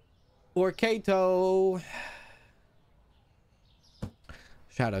 For Kato.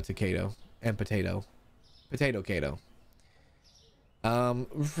 Shout out to Kato and Potato. Potato Kato.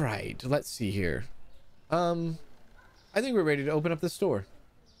 Right. Let's see here. I think we're ready to open up the store.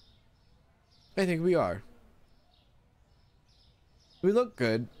 I think we are. We look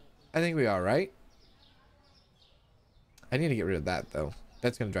good. I think we are, right? I need to get rid of that, though.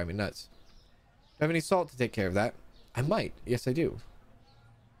 That's going to drive me nuts. Do I have any salt to take care of that? I might. Yes, I do.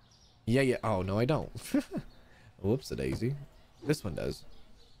 Yeah. Oh, no, I don't. Whoops-a-daisy. This one does.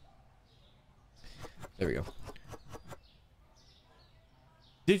 There we go.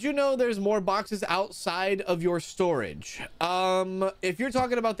 Did you know there's more boxes outside of your storage? If you're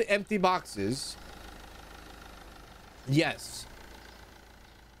talking about the empty boxes, yes.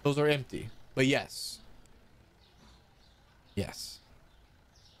 Those are empty, but yes. Yes.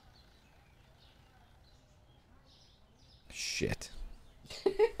 Shit.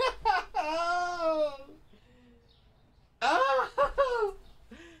 Oh. Oh.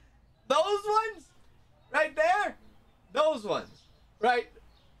 Those ones? Right there? Those ones. Right.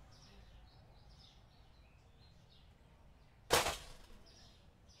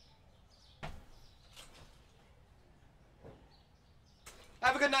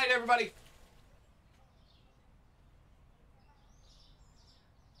 Have a good night, everybody.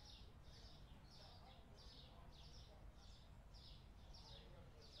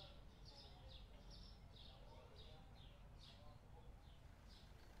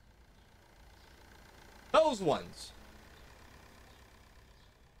 Those ones.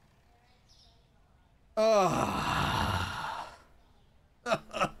 Oh.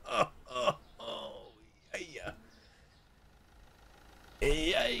 Yeah.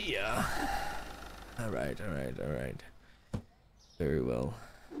 Yeah. All right. Very well.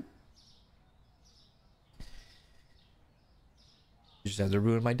 You just had to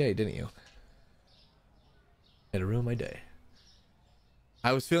ruin my day, didn't you? Had to ruin my day.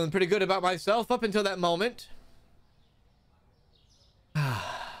 I was feeling pretty good about myself up until that moment.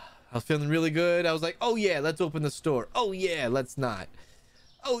 I was feeling really good. I was like, oh yeah, let's open the store. Oh yeah, let's not.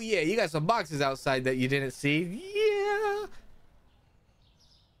 Oh yeah, you got some boxes outside that you didn't see. Yeah.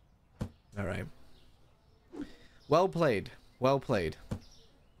 All right. Well played. Well played.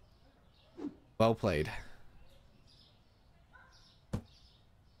 Well played.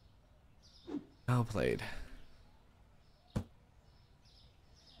 Well played.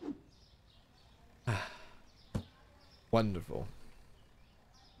 Wonderful.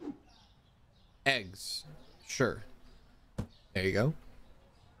 Eggs. Sure. There you go.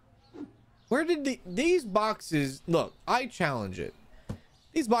 Where did these boxes... Look, I challenge it.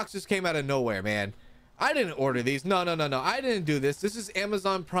 These boxes came out of nowhere, man. I didn't order these. No. I didn't do this. This is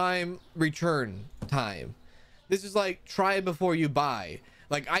Amazon Prime return time. This is like try before you buy.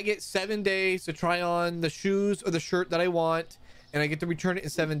 Like I get 7 days to try on the shoes or the shirt that I want, and I get to return it in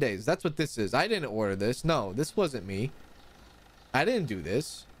 7 days. That's what this is. I didn't order this. No, this wasn't me. I didn't do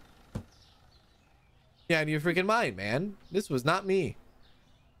this. Yeah, out of your freaking mind, man. This was not me.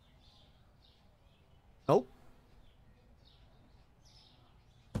 Nope.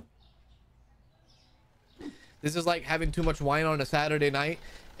 This is like having too much wine on a Saturday night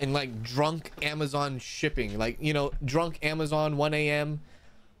and like drunk Amazon shipping. Like, you know, drunk Amazon 1 a.m.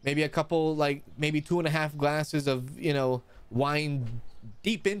 Maybe a couple, like maybe 2.5 glasses of, you know, wine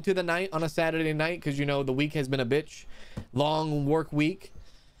deep into the night on a Saturday night because, you know, the week has been a bitch. Long work week,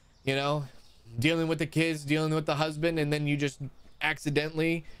 you know, dealing with the kids, dealing with the husband, and then you just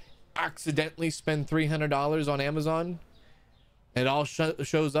accidentally spend $300 on Amazon. It all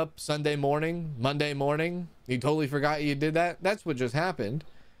shows up Sunday morning, Monday morning. You totally forgot you did that. That's what just happened.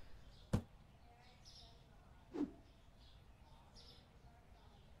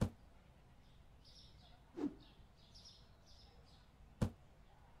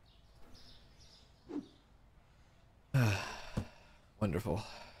 Wonderful.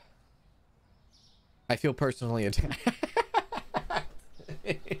 I feel personally attacked.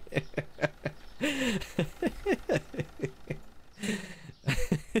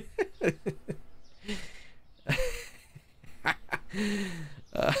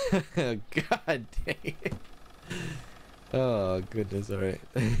 God dang it. Oh goodness. All right.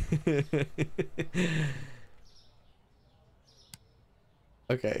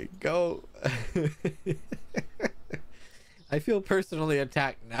 Okay, go. I feel personally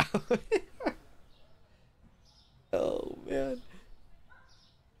attacked now. Oh man.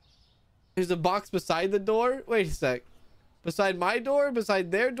 There's a box beside the door. Wait a sec. Beside my door,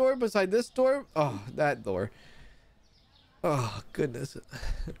 beside their door, beside this door. Oh, that door. Oh goodness.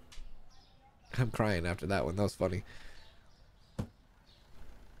 I'm crying after that one. That was funny.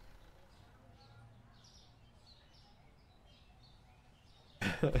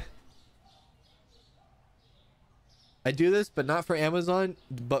 I do this, but not for Amazon,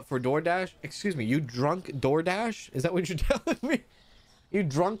 but for DoorDash. Excuse me, you drunk DoorDash? Is that what you're telling me? You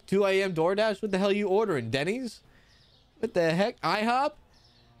drunk 2 a.m. DoorDash? What the hell are you ordering? Denny's? What the heck? IHOP?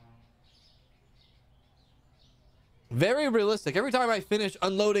 Very realistic. Every time I finish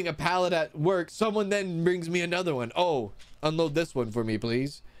unloading a pallet at work, someone then brings me another one. Oh, unload this one for me,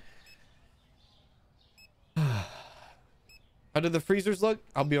 please. How do the freezers look?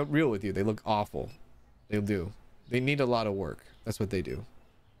 I'll be real with you. They look awful. They do. They need a lot of work. That's what they do.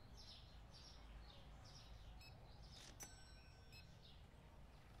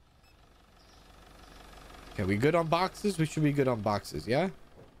 Okay, we good on boxes? We should be good on boxes, yeah?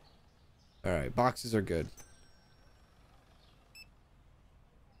 All right, boxes are good.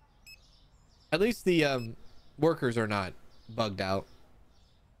 At least the workers are not bugged out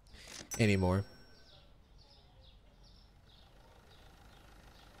anymore.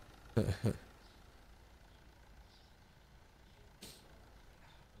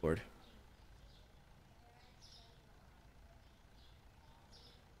 Lord.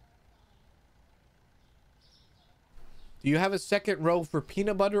 Do you have a second row for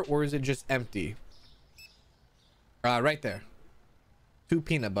peanut butter, or is it just empty? Right there. 2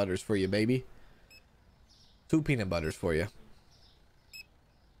 peanut butters for you, baby. 2 peanut butters for you.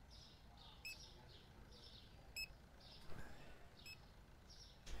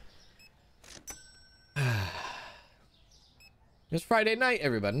 It's Friday night,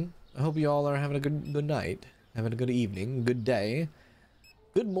 everybody. I hope you all are having a good night, having a good evening, good day.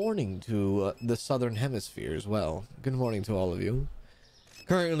 Good morning to the southern hemisphere as well. Good morning to all of you.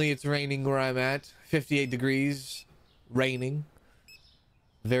 Currently, it's raining where I'm at. 58 degrees, raining.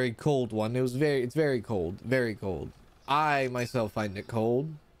 Very cold one. It's very cold, very cold. I myself find it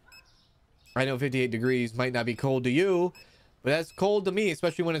cold. I know 58 degrees might not be cold to you, But that's cold to me,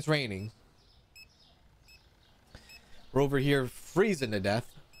 especially when it's raining. We're over here freezing to death.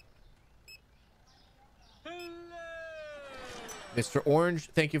 Mr. Orange,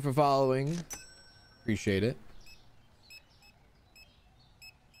 thank you for following. Appreciate it.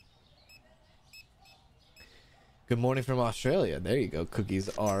 Good morning from Australia. There you go. Cookies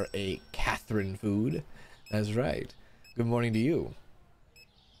are a Catherine food. That's right. Good morning to you.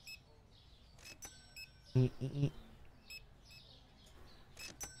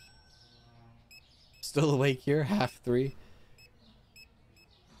 Still awake here, 3:30.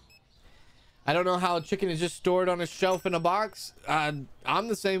 I don't know how chicken is just stored on a shelf in a box. I'm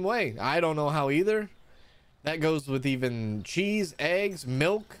the same way. I don't know how either. That goes with even cheese, eggs,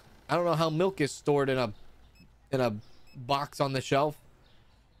 milk. I don't know how milk is stored in a box on the shelf.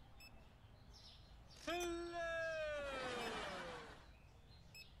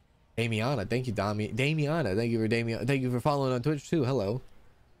 Damiana, thank you, Damiana, thank you for Damiana. Thank you for following on Twitch too. Hello.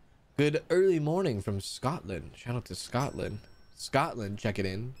 Good early morning from Scotland. Shout out to Scotland. Scotland, check it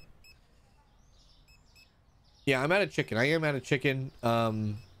in. Yeah, I'm out of chicken. I am out of chicken.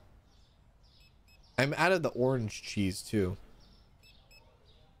 I'm out of the orange cheese too.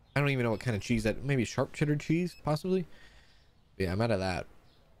 I don't even know what kind of cheese that. Maybe sharp cheddar cheese, possibly. But yeah, I'm out of that.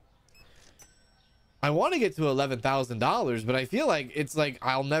 I want to get to $11,000, but I feel like it's like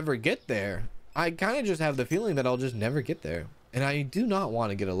I'll never get there. I kind of just have the feeling that I'll just never get there. And I do not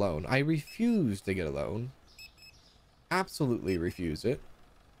want to get a loan. I refuse to get a loan. Absolutely refuse it.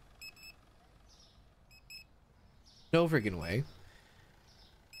 No freaking way.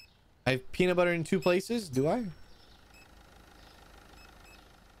 I have peanut butter in 2 places. Do I?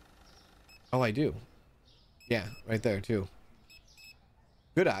 Oh, I do. Yeah, right there too.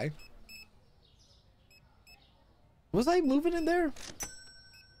 Good eye. Was I moving it there?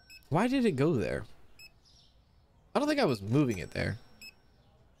 Why did it go there? I don't think I was moving it there.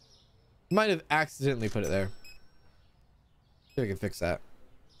 Might have accidentally put it there. See if I can fix that.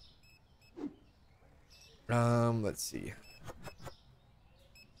 Let's see.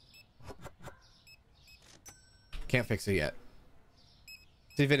 Can't fix it yet.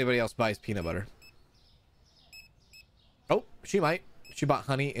 See if anybody else buys peanut butter. Oh, she might. She bought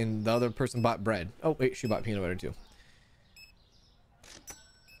honey and the other person bought bread. Oh, wait, she bought peanut butter too.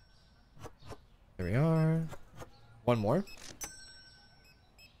 There we are. One more.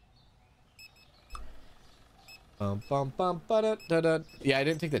 Bum, bum, bum, ba-da, da, da. Yeah, I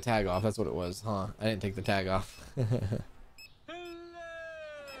didn't take the tag off. That's what it was, huh? I didn't take the tag off.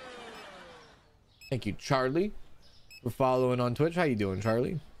 Thank you, Charlie, for following on Twitch. How you doing,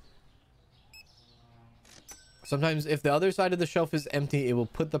 Charlie? Sometimes if the other side of the shelf is empty, it will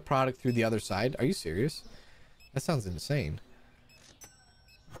put the product through the other side. Are you serious? That sounds insane.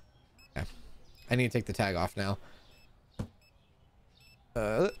 Okay. I need to take the tag off now.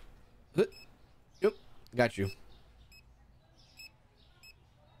 Yep, got you.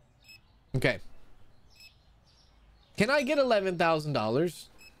 Okay. Can I get $11,000?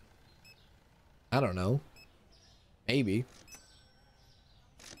 I don't know. Maybe.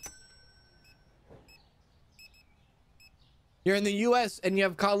 You're in the US and you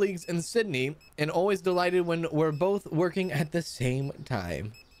have colleagues in Sydney, and always delighted when we're both working at the same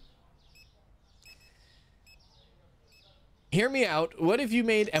time. Hear me out. What if you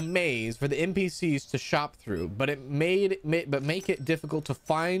made a maze for the NPCs to shop through, but make it difficult to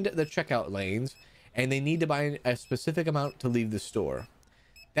find the checkout lanes, and they need to buy a specific amount to leave the store?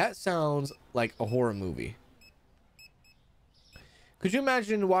 That sounds like a horror movie. Could you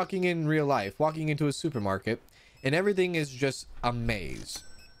imagine walking in real life, walking into a supermarket, and everything is just a maze?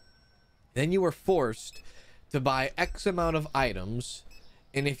 Then you were forced to buy X amount of items,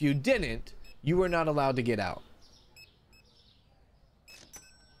 and if you didn't, you were not allowed to get out.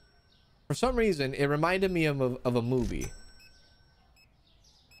 For some reason, it reminded me of a movie.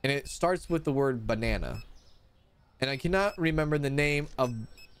 And it starts with the word banana. And I cannot remember the name of...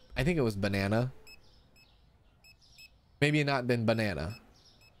 I think it was Banana. Maybe not been Banana.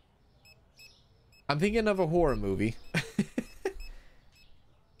 I'm thinking of a horror movie.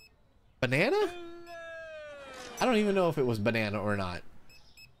 Banana? I don't even know if it was Banana or not.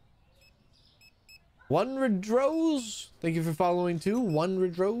 One Redrose, thank you for following too. One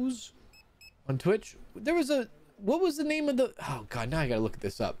Redrose on Twitch. There was a... What was the name of the... Oh god, now I gotta look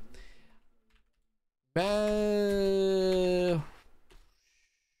this up.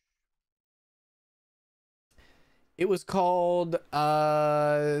 It was called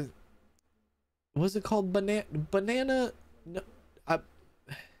was it called Banana? No,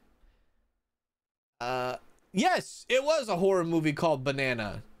 yes, it was a horror movie called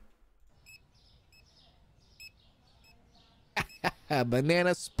Banana.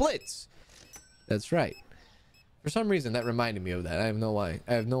 Banana splits. That's right. For some reason, that reminded me of that. I have no why.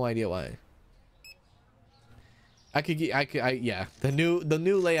 I have no idea why. Yeah. The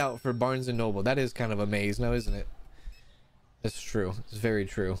new layout for Barnes and Noble. That is kind of a maze now, isn't it? That's true. It's very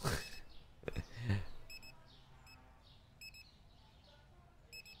true.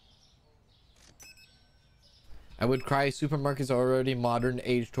 I would cry. Supermarkets are already modern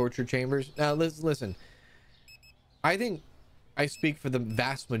age torture chambers. Now, listen. I think I speak for the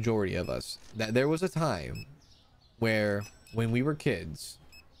vast majority of us that there was a time where, when we were kids,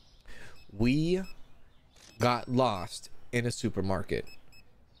 we got lost in a supermarket.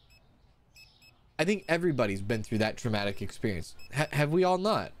 I think everybody's been through that traumatic experience. Have we all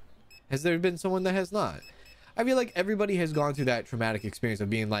not? Has there been someone that has not? I feel like everybody has gone through that traumatic experience of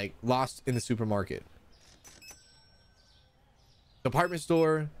being like lost in the supermarket. Department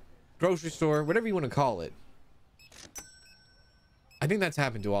store, grocery store, whatever you want to call it. I think that's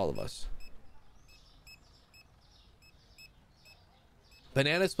happened to all of us.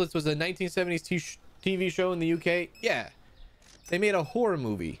 Banana Splits was a 1970s TV show in the UK. Yeah. They made a horror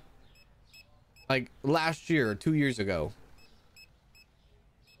movie like last year or 2 years ago.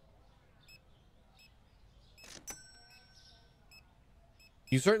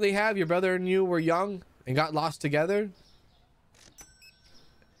 You certainly have. Your brother and you were young and got lost together.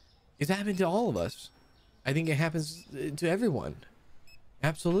 It's happened to all of us. I think it happens to everyone.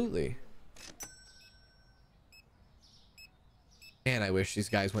 Absolutely. Man, I wish these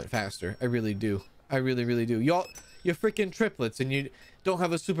guys went faster. I really do. I really, really do. You're freaking triplets and you don't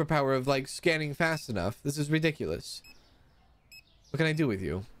have a superpower of like scanning fast enough. This is ridiculous. What can I do with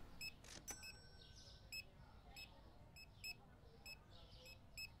you?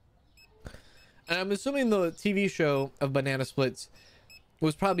 And I'm assuming the TV show of Banana Splits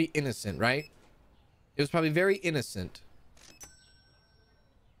was probably innocent, right? It was probably very innocent.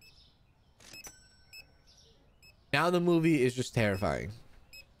 Now the movie is just terrifying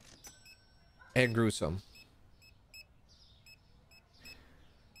and gruesome.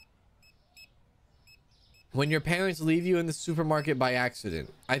 When your parents leave you in the supermarket by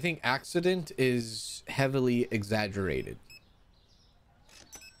accident. I think accident is heavily exaggerated.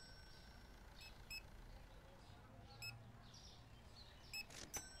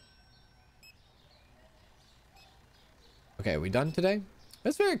 Okay, are we done today?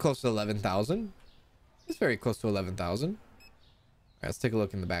 That's very close to 11,000. It's very close to 11,000. All right, let's take a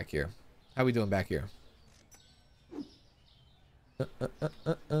look in the back here. How we doing back here? Wait,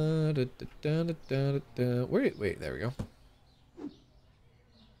 there we go.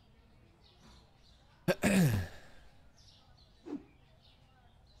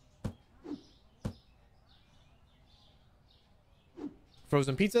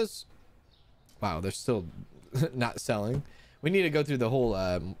 Frozen pizzas? Wow, they're still not selling. We need to go through the whole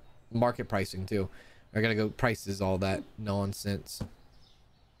market pricing too. I gotta go prices, all that nonsense.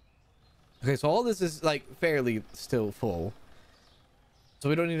 Okay, so all this is like fairly still full, so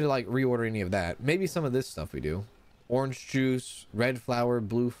we don't need to like reorder any of that. Maybe some of this stuff we do. Orange juice, red flour,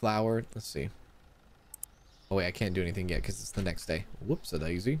 blue flour. Let's see. Oh wait, I can't do anything yet because it's the next day.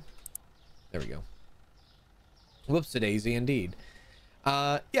 Whoops-a-daisy. There we go. Whoops-a-daisy indeed.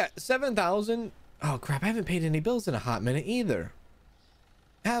 Yeah, 7,000. Oh crap, I haven't paid any bills in a hot minute either.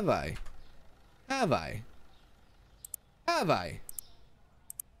 Have I? Have I? Have I?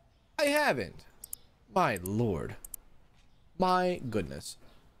 I haven't. My lord. My goodness.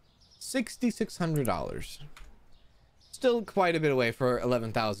 $6,600. Still quite a bit away for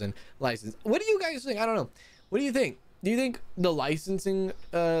 11,000 license. What do you guys think? I don't know. What do you think? Do you think the licensing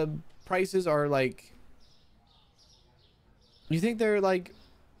prices are like... You think they're like...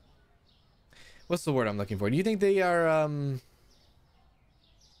 What's the word I'm looking for? Do you think they are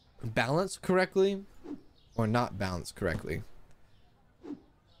balanced correctly or not balanced correctly?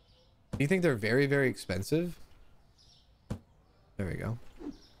 Do you think they're very, very expensive? There we go.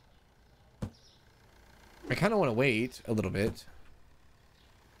 I kind of want to wait a little bit.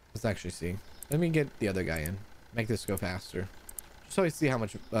 Let's actually see. Let me get the other guy in. Make this go faster. Just so I see how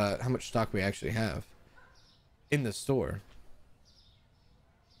much stock we actually have in the store.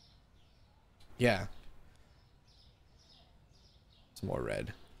 Yeah. It's more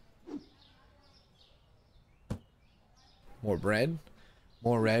red. More bread.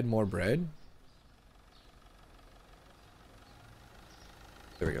 More red, more bread.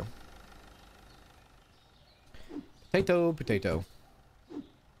 There we go. Potato, potato.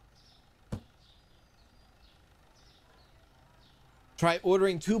 Try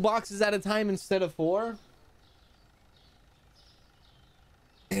ordering 2 boxes at a time instead of 4.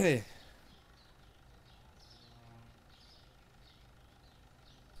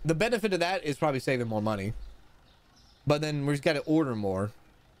 The benefit of that is probably saving more money. But then we just got to order more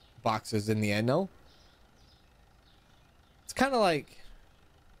boxes in the end, no? It's kind of like...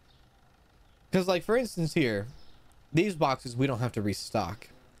 Because, like, for instance here, these boxes we don't have to restock.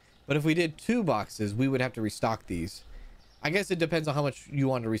 But if we did 2 boxes, we would have to restock these. I guess it depends on how much you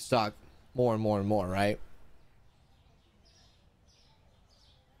want to restock more and more and more, right?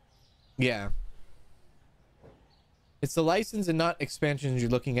 Yeah. It's the license and not expansions you're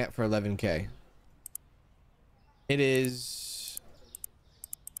looking at for 11K. It is...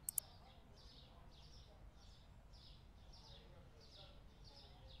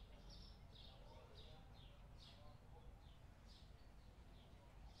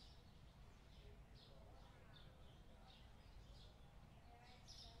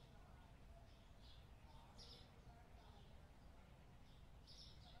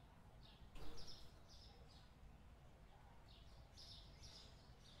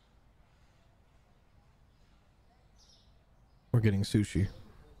 We're getting sushi.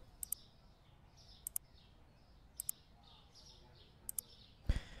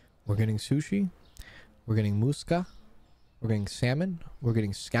 We're getting sushi. We're getting muska. We're getting salmon. We're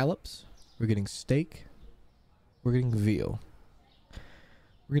getting scallops. We're getting steak. We're getting veal.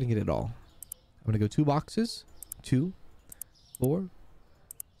 We're gonna get it all. I'm gonna go 2 boxes. 2, 4,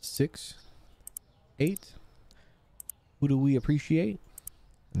 6, 8. Who do we appreciate?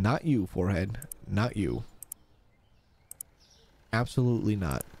 Not you, forehead. Not you. Absolutely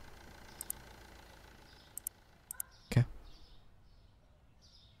not. Okay.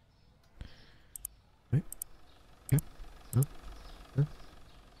 Wait. Yeah. No. No.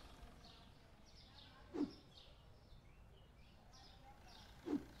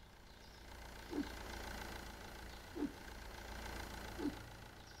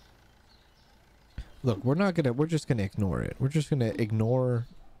 Look, we're just gonna ignore it. We're just gonna ignore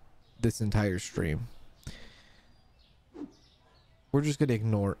this entire stream. We're just gonna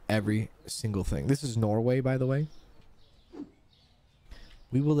ignore every single thing. This is Norway, by the way.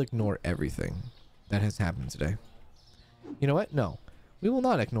 We will ignore everything that has happened today. You know what? No, we will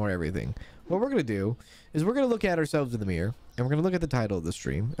not ignore everything. What we're gonna do is we're gonna look at ourselves in the mirror, and we're gonna look at the title of the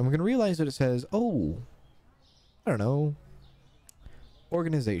stream, and we're gonna realize that it says, oh, I don't know,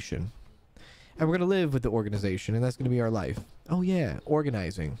 organization. And we're gonna live with the organization, and that's gonna be our life. Oh yeah,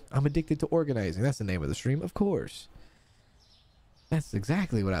 organizing. I'm addicted to organizing. That's the name of the stream, of course. That's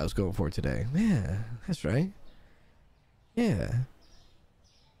exactly what I was going for today. Yeah, that's right. Yeah.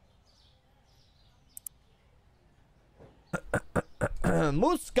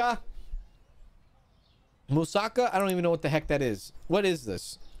 Muska. Musaka? I don't even know what the heck that is. What is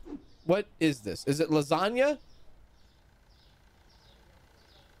this? What is this? Is it lasagna?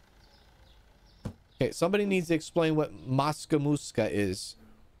 Okay, somebody needs to explain what Maska Muska is.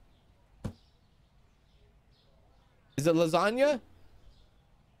 Is it lasagna?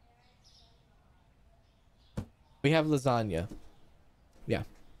 We have lasagna. Yeah.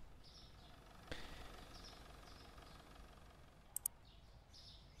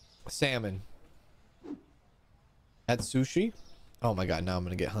 Salmon. That's sushi? Oh my god, now I'm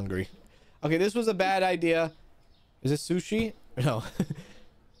gonna get hungry. Okay, this was a bad idea. Is this sushi? No.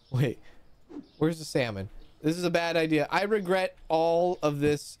 Wait. Where's the salmon? This is a bad idea. I regret all of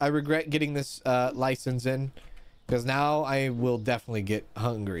this. I regret getting this license in. Because now I will definitely get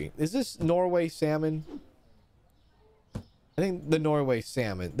hungry. Is this Norway salmon? I think the Norway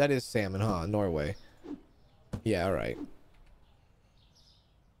salmon. That is salmon, huh? Norway. Yeah, alright.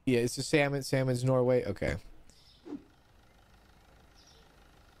 Yeah, it's a salmon. Salmon's Norway. Okay.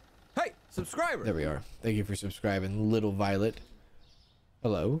 Hey, subscriber. There we are. Thank you for subscribing, Little Violet.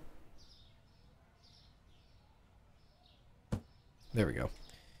 Hello. There we go.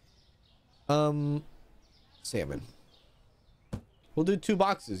 Salmon. We'll do 2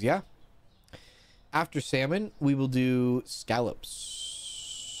 boxes, yeah? After salmon, we will do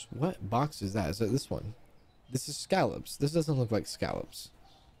scallops. What box is that? Is that this one? This is scallops. This doesn't look like scallops.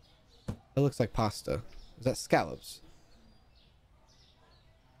 It looks like pasta. Is that scallops?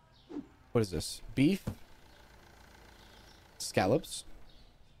 What is this? Beef? Scallops?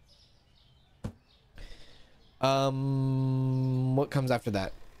 What comes after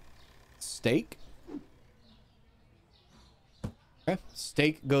that? Steak? Okay.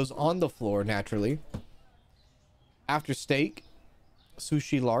 Steak goes on the floor naturally. After steak,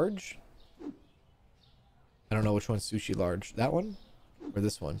 sushi large. I don't know which one's sushi large. That one? Or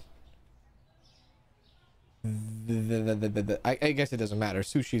this one? I guess it doesn't matter.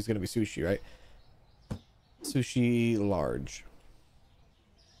 Sushi is going to be sushi, right? Sushi large.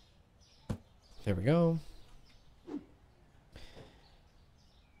 There we go.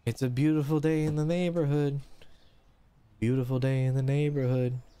 It's a beautiful day in the neighborhood. Beautiful day in the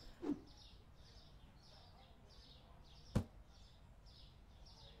neighborhood.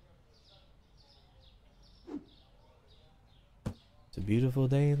 It's a beautiful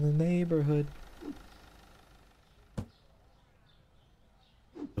day in the neighborhood.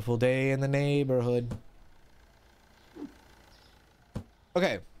 Beautiful day in the neighborhood.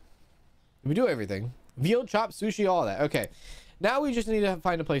 Okay. We do everything. Veal, chop, sushi, all that. Okay. Now we just need to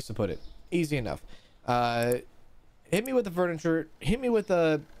find a place to put it. Easy enough. Hit me with the furniture. Hit me with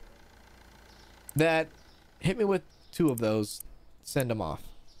the... That. Hit me with 2 of those. Send them off.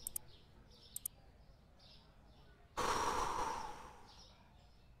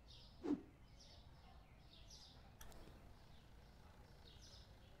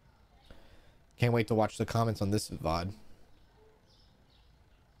 Can't wait to watch the comments on this VOD.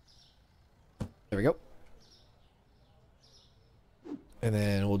 There we go. And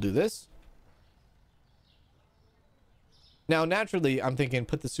then we'll do this. Now, naturally, I'm thinking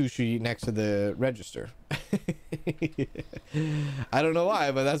put the sushi next to the register. I don't know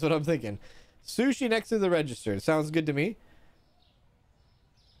why, but that's what I'm thinking. Sushi next to the register. Sounds good to me.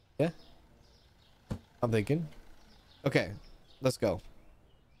 Yeah. I'm thinking. Okay, let's go.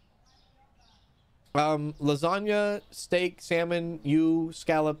 Lasagna, steak, salmon,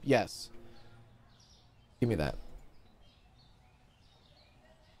 scallop, yes. Give me that.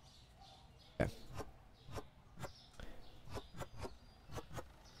 Okay.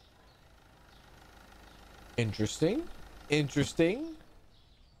 Interesting. Interesting.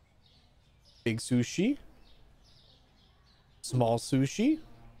 Big sushi. Small sushi.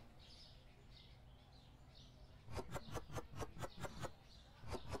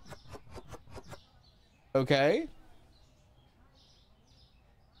 Okay.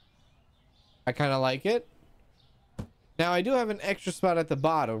 I kind of like it. Now, I do have an extra spot at the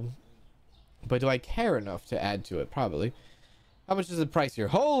bottom, but do I care enough to add to it? Probably. How much is the price here?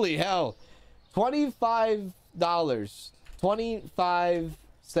 Holy hell. $25.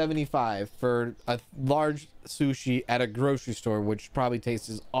 $25.75 for a large sushi at a grocery store, which probably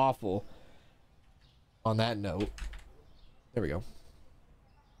tastes awful. On that note. There we go.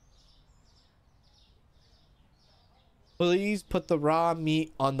 Please put the raw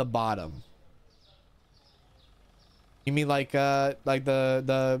meat on the bottom. You mean like the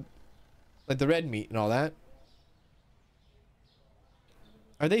red meat and all that?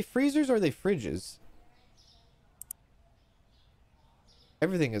 Are they freezers or are they fridges?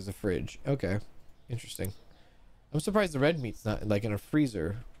 Everything is a fridge. Okay. Interesting. I'm surprised the red meat's not like in a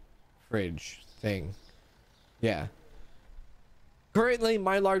freezer fridge thing. Yeah. Currently,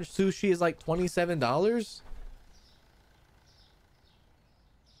 my large sushi is like $27.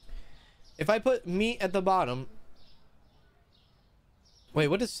 If I put meat at the bottom... Wait,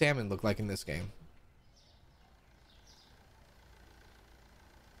 what does salmon look like in this game?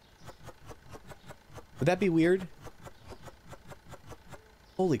 Would that be weird?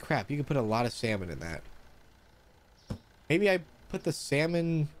 Holy crap, you can put a lot of salmon in that. Maybe I put the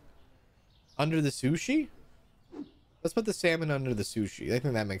salmon under the sushi? Let's put the salmon under the sushi. I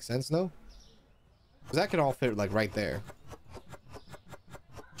think that makes sense, no? Because that can all fit like right there.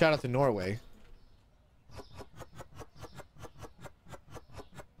 Shout out to Norway.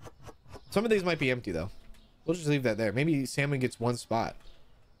 Some of these might be empty though. We'll just leave that there. Maybe salmon gets one spot.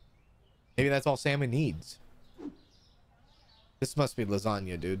 Maybe that's all salmon needs. This must be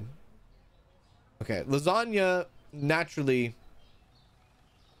lasagna, dude. Okay, lasagna naturally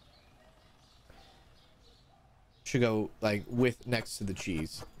should go like with next to the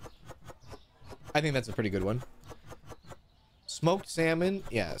cheese. I think that's a pretty good one. Smoked salmon.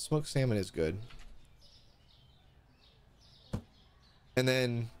 Yeah, smoked salmon is good. And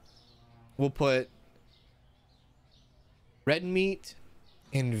then we'll put red meat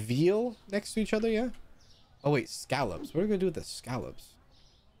and veal next to each other, yeah? Oh, wait, scallops. What are we going to do with the scallops?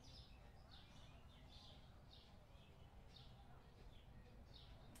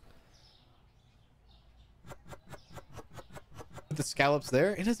 Put the scallops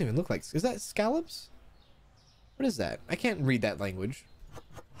there? It doesn't even look like... Is that scallops? What is that? I can't read that language.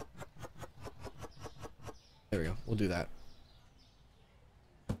 There we go. We'll do that.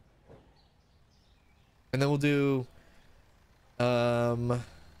 And then we'll do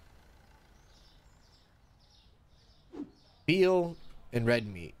veal and red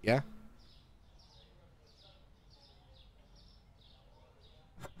meat, yeah?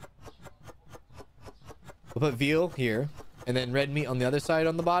 We'll put veal here and then red meat on the other side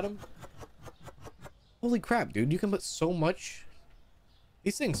on the bottom. Holy crap, dude, you can put so much.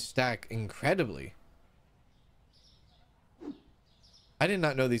 These things stack incredibly. I did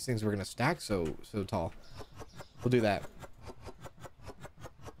not know these things were gonna stack so tall. We'll do that.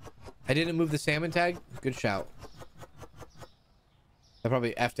 I didn't move the salmon tag. Good shout. I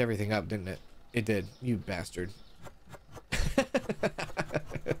probably effed everything up, didn't it? It did. You bastard.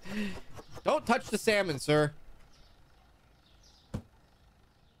 Don't touch the salmon, sir.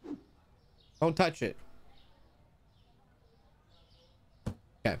 Don't touch it.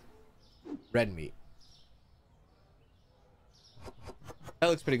 Okay. Red meat. That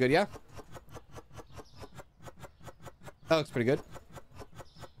looks pretty good, yeah? That looks pretty good.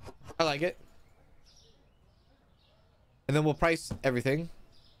 I like it. And then we'll price everything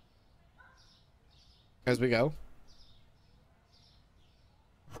as we go.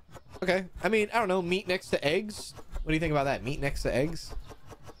 Okay. I mean, I don't know. Meat next to eggs. What do you think about that? Meat next to eggs?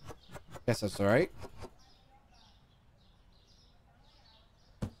 Guess that's all right.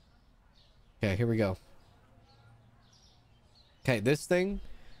 Okay, here we go. Okay, this thing,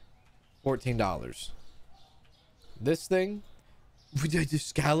 $14. This thing, the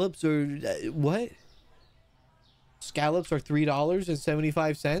scallops are what? Scallops are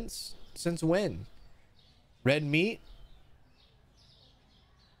 $3.75. Since when? Red meat,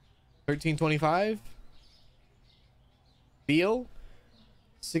 $13.25. Veal,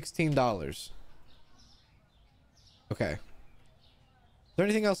 $16. Okay. Is there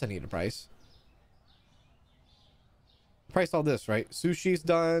anything else I need to price? Price all this, right? Sushi's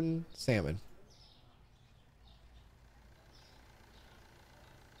done. Salmon.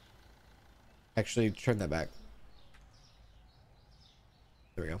 Actually, turn that back.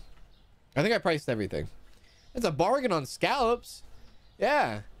 There we go. I think I priced everything. It's a bargain on scallops.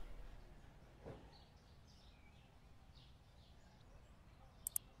 Yeah.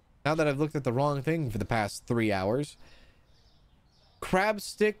 Now that I've looked at the wrong thing for the past 3 hours. Crab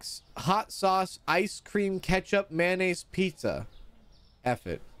sticks, hot sauce, ice cream, ketchup, mayonnaise, pizza. F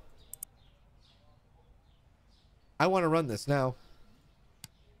it. I want to run this now.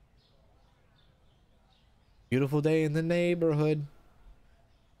 Beautiful day in the neighborhood.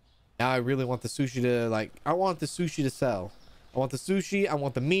 Now I really want the sushi to, like, I want the sushi to sell. I want the sushi, I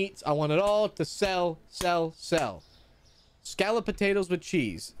want the meats, I want it all to sell, sell, sell. Scallop potatoes with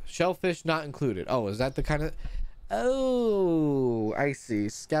cheese. Shellfish not included. Oh, is that the kind of... Oh, I see.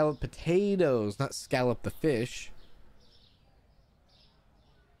 Scallop potatoes, not scallop the fish.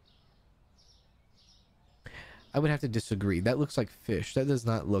 I would have to disagree. That looks like fish. That does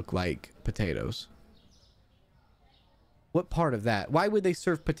not look like potatoes. What part of that? Why would they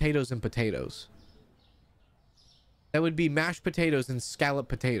serve potatoes and potatoes? That would be mashed potatoes and scallop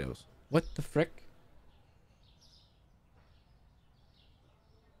potatoes. What the frick?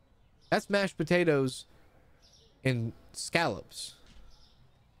 That's mashed potatoes and scallops.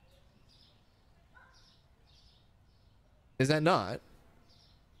 Is that not?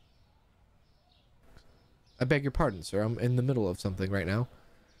 I beg your pardon, sir. I'm in the middle of something right now.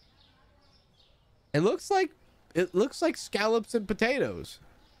 It looks like scallops and potatoes.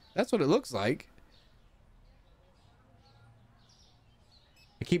 That's what it looks like.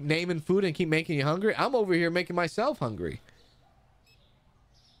 I keep naming food and keep making you hungry. I'm over here making myself hungry.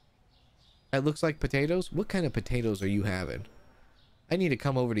 That looks like potatoes. What kind of potatoes are you having? I need to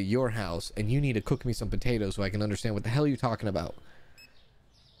come over to your house and you need to cook me some potatoes so I can understand what the hell you're talking about.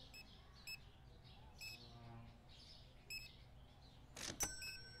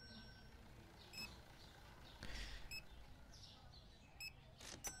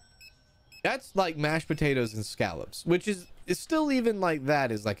 That's like mashed potatoes and scallops, which is still, even like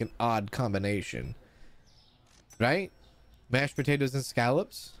that is like an odd combination, right? Mashed potatoes and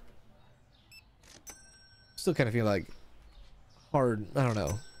scallops. Still kind of feel like hard. I don't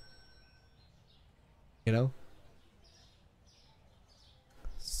know. You know?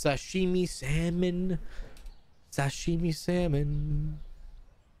 Sashimi salmon. Sashimi salmon.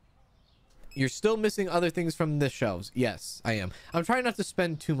 You're still missing other things from the shelves. Yes, I am. I'm trying not to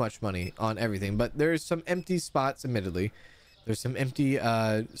spend too much money on everything, but there's some empty spots, admittedly. There's some empty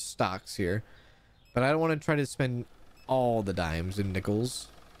stocks here. But I don't want to try to spend all the dimes and nickels.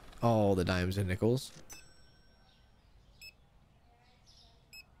 All the dimes and nickels.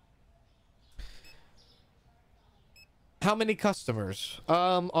 How many customers?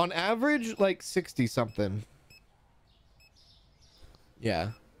 On average, like 60 something.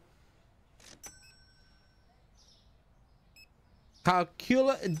 Yeah.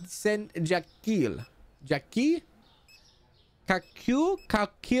 Calcul Saint Jacques. Jacques?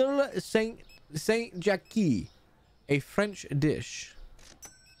 Calcul Saint Jacques. A French dish.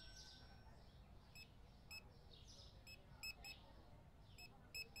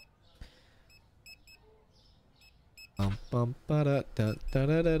 Bum, bum, ba-da, dun, dun,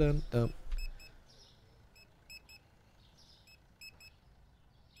 dun, dun, dun, dun.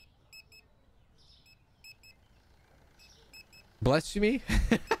 Bless you me.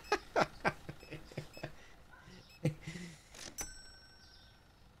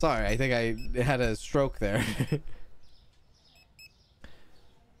 Sorry, I think I had a stroke there.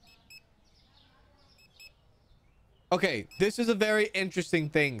 Okay, this is a very interesting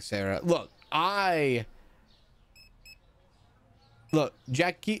thing, Sarah. Look,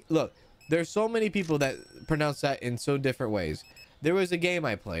 Jackie, look, there's so many people that pronounce that in so different ways. There was a game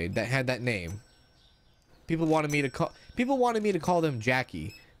I played that had that name. People wanted me to call them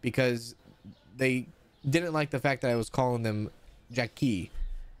Jackie because they didn't like the fact that I was calling them Jackie.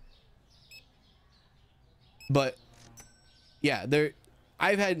 But yeah,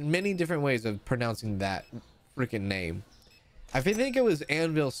 I've had many different ways of pronouncing that freaking name. I think it was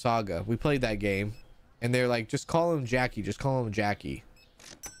Anvil Saga. We played that game and they're like, just call him Jackie, just call him Jackie.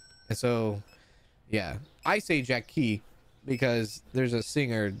 And so yeah, I say Jackie because there's a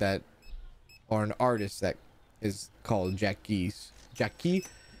singer that, or an artist that is called Jackie. That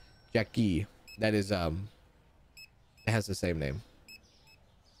is it has the same name.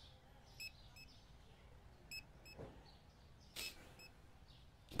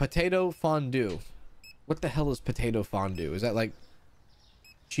 Potato fondue. What the hell is potato fondue? Is that like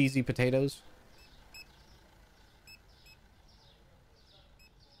cheesy potatoes?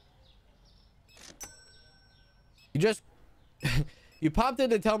 You just you popped in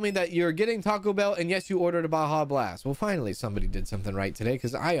to tell me that you're getting Taco Bell, and yes, you ordered a Baja Blast. Well, finally somebody did something right today,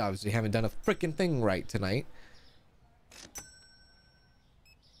 because I obviously haven't done a freaking thing right tonight.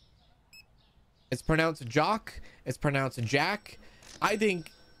 It's pronounced Jock. It's pronounced Jack. I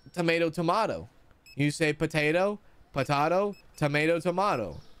think tomato, tomato. You say potato, potato, tomato,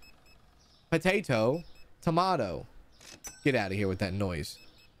 tomato. Potato, tomato. Get out of here with that noise.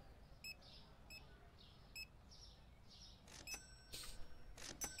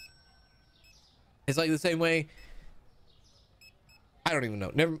 It's like the same way. I don't even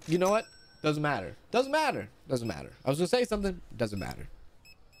know. Never. You know what? Doesn't matter. Doesn't matter. Doesn't matter. I was gonna say something. Doesn't matter.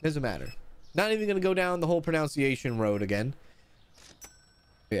 Doesn't matter. Not even gonna go down the whole pronunciation road again.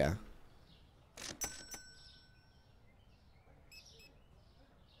 Yeah.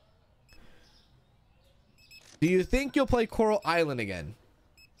 Do you think you'll play Coral Island again?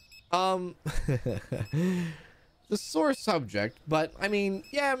 The sore subject, but I mean,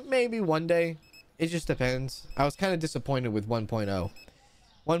 yeah, maybe one day. It just depends. I was kind of disappointed with 1.0.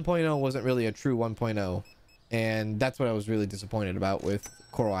 1.0 wasn't really a true 1.0, and that's what I was really disappointed about with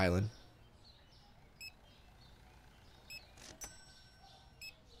Coral Island.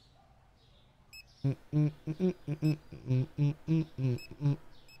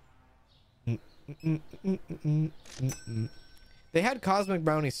 They had Cosmic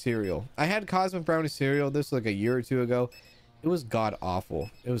Brownie cereal. I had Cosmic Brownie cereal this like a year or two ago. It was god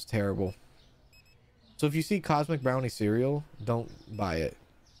awful. It was terrible. So if you see Cosmic Brownie cereal, don't buy it.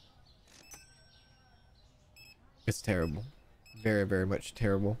 It's terrible. Very, very much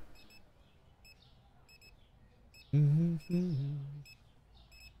terrible.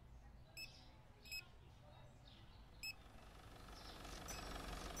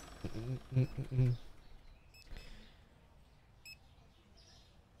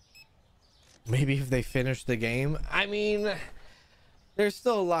 Maybe if they finish the game. I mean, there's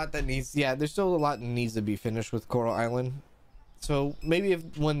still a lot that needs, yeah, there's still a lot that needs to be finished with Coral Island. So maybe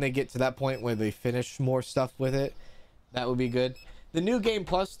if when they get to that point where they finish more stuff with it, that would be good. The New Game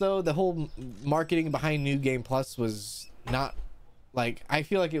Plus though, the whole marketing behind New Game Plus was not, like, I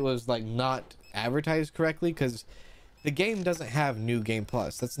feel like it was like not advertised correctly, because the game doesn't have New Game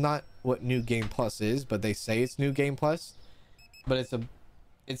Plus. That's not what New Game Plus is, but they say it's New Game Plus, but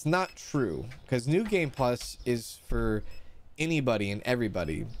it's not true, because New Game Plus is for anybody and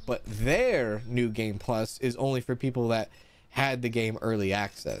everybody, but their New Game Plus is only for people that had the game early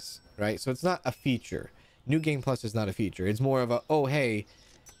access, right? So it's not a feature. New Game Plus is not a feature. It's more of a, oh hey,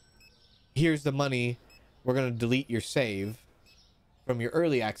 here's the money, we're gonna delete your save from your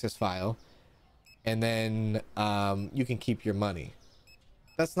early access file, and then you can keep your money.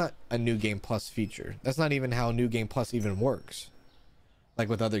 That's not a New Game Plus feature. That's not even how New Game Plus even works, like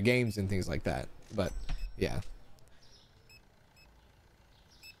with other games and things like that. But yeah,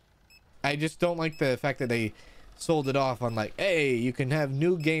 I just don't like the fact that they sold it off on like, hey, you can have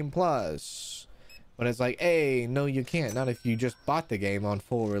New Game Plus, but it's like, hey, no you can't, not if you just bought the game on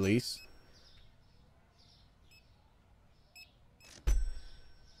full release.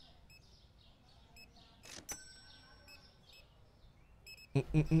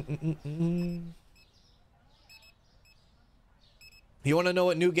 You want to know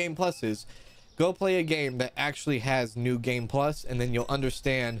what New Game Plus is? Go play a game that actually has New Game Plus, and then you'll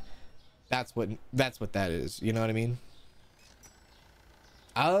understand that's what that is. You know what I mean?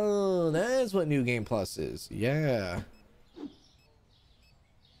 Oh, that's what New Game Plus is. Yeah.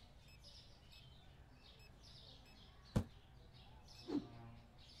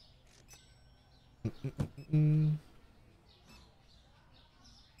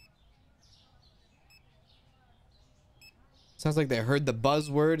 Sounds like they heard the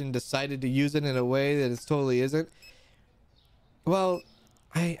buzzword and decided to use it in a way that it totally isn't. Well,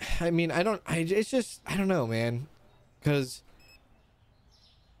 I mean, it's just, I don't know, man. Because,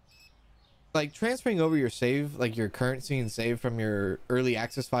 like, transferring over your save, like your currency and save from your early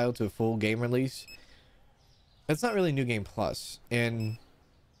access file to a full game release, that's not really New Game Plus. And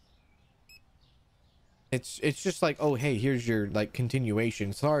it's just like, oh, hey, here's your, like,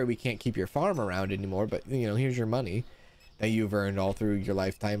 continuation. Sorry, we can't keep your farm around anymore, but, you know, here's your money that you've earned all through your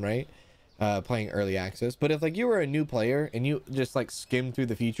lifetime, right? Playing early access. But if, like, you were a new player and you just, like, skimmed through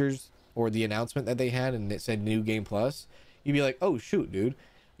the features or the announcement that they had and it said New Game Plus, you'd be like, oh, shoot, dude.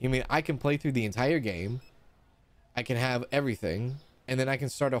 You mean I can play through the entire game, I can have everything, and then I can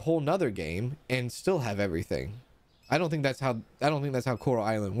start a whole nother game and still have everything. I don't think that's how Coral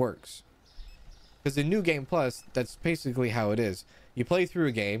Island works. Because in New Game Plus, that's basically how it is. You play through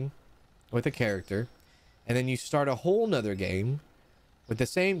a game with a character, and then you start a whole nother game with the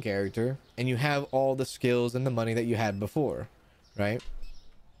same character, and you have all the skills and the money that you had before, right?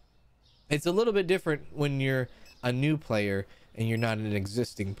 It's a little bit different when you're a new player and you're not an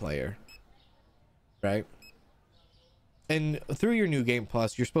existing player, right? And through your New Game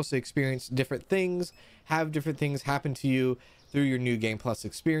Plus, you're supposed to experience different things, have different things happen to you through your New Game Plus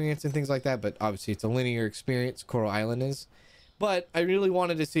experience and things like that. But obviously it's a linear experience, Coral Island is. But I really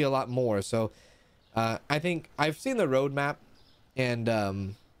wanted to see a lot more. So I think I've seen the roadmap, and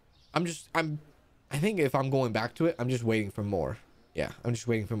I think if I'm going back to it, I'm just waiting for more. Yeah, I'm just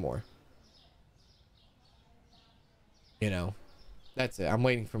waiting for more. You know, that's it. I'm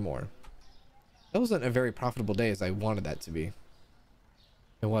waiting for more. That wasn't a very profitable day as I wanted that to be.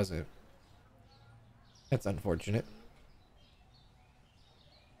 It wasn't. That's unfortunate.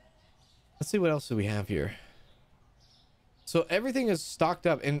 Let's see what else do we have here. So everything is stocked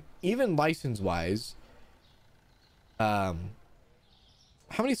up, and even license wise, how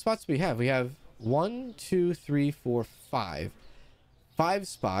many spots do we have? We have 1, 2, 3, 4, 5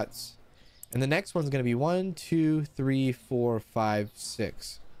 spots, and the next one's going to be 1, 2, 3, 4, 5,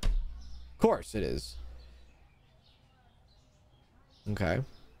 6. Of course it is. Okay.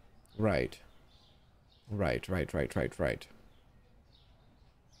 Right.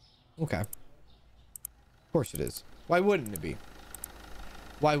 Okay. Of course it is. Why wouldn't it be?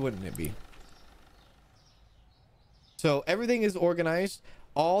 Why wouldn't it be? So everything is organized.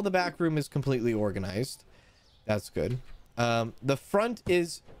 All the back room is completely organized. That's good. The front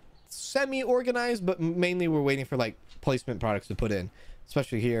is semi-organized, but mainly we're waiting for, like, placement products to put in.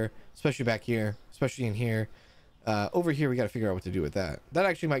 Especially here, especially back here, especially in here. Over here, we got to figure out what to do with that. That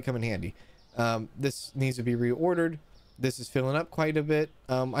actually might come in handy. This needs to be reordered. This is filling up quite a bit.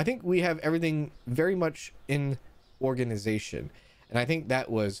 I think we have everything very much in organization. And I think that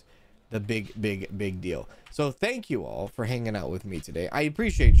was the big deal. So thank you all for hanging out with me today. I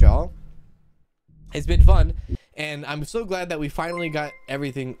appreciate y'all. It's been fun. And I'm so glad that we finally got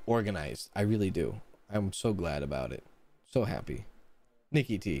everything organized. I really do. I'm so glad about it. So happy.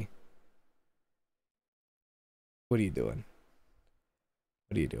 Nikki T. What are you doing?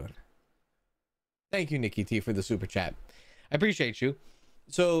 What are you doing? Thank you, Nikki T, for the super chat. I appreciate you.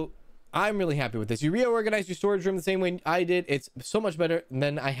 So I'm really happy with this. You reorganized your storage room the same way I did. It's so much better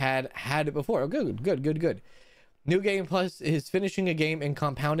than I had it before. Oh, good. New Game Plus is finishing a game and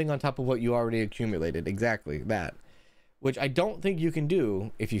compounding on top of what you already accumulated. Exactly that. Which I don't think you can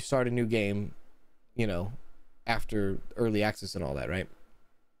do if you start a new game, you know, after early access and all that, right?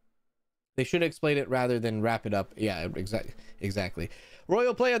 They should explain it rather than wrap it up. Yeah, exactly.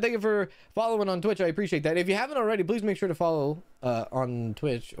 Royal Player, thank you for following on Twitch. I appreciate that. If you haven't already, please make sure to follow on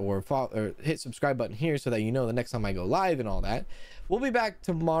Twitch or hit subscribe button here so that you know the next time I go live and all that. We'll be back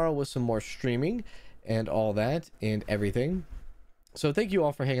tomorrow with some more streaming and all that and everything. So thank you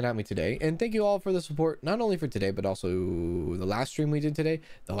all for hanging out with me today, and thank you all for the support, not only for today but also the last stream we did today.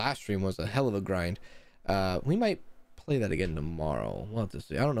 The last stream was a hell of a grind. We might play that again tomorrow. We'll have to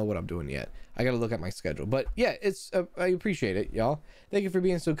see. I don't know what I'm doing yet. I gotta look at my schedule, but yeah, it's I appreciate it, y'all. Thank you for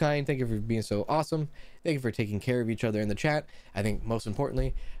being so kind. Thank you for being so awesome. Thank you for taking care of each other in the chat. I think most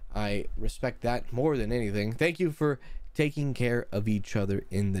importantly, I respect that more than anything. Thank you for taking care of each other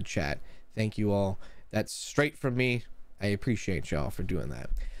in the chat. Thank you all. That's straight from me. I appreciate y'all for doing that.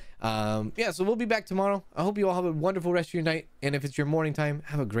 Yeah, so we'll be back tomorrow. I hope you all have a wonderful rest of your night. And if it's your morning time,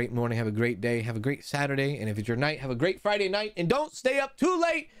 have a great morning, have a great day, have a great Saturday. And if it's your night, have a great Friday night. And don't stay up too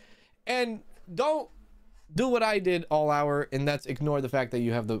late. And don't do what I did all hour, and that's ignore the fact that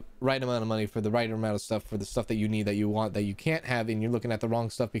you have the right amount of money for the right amount of stuff, for the stuff that you need, that you want, that you can't have, and you're looking at the wrong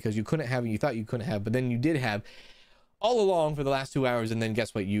stuff because you couldn't have and you thought you couldn't have, but then you did have all along for the last 2 hours, and then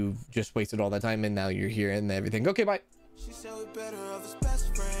guess what? You've just wasted all that time, and now you're here and everything. Okay, bye. She said we better off as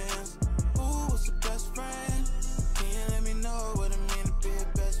best friends. Ooh, what's a best friend? Can you let me know what it mean to be a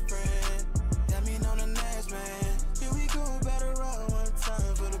best friend? That mean on the next man. Here we go, better off one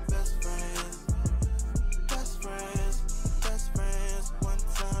time for the best friends. Best friends, one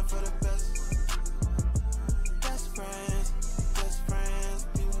time for the best. Best friends,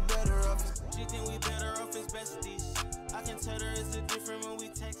 think we better off. She think we better off as besties. I can tell her it's a different when we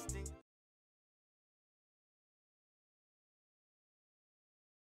texting.